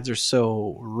Instagram ads are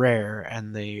so rare,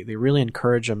 and they really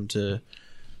encourage them to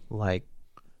like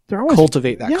They're always,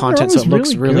 cultivate that yeah, content they're so it looks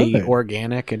always really good.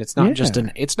 organic, and it's not just Yeah.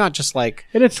 it's not just like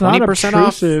And it's not 20%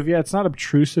 off. obtrusive. Yeah, it's not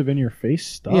obtrusive in your face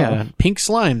stuff. Yeah, pink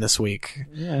slime this week.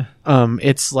 Yeah.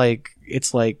 It's like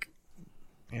it's like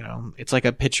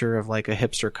a picture of like a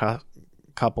hipster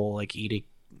couple like eating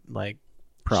like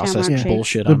processed Shamrock shakes.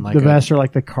 bullshit The, on like the best are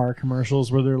like the car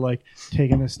commercials where they're like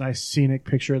taking this nice scenic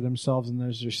picture of themselves and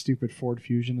there's their stupid Ford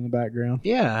Fusion in the background.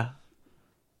 yeah.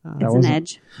 That It's an wasn't-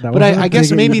 edge. That But wasn't I a guess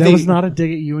dig at maybe you. That they- was not a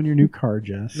dig at you and your new car,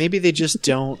 Jess. Maybe they just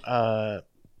don't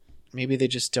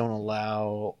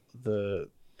allow the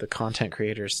content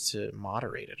creators to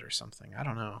moderate it or something. I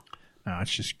don't know. No,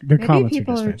 it's just their Maybe comments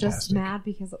people are are just just fantastic. mad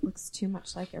because it looks too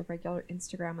much like a regular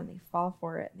Instagram and they fall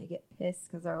for it and they get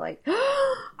pissed because they're like,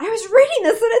 I was reading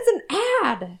this and it's an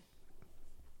ad.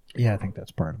 Yeah, I think that's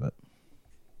part of it.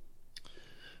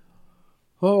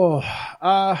 Oh,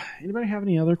 anybody have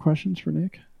any other questions for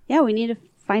Nick? Yeah, we need to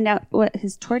find out what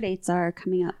his tour dates are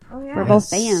coming up Oh, yeah. for both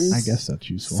bands. I guess that's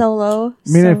useful. Solo. I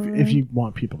mean, solo. if you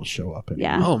want people to show up,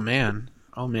 Yeah. Oh man.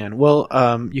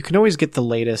 Well, you can always get the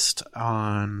latest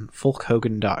on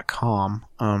folkhogan.com.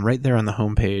 Right there on the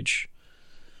homepage,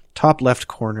 top left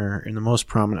corner in the most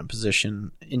prominent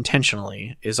position,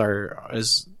 intentionally is our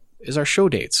show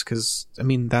dates, because I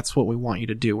mean that's what we want you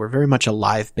to do. We're very much a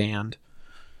live band.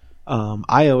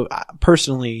 I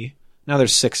personally, now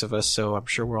there's 6 of us, so I'm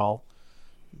sure we're all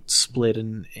split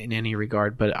in any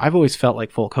regard. But I've always felt like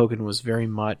Folk Hogan was very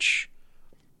much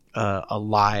a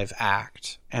live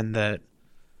act, and that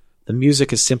the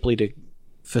music is simply to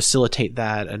facilitate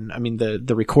that. And I mean,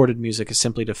 the recorded music is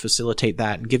simply to facilitate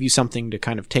that and give you something to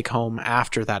kind of take home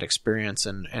after that experience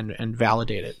and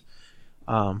validate it.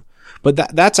 But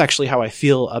that's actually how I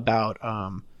feel about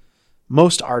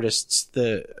most artists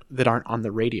that aren't on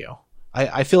the radio.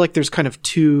 I feel like there's kind of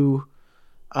two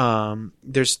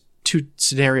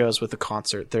scenarios with the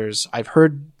concert. I've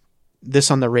heard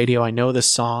this on the radio. I know this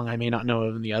song. I may not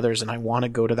know the others, and I want to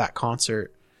go to that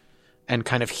concert and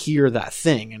kind of hear that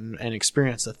thing and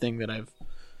experience the thing that I've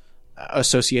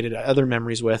associated other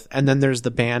memories with. And then there's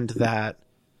the band that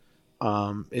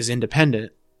is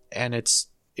independent, and it's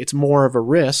more of a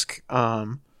risk,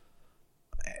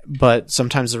 but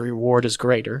sometimes the reward is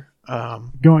greater.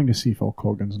 Going to see Hulk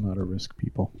Hogan's not a risk,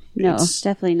 people. No, It's-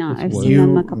 definitely not. I've worth seen it.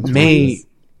 them a couple times.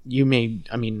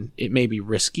 It may be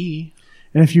risky.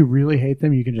 And if you really hate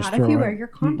them, you can just Not if throw you wear your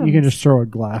condoms. you can just throw a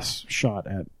glass shot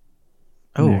at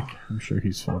Oh, Nick. I'm sure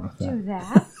he's fine with that. Do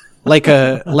that. like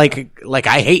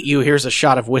I hate you. Here's a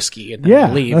shot of whiskey and then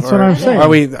Yeah, leave. that's what I'm saying.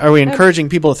 Are we encouraging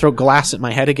people to throw glass at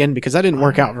my head again? Because that didn't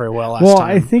work out very well last Well, time.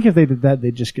 I think if they did that,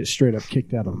 they'd just get straight up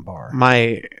kicked out of the bar.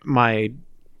 my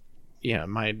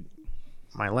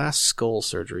last skull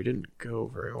surgery didn't go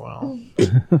very well.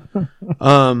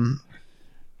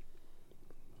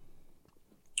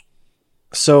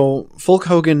 So Hulk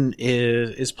Hogan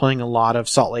is playing a lot of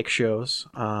Salt Lake shows.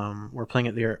 We're playing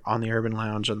on the Urban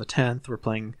Lounge on the 10th. We're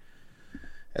playing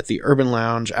at the Urban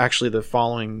Lounge actually the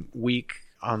following week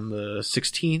on the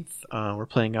 16th. We're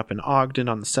playing up in Ogden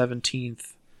on the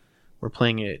 17th. We're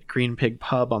playing at Green Pig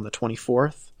Pub on the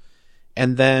 24th.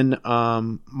 And then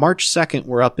March 2nd,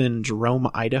 we're up in Jerome,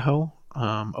 Idaho,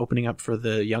 opening up for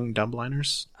the Young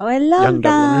Dubliners. Oh, I love Young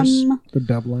Dubliners. them. The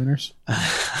Dubliners.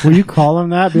 Will you call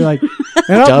them that? Be like,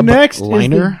 and up Dub next is the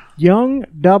liner? Young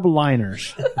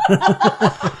Dubliners.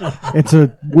 It's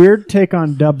a weird take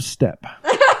on dubstep.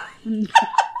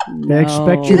 They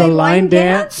expect you to Do they line line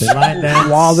dance They line dance.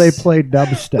 while they play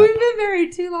dubstep. We've been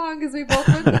married too long because we both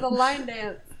went to the line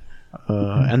dance.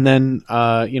 And then,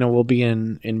 we'll be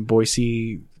in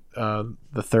Boise the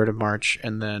 3rd of March,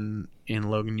 and then in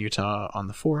Logan, Utah on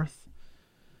the 4th.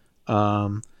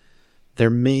 There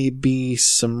may be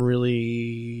some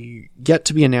really yet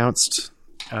to be announced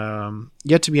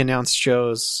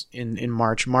shows in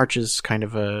March. March is kind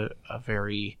of a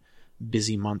very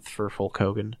busy month for Hulk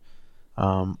Hogan.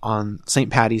 On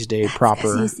St. Patty's Day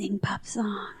proper. You sing pop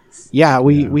songs. Yeah,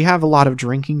 we have a lot of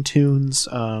drinking tunes.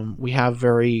 We have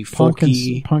very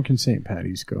folky Punk and St.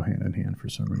 Patty's go hand in hand for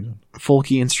some reason.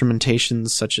 folky instrumentations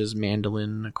such as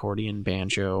mandolin, accordion,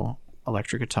 banjo,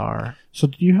 electric guitar. So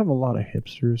do you have a lot of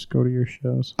hipsters go to your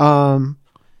shows?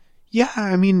 Yeah,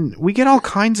 I mean, we get all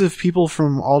kinds of people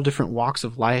from all different walks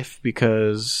of life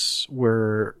because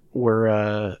we're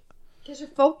Because you're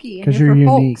folky and 'Cause you're you're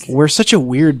for unique. folks. we're such a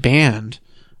weird band.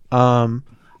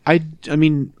 I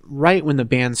mean, right when the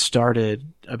band started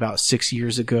about 6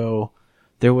 years ago,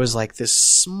 there was like this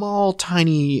small,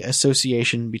 tiny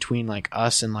association between like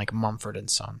us and like Mumford and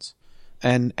Sons,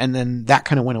 and then that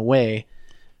kind of went away.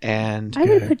 And I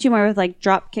would put you more with like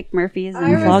Dropkick Murphys I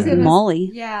and was Flogging gonna- Molly.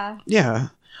 Yeah. yeah,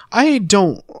 I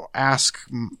don't ask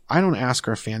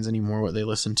our fans anymore what they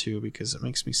listen to because it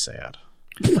makes me sad.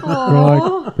 You're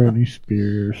Aww. like Britney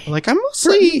Spears. Like I'm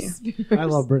mostly. I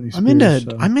love Britney Spears.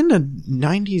 I'm into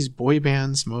 90s boy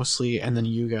bands mostly, and then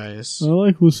you guys. I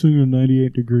like listening to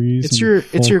 98 Degrees. It's and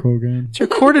your- Hulk Hogan. It's your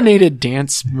coordinated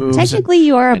dance moves Technically,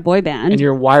 you are a boy band. and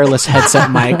your wireless headset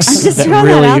mics Just that throw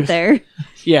really, that out there.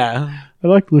 yeah. I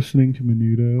like listening to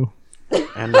Menudo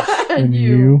And and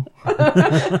you.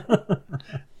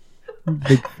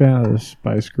 Big fan of the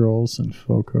Spice Girls and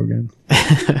Hulk Hogan.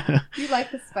 You like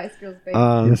the Spice Girls, baby.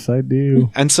 Yes, I do.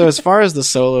 and so as far as the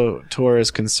solo tour is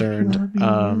concerned,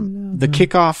 the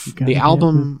kickoff, the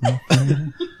album.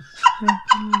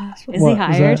 Is What, he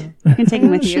hired? that- You can take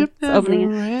him with you. It's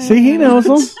opening it. See, he knows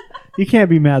them. You can't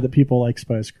be mad that people like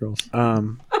Spice Girls.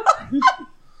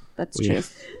 That's We- true.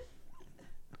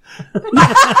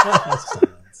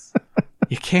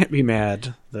 You can't be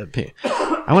mad that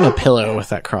I want a pillow with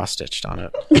that cross stitched on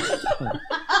it,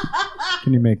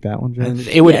 Can you make that one, and Jess?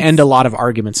 it would Yes. end a lot of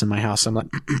arguments in my house. I'm like,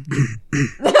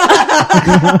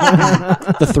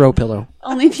 the throw pillow.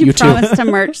 Only if you, You too. promise to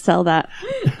merch sell that.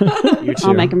 You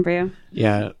I'll too. make them for you.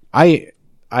 Yeah, I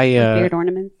Beard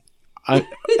ornaments. I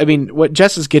mean, what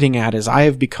Jess is getting at is I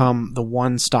have become the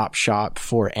one-stop shop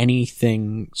for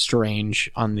anything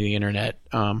strange on the internet.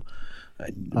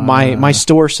 My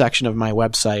store section of my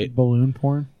website Balloon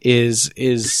porn? is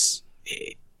Because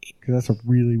that's a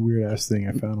really weird ass thing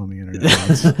I found on the internet.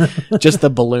 once. just the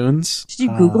balloons. Did you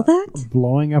Google that?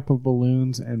 Blowing up of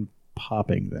balloons and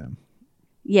popping them.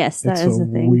 Yes, that It's is a a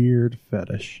thing. weird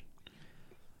fetish.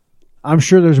 I'm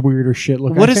sure there's weirder shit.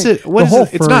 Look, What I is think it? What the is whole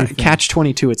it? It's furry not thing-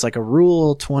 catch-22. It's like a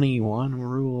rule 21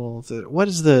 rule.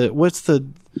 What's the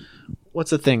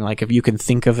thing? Like if you can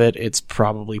think of it, it's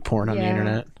probably porn on the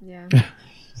internet. Yeah.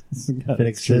 If it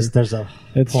exists, there's a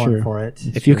It's porn true. for it.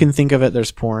 If you can think of it,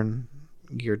 there's porn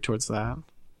geared towards that. I'm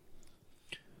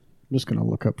just gonna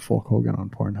look up Hulk Hogan on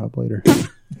Pornhub later.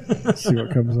 See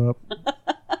what comes up.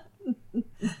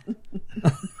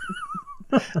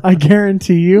 I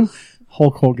guarantee you,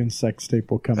 Hulk Hogan's sex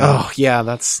tape will come up. Oh yeah,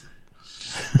 that's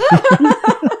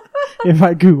If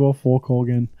I Google Hulk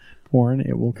Hogan porn,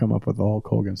 it will come up with the Hulk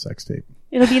Hogan sex tape.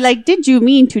 It'll be like, did you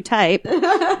mean to type?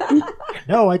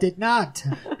 No, I did not.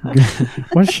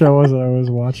 What show was it I was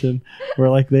watching where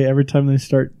like they every time they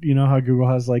start, you know how Google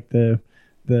has like the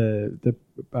Preemptive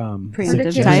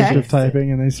Predictive type. preemptive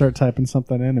typing, and they start typing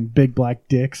something in, and big black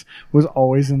dicks was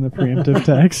always in the preemptive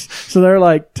text. So they're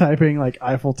like typing like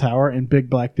Eiffel Tower, and big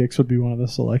black dicks would be one of the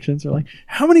selections. They're like,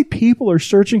 how many people are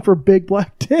searching for big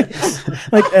black dicks?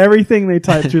 Like everything they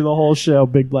typed through the whole show,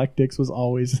 big black dicks was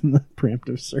always in the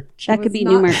preemptive search. That It could was be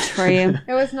not- new merch for you.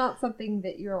 It was not something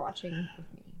that you were watching with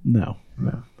me. No,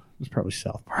 it was probably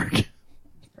South Park.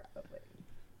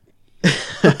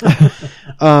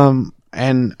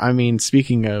 And I mean,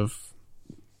 speaking of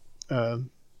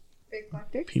Big black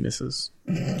dicks? penises,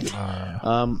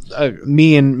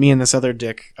 me and this other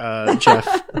dick, Jeff,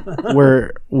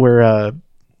 we're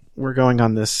going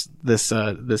on this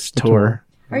tour.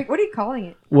 What are you calling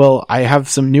it? Well, I have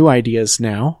some new ideas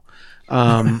now.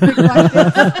 Big black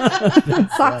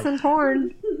dicks? Socks and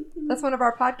torn. That's one of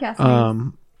our podcast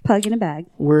names. Plug in a bag.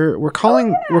 We're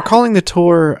calling the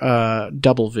tour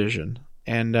Double Vision,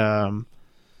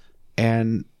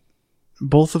 and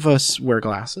both of us wear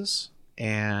glasses,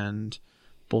 and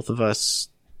both of us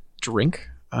drink,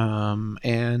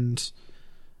 and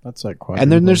That's like quite.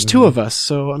 then there's two of us,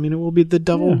 so I mean it will be the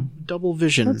double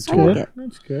vision That's tour. good.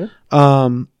 That's good.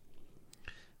 And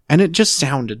it just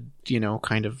sounded,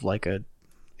 kind of like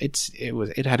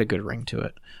it had a good ring to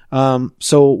it.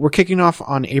 So we're kicking off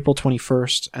on April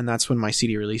 21st, and that's when my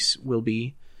CD release will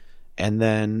be. And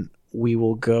then we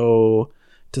will go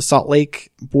to Salt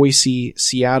Lake, Boise,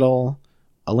 Seattle,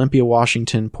 Olympia,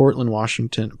 Washington, Portland,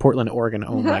 Oregon.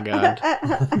 Oh my God.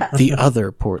 The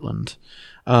other Portland.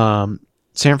 San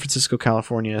Francisco,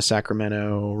 California,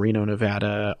 Sacramento, Reno,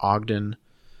 Nevada, Ogden.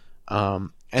 And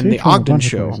the Ogden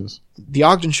show. The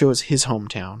Ogden show is his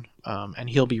hometown, and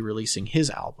he'll be releasing his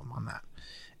album on that.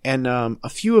 And a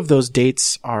few of those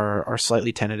dates are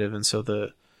slightly tentative, and so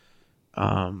the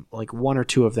like one or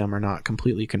two of them are not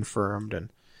completely confirmed. And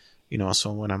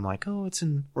so when I'm like, oh,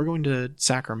 we're going to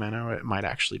Sacramento, it might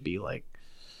actually be like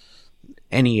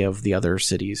any of the other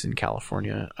cities in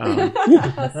California.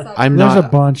 There's a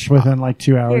bunch within like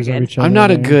 2 hours You're of good. each other. I'm not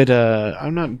there.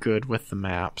 I'm not good with the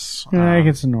maps. Yeah, I think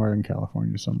it's in Northern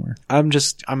California somewhere. I'm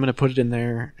gonna put it in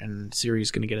there, and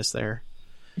Siri's gonna get us there.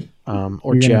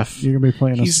 Or You're Jeff. You're gonna be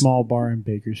playing a He's- small bar in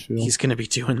Bakersfield. He's gonna be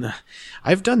doing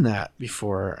I've done that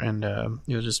before, and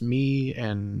just me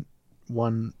and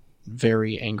one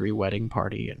very angry wedding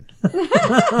party, and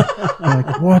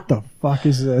like, what the fuck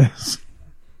is this?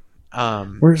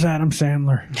 Where's Adam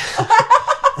Sandler?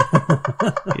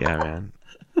 yeah, man.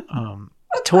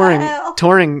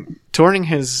 Touring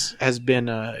has been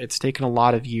it's taken a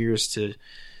lot of years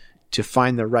to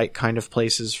find the right kind of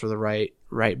places for the right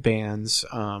bands,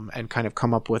 and kind of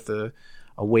come up with a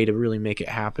way to really make it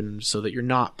happen so that you're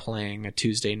not playing a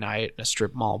Tuesday night in a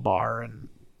strip mall bar in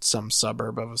some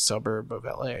suburb of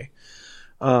LA.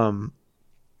 Palm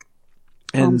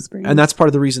Springs. And that's part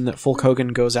of the reason that Hulk Hogan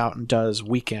goes out and does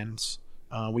weekends.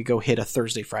 We go hit a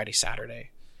Thursday, Friday,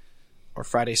 Saturday, or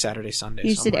Friday, Saturday, Sunday.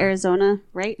 You said somewhere. Arizona,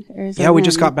 right? Arizona. Yeah, we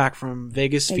just got back from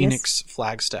Vegas, Vegas. Phoenix,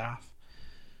 Flagstaff,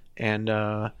 and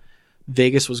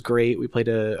Vegas was great. We played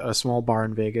a small bar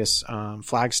in Vegas.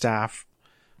 Flagstaff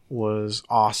was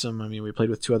awesome. I mean, we played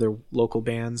with two other local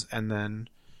bands, and then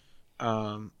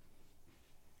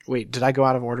wait, did I go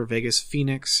out of order? Vegas,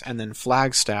 Phoenix, and then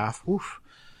Flagstaff. Oof.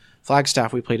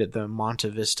 Flagstaff, we played at the Monte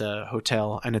Vista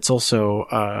Hotel, and it's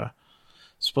also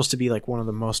supposed to be like one of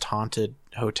the most haunted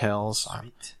hotels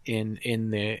in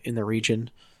the region.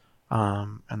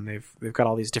 And they've got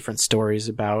all these different stories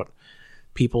about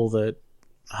people that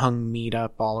hung meat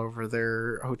up all over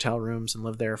their hotel rooms and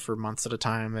lived there for months at a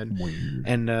time.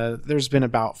 And there's been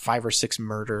about 5 or 6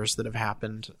 murders that have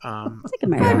happened It's like a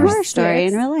American Horror Story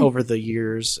in real life. over the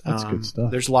years. That's good stuff.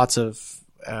 There's lots of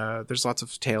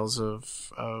tales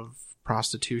of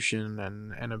prostitution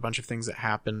and a bunch of things that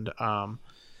happened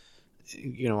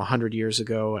 100 years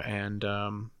ago, and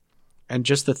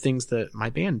just the things that my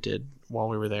band did while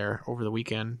we were there over the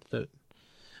weekend that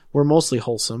were mostly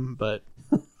wholesome, but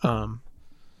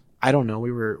I don't know,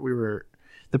 we were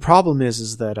the problem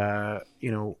is that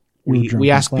we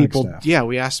asked people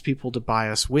we asked people to buy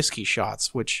us whiskey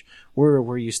shots, which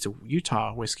we're used to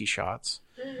Utah whiskey shots.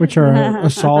 which are a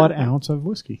solid ounce of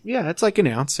whiskey, Yeah, it's like an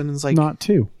ounce, and it's like not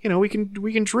 2. we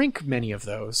can drink many of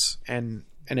those, and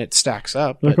it stacks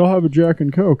up. Like, but- I'll have a Jack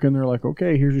and Coke, and they're like,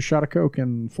 okay, here's a shot of Coke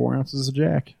and 4 ounces of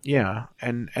Jack. Yeah,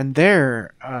 and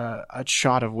there, a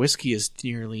shot of whiskey is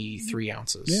nearly 3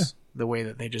 ounces. Yeah. The way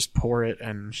that they just pour it,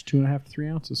 and Just 2.5 to 3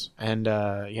 ounces.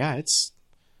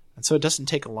 so it doesn't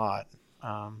take a lot.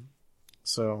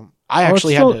 So I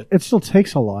actually had to. It still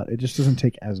takes a lot. It just doesn't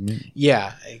take as many.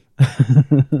 Yeah.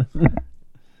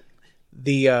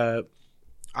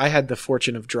 I had the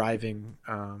fortune of driving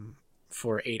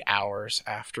for 8 hours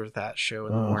after that show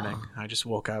in the morning. I just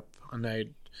woke up and I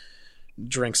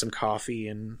drank some coffee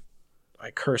and I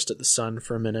cursed at the sun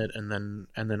for a minute, and then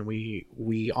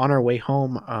we on our way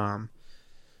home,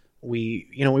 we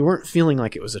weren't feeling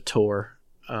like it was a tour,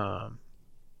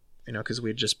 because we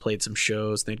had just played some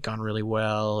shows, they'd gone really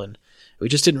well, and we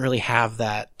just didn't really have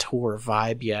that tour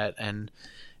vibe yet, and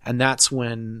that's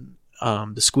when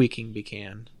the squeaking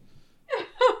began,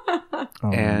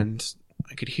 and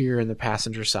I could hear in the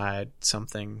passenger side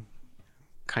something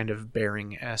kind of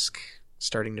bearing-esque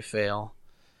starting to fail.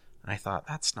 And I thought,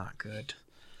 that's not good.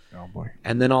 Oh, boy.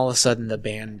 And then all of a sudden the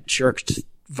band jerked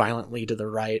violently to the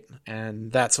right,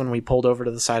 and that's when we pulled over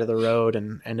to the side of the road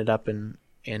and ended up in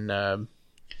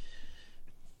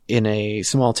a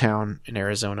small town in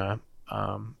Arizona,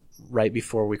 right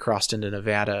before we crossed into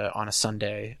Nevada on a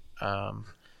Sunday,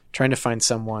 trying to find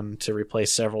someone to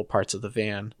replace several parts of the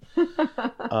van.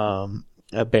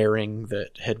 A bearing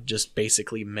that had just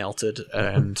basically melted,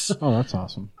 and Oh, that's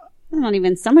awesome. Not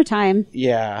even summertime.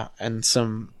 yeah, and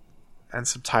some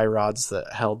tie rods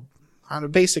that held,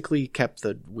 basically kept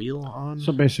the wheel on.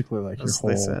 So basically, like, your That's what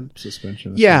they whole said.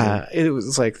 suspension. Yeah, it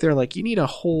was like, they're like, you need a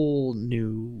whole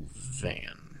new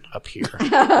van up here.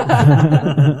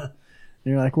 And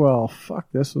you're like, well, fuck,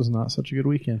 this was not such a good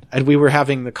weekend. And we were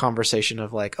having the conversation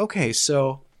of like, okay,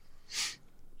 so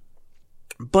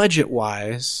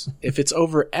budget-wise, if it's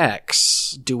over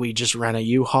X, do we just rent a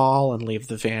U-Haul and leave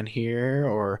the van here?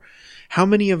 Or how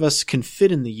many of us can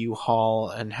fit in the U-Haul,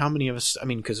 and how many of us,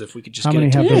 because if we could just How get many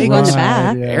it to have Yeah, the you go in the ride?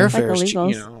 back. Yeah. airfares,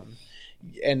 Like illegals.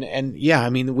 and yeah,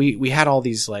 we had all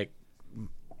these like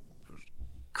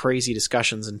crazy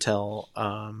discussions until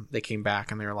they came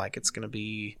back and they were like, it's gonna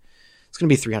be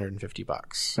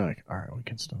 $350. So like, all right, we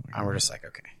can still. And we're just like,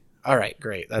 okay, all right,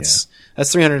 great. That's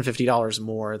 $350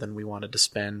 more than we wanted to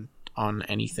spend on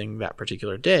anything that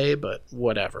particular day, but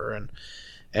whatever. And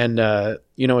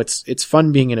it's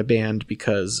fun being in a band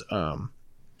because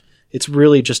it's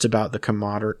really just about the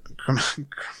camaraderie.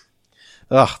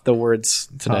 The words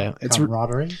today. It's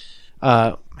camaraderie.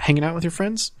 hanging out with your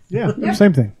friends. Yeah,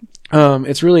 same thing.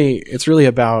 It's really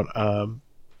about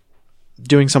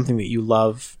doing something that you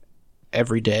love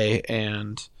every day,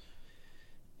 and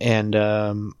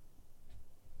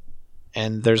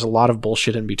there's a lot of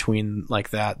bullshit in between like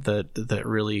that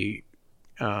really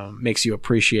makes you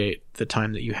appreciate the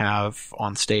time that you have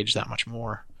on stage that much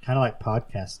more. Kind of like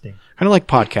podcasting. Kind of like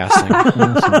podcasting.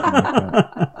 Something like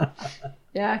that.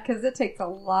 Yeah, because it takes a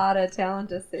lot of talent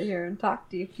to sit here and talk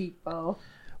to you people.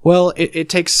 Well, it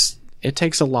takes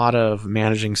a lot of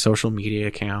managing social media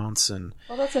accounts and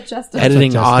Well, that's what Justin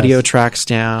editing Just audio does. tracks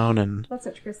down and That's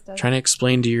what Chris does. trying to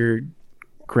explain to your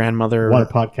grandmother What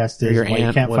a podcast or is, your why you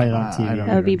aunt can't would- find it on I TV. don't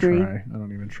That would be even Brie. try. I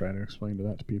don't even try to explain to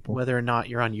that to people. whether or not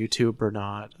you're on YouTube or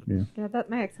not. Yeah, that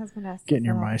my ex-husband asked. Getting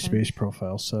your us all the time. MySpace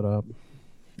profile set up. Yeah.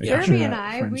 Making sure Jeremy and that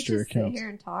I, friends we to your just sit accounts. here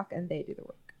and talk, and they do the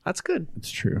work. That's good. It's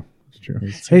true. It's true.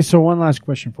 Hey, so one last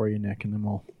question for you, Nick, and then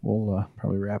we'll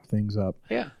probably wrap things up.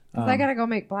 Yeah. 'Cause I gotta go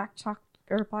make black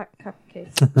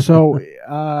cupcakes. So,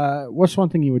 what's one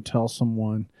thing you would tell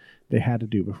someone they had to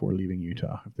do before leaving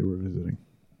Utah if they were visiting?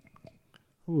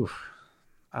 Oof.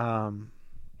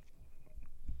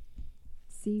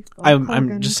 See, Hulk Hogan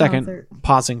I'm just second concert.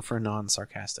 pausing for a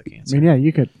non-sarcastic I answer. mean, yeah,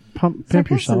 you could pimp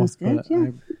Sarcasm yourself, is good, but yeah.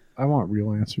 I want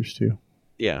real answers too.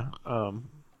 Yeah.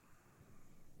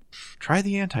 Try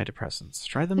the antidepressants.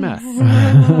 Try the meth.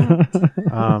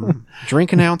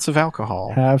 Drink an ounce of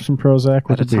alcohol Have some Prozac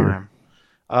with at a a beer,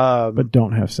 time. but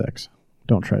don't have sex.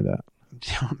 Don't try that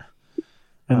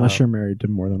unless you're married to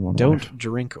more than one Don't wife.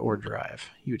 drink or drive.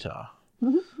 Utah.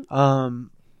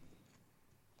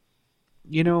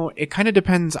 It kind of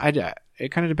depends. It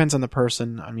kind of depends on the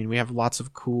person. I mean, we have lots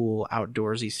of cool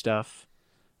outdoorsy stuff.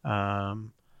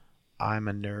 I'm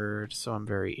a nerd, so I'm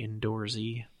very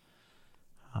indoorsy.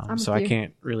 I'm So with I you.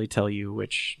 can't really tell you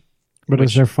which. But which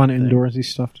is there fun thing. indoorsy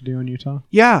stuff to do in Utah?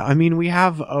 Yeah, I mean, we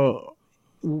have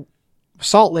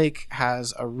Salt Lake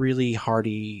has a really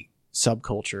hardy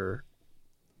subculture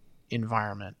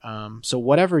environment. So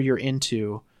whatever you're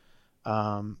into,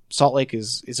 Salt Lake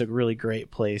is a really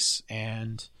great place,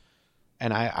 and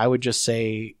I would just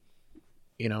say,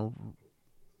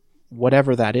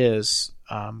 whatever that is,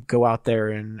 go out there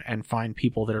and find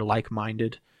people that are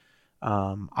like-minded.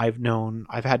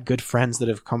 I've had good friends that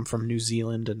have come from New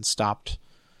Zealand and stopped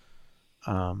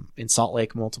in Salt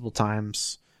Lake multiple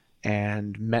times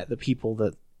and met the people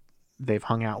that they've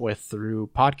hung out with through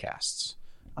podcasts.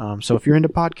 So if you're into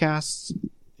podcasts,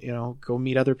 go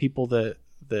meet other people that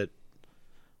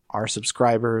are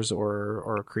subscribers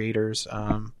or creators.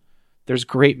 There's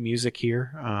great music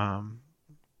here.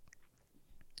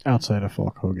 Outside of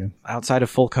Folk Hogan.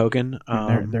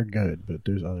 They're good, but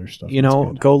there's other stuff.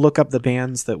 Go look up the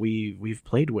bands that we've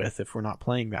played with if we're not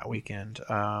playing that weekend.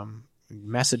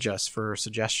 Message us for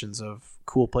suggestions of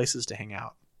cool places to hang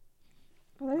out.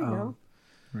 Well, there you go.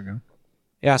 There we go.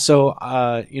 Yeah, so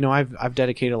I've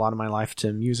dedicated a lot of my life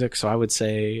to music, so I would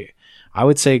say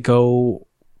go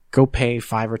pay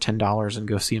 $5 or $10 and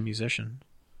go see a musician.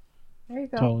 There you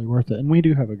go. Totally worth it. And we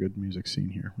do have a good music scene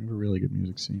here. We have a really good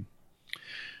music scene.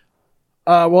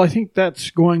 Well, I think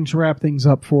that's going to wrap things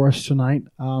up for us tonight.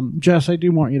 Jess, I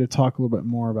do want you to talk a little bit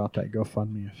more about that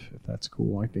GoFundMe, if that's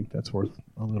cool. I think that's worth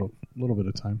a little bit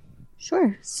of time.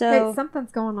 Sure. So, hey,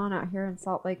 something's going on out here in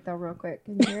Salt Lake, though, real quick.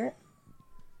 Can you hear it?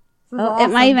 It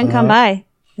might even come by.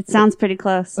 It sounds pretty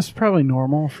close. That's probably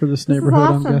normal for this This neighborhood, is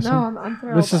awesome. I'm guessing. No, I'm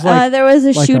thrilled. This is like there was a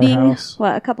like our shooting, house.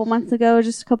 a couple months ago,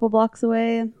 just a couple blocks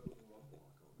away.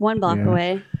 1 block Yeah.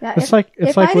 away. Yeah, It's like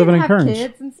living in I Kearns. didn't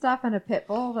have kids and stuff and a pit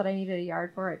bull that I needed a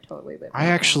yard for, I'd totally live. I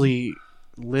actually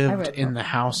lived would. in the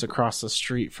house across the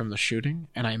street from the shooting,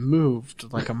 and I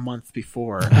moved like a month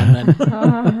before, and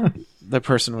then the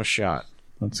person was shot.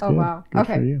 That's Oh good. wow. Good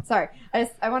for Okay. you. Sorry.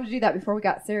 I wanted to do that before we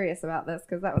got serious about this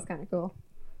because that was kind of cool.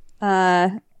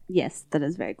 Yes, that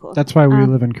is very cool. That's why we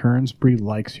live in Kearns. Bree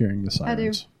likes hearing the I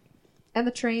do. sirens. And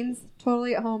the trains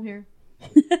totally at home here.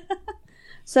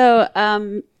 So,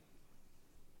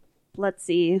 let's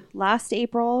see. Last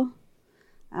April,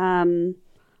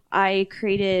 I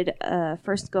created a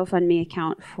first GoFundMe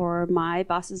account for my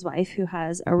boss's wife who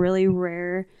has a really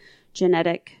rare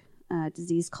genetic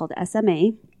disease called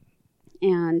SMA,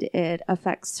 and it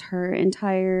affects her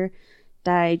entire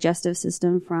digestive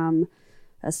system from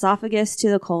esophagus to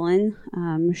the colon.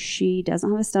 She doesn't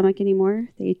have a stomach anymore.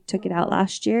 They took it out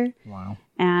last year. Wow.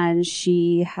 And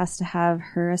she has to have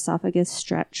her esophagus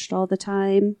stretched all the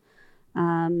time.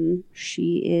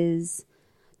 She is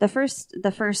the first,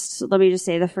 let me just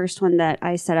say, the first one that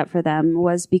I set up for them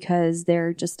was because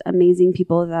they're just amazing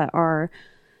people that are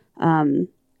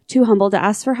too humble to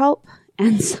ask for help.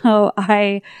 And so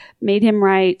I made him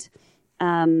write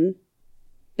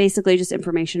basically just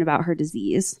information about her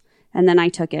disease. And then I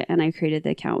took it and I created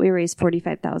the account. We raised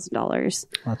 $45,000.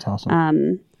 That's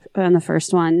awesome. On the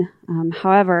first one.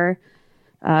 However,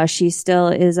 she still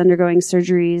is undergoing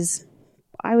surgeries,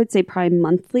 I would say probably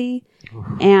monthly.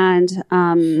 And,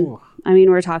 I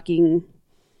mean, we're talking,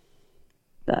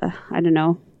 I don't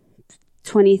know,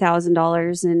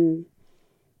 $20,000 in,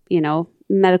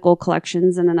 medical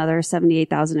collections and another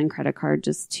 $78,000 in credit card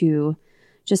just to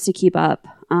keep up.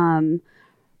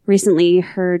 Recently,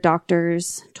 her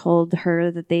doctors told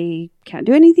her that they can't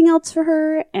do anything else for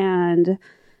her and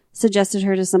suggested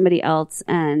her to somebody else,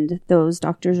 and those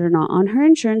doctors are not on her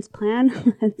insurance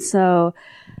plan. And so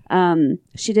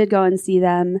she did go and see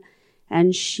them,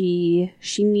 and she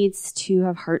needs to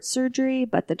have heart surgery,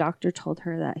 but the doctor told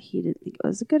her that he didn't think it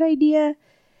was a good idea.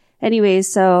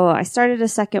 Anyways, so I started a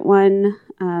second one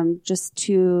just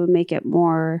to make it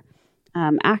more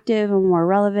active and more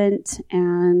relevant.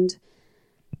 And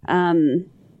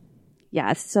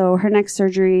so her next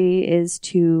surgery is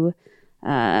to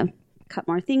cut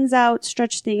more things out,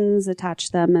 stretch things,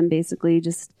 attach them, and basically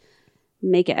just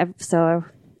make it so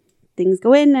things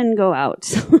go in and go out.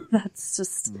 That's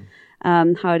just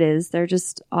how it is. They're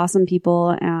just awesome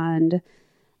people, and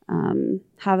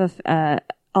have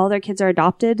all their kids are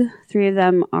adopted. 3 of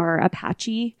them are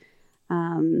Apache,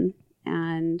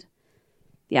 and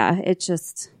yeah, it's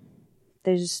just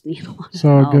they just need a lot of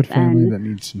So help. a good family And that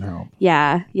needs some help.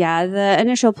 yeah. The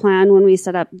initial plan when we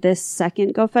set up this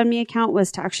second GoFundMe account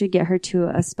was to actually get her to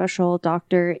a special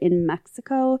doctor in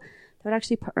Mexico that would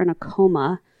actually put her in a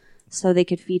coma so they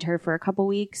could feed her for a couple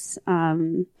weeks.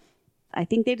 I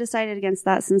think they decided against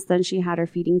that. Since then, she had her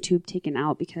feeding tube taken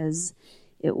out because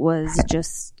it was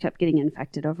just kept getting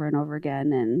infected over and over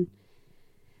again.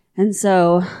 And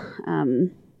so,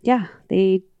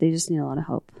 they just need a lot of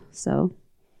help. So.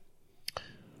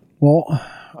 Well,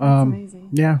 That's amazing.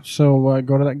 yeah, so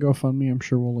go to that GoFundMe. I'm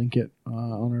sure we'll link it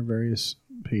on our various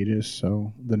pages.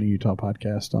 So the New Utah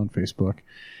Podcast on Facebook.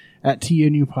 at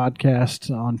TNU Podcast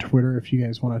on Twitter if you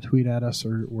guys want to tweet at us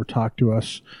or talk to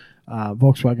us.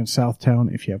 Volkswagen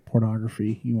Southtown if you have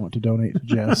pornography you want to donate to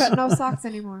Jess. But no socks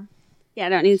anymore. Yeah, I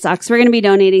don't need socks. We're going to be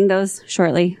donating those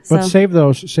shortly. But So. save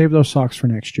those socks for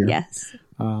next year. Yes.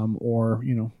 Or,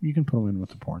 you can put them in with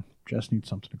the porn. Jess needs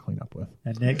something to clean up with.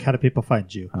 And Nick, how do people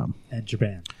find you and your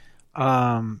band?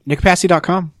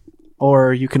 NickPassy.com.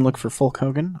 Or you can look for Folk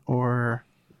Hogan or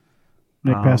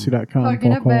NickPassy.com, Plug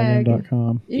in a bag.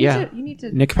 folkhogan.com. You need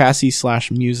to Nick Passy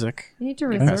 /music. You need to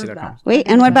reserve NickPassy.com. that. Wait,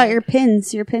 and what about your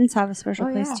pins? Your pins have a special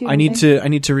Oh, place yeah. too. I need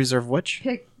to reserve which?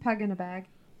 Pug in a bag.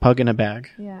 Pug in a bag.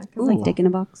 Yeah. 'cause It's like dick in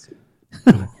a box.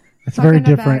 It's very in a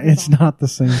bag different. is It's not the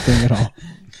same thing at all.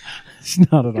 It's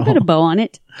not at Put a all. bow on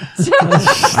it.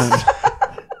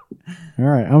 All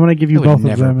right, I'm going to give you I would both of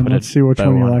never them, and put a let's see which bow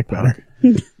one you on a like pug.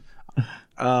 better.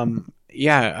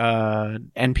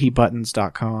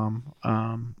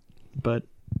 npbuttons.com. But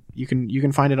you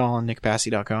can find it all on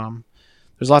nickpassy.com.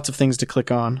 There's lots of things to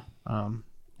click on.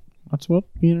 That's what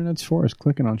the internet's for, is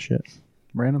clicking on shit.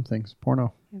 Random things.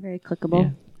 Porno. Very clickable. Yeah.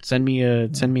 Send me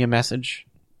a message.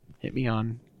 Hit me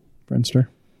on Friendster.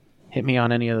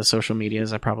 any of the social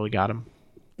medias. I probably got them.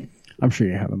 I'm sure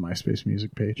you have a MySpace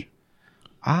music page.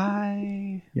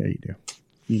 Yeah, you do.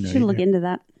 You know Should you look do. into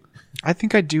that. I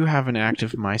think I do have an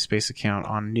active MySpace account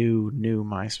on new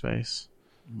MySpace.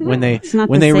 When they It's not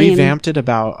when the they same. revamped it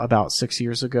about 6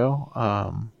 years ago,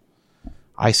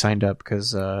 I signed up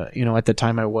because at the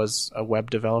time I was a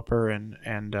web developer and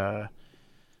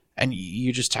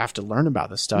you just have to learn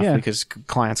about this stuff because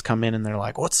clients come in and they're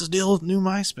like, "What's the deal with new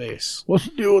MySpace? What's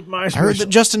the deal with MySpace? I heard that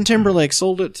Justin Timberlake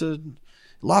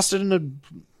lost it in a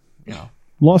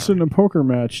Lost in a poker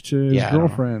match to his Yeah, I don't know.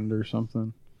 girlfriend or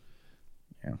something.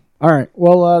 Yeah. All right.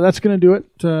 Well, that's going to do it.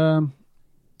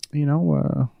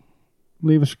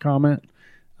 Leave us a comment.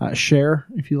 Share.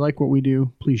 If you like what we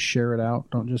do, please share it out.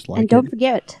 Don't just like And don't it.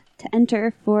 forget to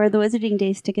enter for the Wizarding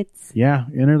Days tickets. Yeah.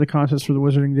 Enter the contest for the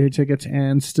Wizarding Day tickets.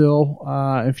 And still,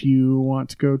 if you want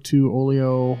to go to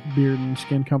Oleo Beard and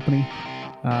Skin Company,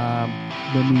 the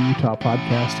new Utah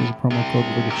podcast is a promo code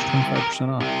that gets you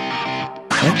 25% off.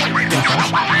 Okay?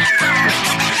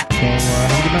 So, have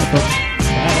a good night, folks.